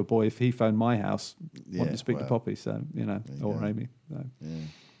say to a boy if he phoned my house wanting Yeah, to speak to well, Poppy, so, you know, there you or go. Amy. So. Yeah.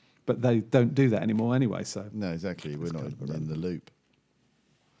 But they don't do that anymore anyway, so No, exactly. We're not kind of in the loop.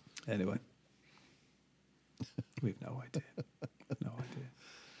 anyway. We have no idea. No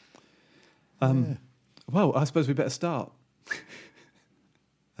idea. Well, I suppose we better start,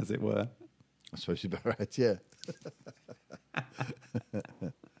 as it were. I suppose you're about right, yeah.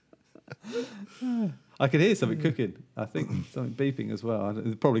 I can hear something cooking. I think something beeping as well.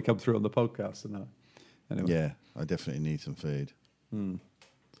 It'll probably come through on the podcast tonight. Anyway. Yeah, I definitely need some food.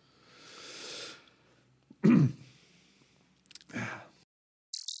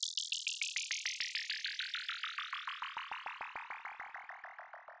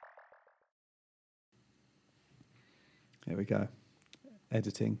 Here we go.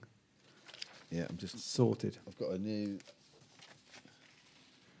 Editing Yeah, I'm just. sorted. I've got a new.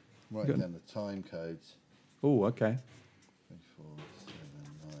 Writing down the time codes. Oh, okay. 24,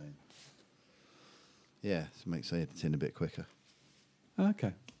 7, 9. Yeah, so it makes editing a bit quicker.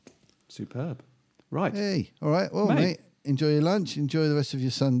 Okay. Superb. Right. Hey, all right. Well, Mate. mate, enjoy your lunch. Enjoy the rest of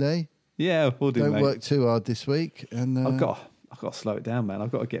your Sunday. Yeah, we'll do, Don't mate. work too hard this week. And I've got to slow it down, man.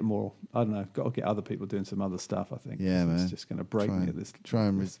 I've got to get more. I don't know. I've got to get other people doing some other stuff. I think. Yeah, man. It's just going to break me at this. Try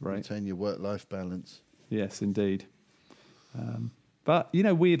and this rate. retain your work-life balance. Yes, indeed. But you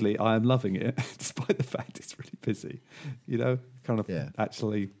know, weirdly, I am loving it, despite the fact it's really busy. You know, kind of Yeah.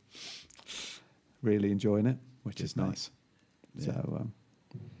 actually really enjoying it, which Good, is mate. nice. Yeah. So,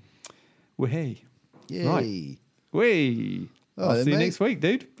 hey, Yay. Right. wee. All I'll right, see you mate. next week,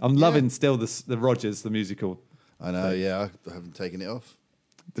 dude. I'm loving still the Rogers, the musical. I know, yeah. I haven't taken it off.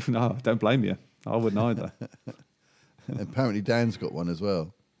 No, don't blame you. I wouldn't either. Apparently, Dan's got one as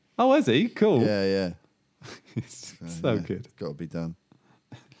well. Oh, has he? Cool. Yeah, yeah. so yeah, good. Got to be done.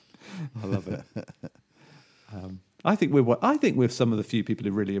 I love it. I think we're some of the few people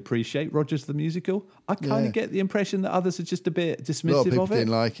who really appreciate Rogers the musical. I kind of get the impression that others are just a bit dismissive A lot of people of it.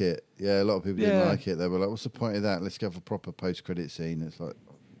 didn't like it. Yeah, a lot of people didn't Yeah. like it. They were like, "What's the point of that? Let's have a proper post-credit scene." It's like,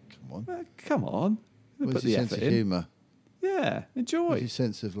 come on. Come on, What's put your the sense effort of in. humour? Yeah, What's enjoy. your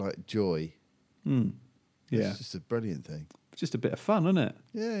sense of like joy? Yeah, It's just a brilliant thing. just a bit of fun, isn't it?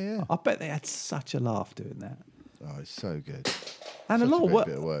 Yeah, yeah. I bet they had such a laugh doing that, Oh, it's so good. and Such a lot of great work.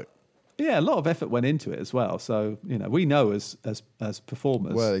 bit of work. Yeah, a lot of effort went into it as well. So we know as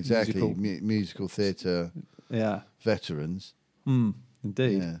performers. Well, exactly. musical- Musical theatre yeah, veterans.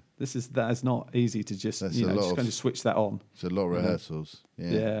 indeed. Yeah. That is not easy to just That's just a lot of- kind of switch that on. It's a lot of rehearsals.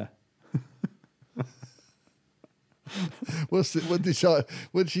 Yeah. Yeah. What did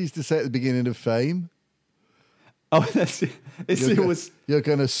she used to say at the beginning of Fame? Oh, that's it. It was. You're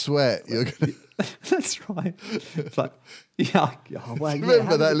going to sweat. You're gonna, That's right. It's like, yeah. Oh, well, yeah, remember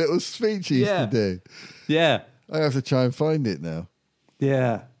how that did- little speech he used Yeah. to do? Yeah, I have to try and find it now.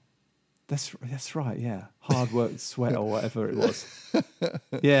 yeah. That's right. Yeah, hard work, sweat, or whatever it was.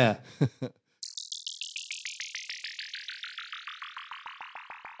 Yeah.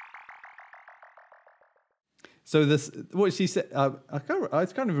 So what she said, I can't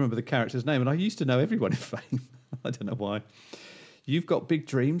even remember the character's name, and I used to know everyone in Fame. I don't know why. You've got big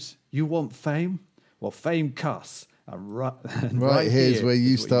dreams. You want fame? Well, fame costs. And right here's here where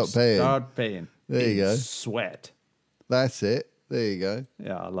you is start paying. Start paying. There you in go. Sweat. That's it. There you go.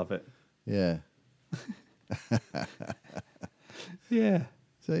 Yeah, I love it. Yeah. Yeah.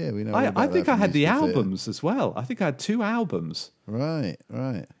 So yeah, we know. all I about think that I from had the musical theatre. albums as well. I think I had 2 albums. Right.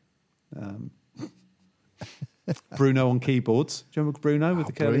 Bruno on keyboards. Do you remember Bruno with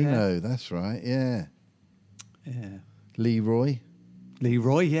the curly hair? Bruno, that's right. Yeah. Yeah. Leroy.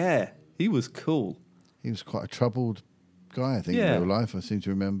 Leroy, yeah. He was cool. He was quite a troubled guy, I think, Yeah. in real life. I seem to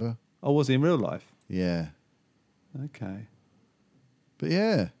remember. Oh, was he in real life? Yeah. Okay. But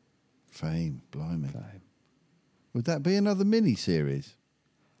yeah, Fame, blimey. Fame. Would that be another mini series?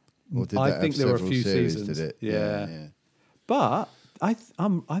 Or did I that think have there were a several few series, seasons. Did it? Yeah. But I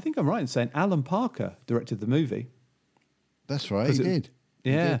think I'm right in saying Alan Parker directed the movie. That's right. He 'Cause it- did.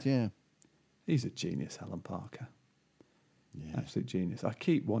 He Yeah. did, yeah. He's a genius, Alan Parker. Yeah. Absolute genius. I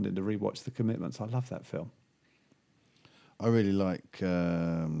keep wanting to rewatch The Commitments. I love that film. I really like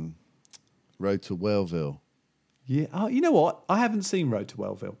Road to Wellville. Yeah. Oh, you know what? I haven't seen Road to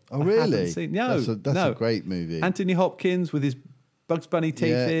Wellville. Oh, I really? haven't seen, no. That's no. a great movie. Anthony Hopkins with his Bugs Bunny teeth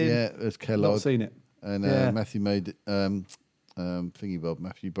yeah, in. yeah. There's Kellogg. Not seen it. And Yeah. Matthew made Thingy Bob,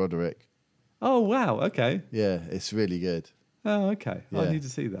 Matthew Broderick. Oh, wow. Okay. Yeah, it's really good. Oh, okay. I Yeah. need to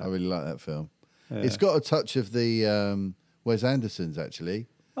see that. I really like that film. Yeah. It's got a touch of the Wes Anderson's actually.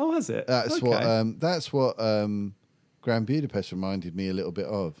 Oh, has it? That's okay. what Grand Budapest reminded me a little bit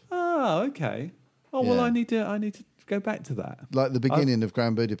of. Oh, okay. Oh, well, Yeah. I need to go back to that. Like the beginning of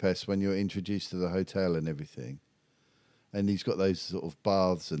Grand Budapest when you're introduced to the hotel and everything. And he's got those sort of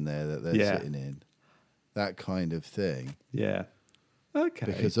baths in there that they're Yeah. sitting in. That kind of thing. Yeah. Okay.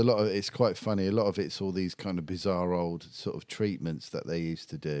 Because a lot of it's quite funny. A lot of it's all these kind of bizarre old sort of treatments that they used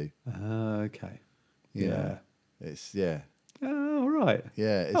to do. Okay. you Yeah. know. It's yeah. Oh, all right.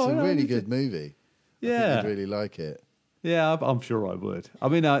 Yeah, it's Oh, a no, I really need to- good movie. I Yeah. think you'd really like it. Yeah, I'm sure I would. I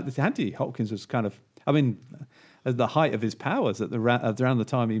mean, Anthony Hopkins was kind of, I mean, at the height of his powers around the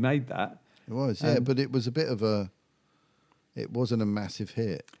time he made that. It was, yeah, but it was a bit of a. It wasn't a massive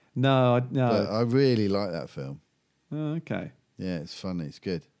hit, No. but I really like that film. Oh, okay. Yeah, it's funny. It's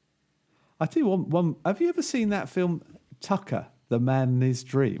good. I tell you one. Have you ever seen that film Tucker, The Man in His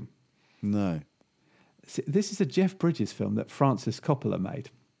Dream? No, See, this is a Jeff Bridges film that Francis Coppola made,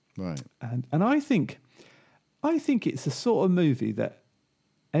 right. and I think it's the sort of movie that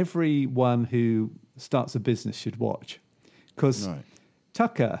everyone who starts a business should watch, because Right.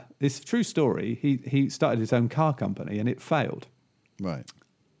 Tucker, it's a true story. He started his own car company and it failed, Right.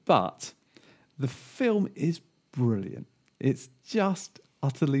 but the film is brilliant. It's just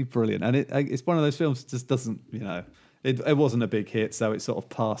utterly brilliant, and it's one of those films that just doesn't, it wasn't a big hit, so it sort of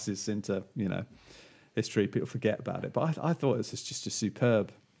passes into history. People forget about it, but I thought it was just a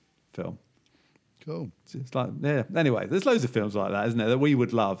superb film. Cool. It's like, yeah. Anyway, there's loads of films like that, isn't there, that we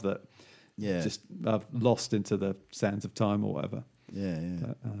would love that Yeah. just are lost into the sands of time or whatever.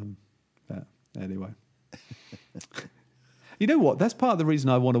 Yeah. But anyway. You know what? That's part of the reason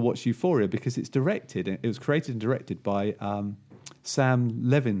I want to watch Euphoria, because it's directed. It was created and directed by Sam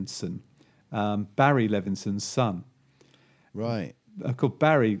Levinson, Barry Levinson's son. Right. Called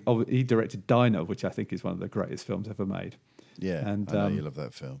Barry. He directed Dinah, which I think is one of the greatest films ever made. Yeah. And, I know you love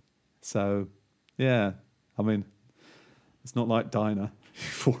that film. So, yeah. I mean, it's not like Dinah,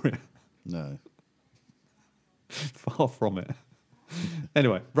 Euphoria. No. Far from it.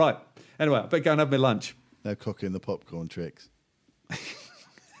 Anyway, right. Anyway, I better go and have my lunch. No cocking the popcorn tricks.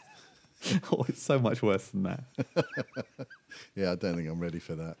 Oh, it's so much worse than that. Yeah, I don't think I'm ready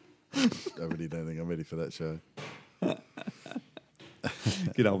for that. I really don't think I'm ready for that show.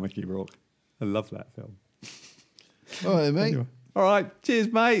 Good old Mickey Rourke. I love that film. All right, mate. Anyway. All right.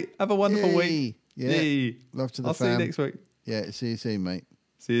 Cheers, mate. Have a wonderful Yay. week. Yeah. Yay. Love to the I'll fam. see you next week. Yeah, see you soon, mate.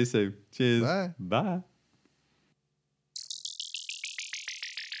 See you soon. Cheers. Bye. Bye.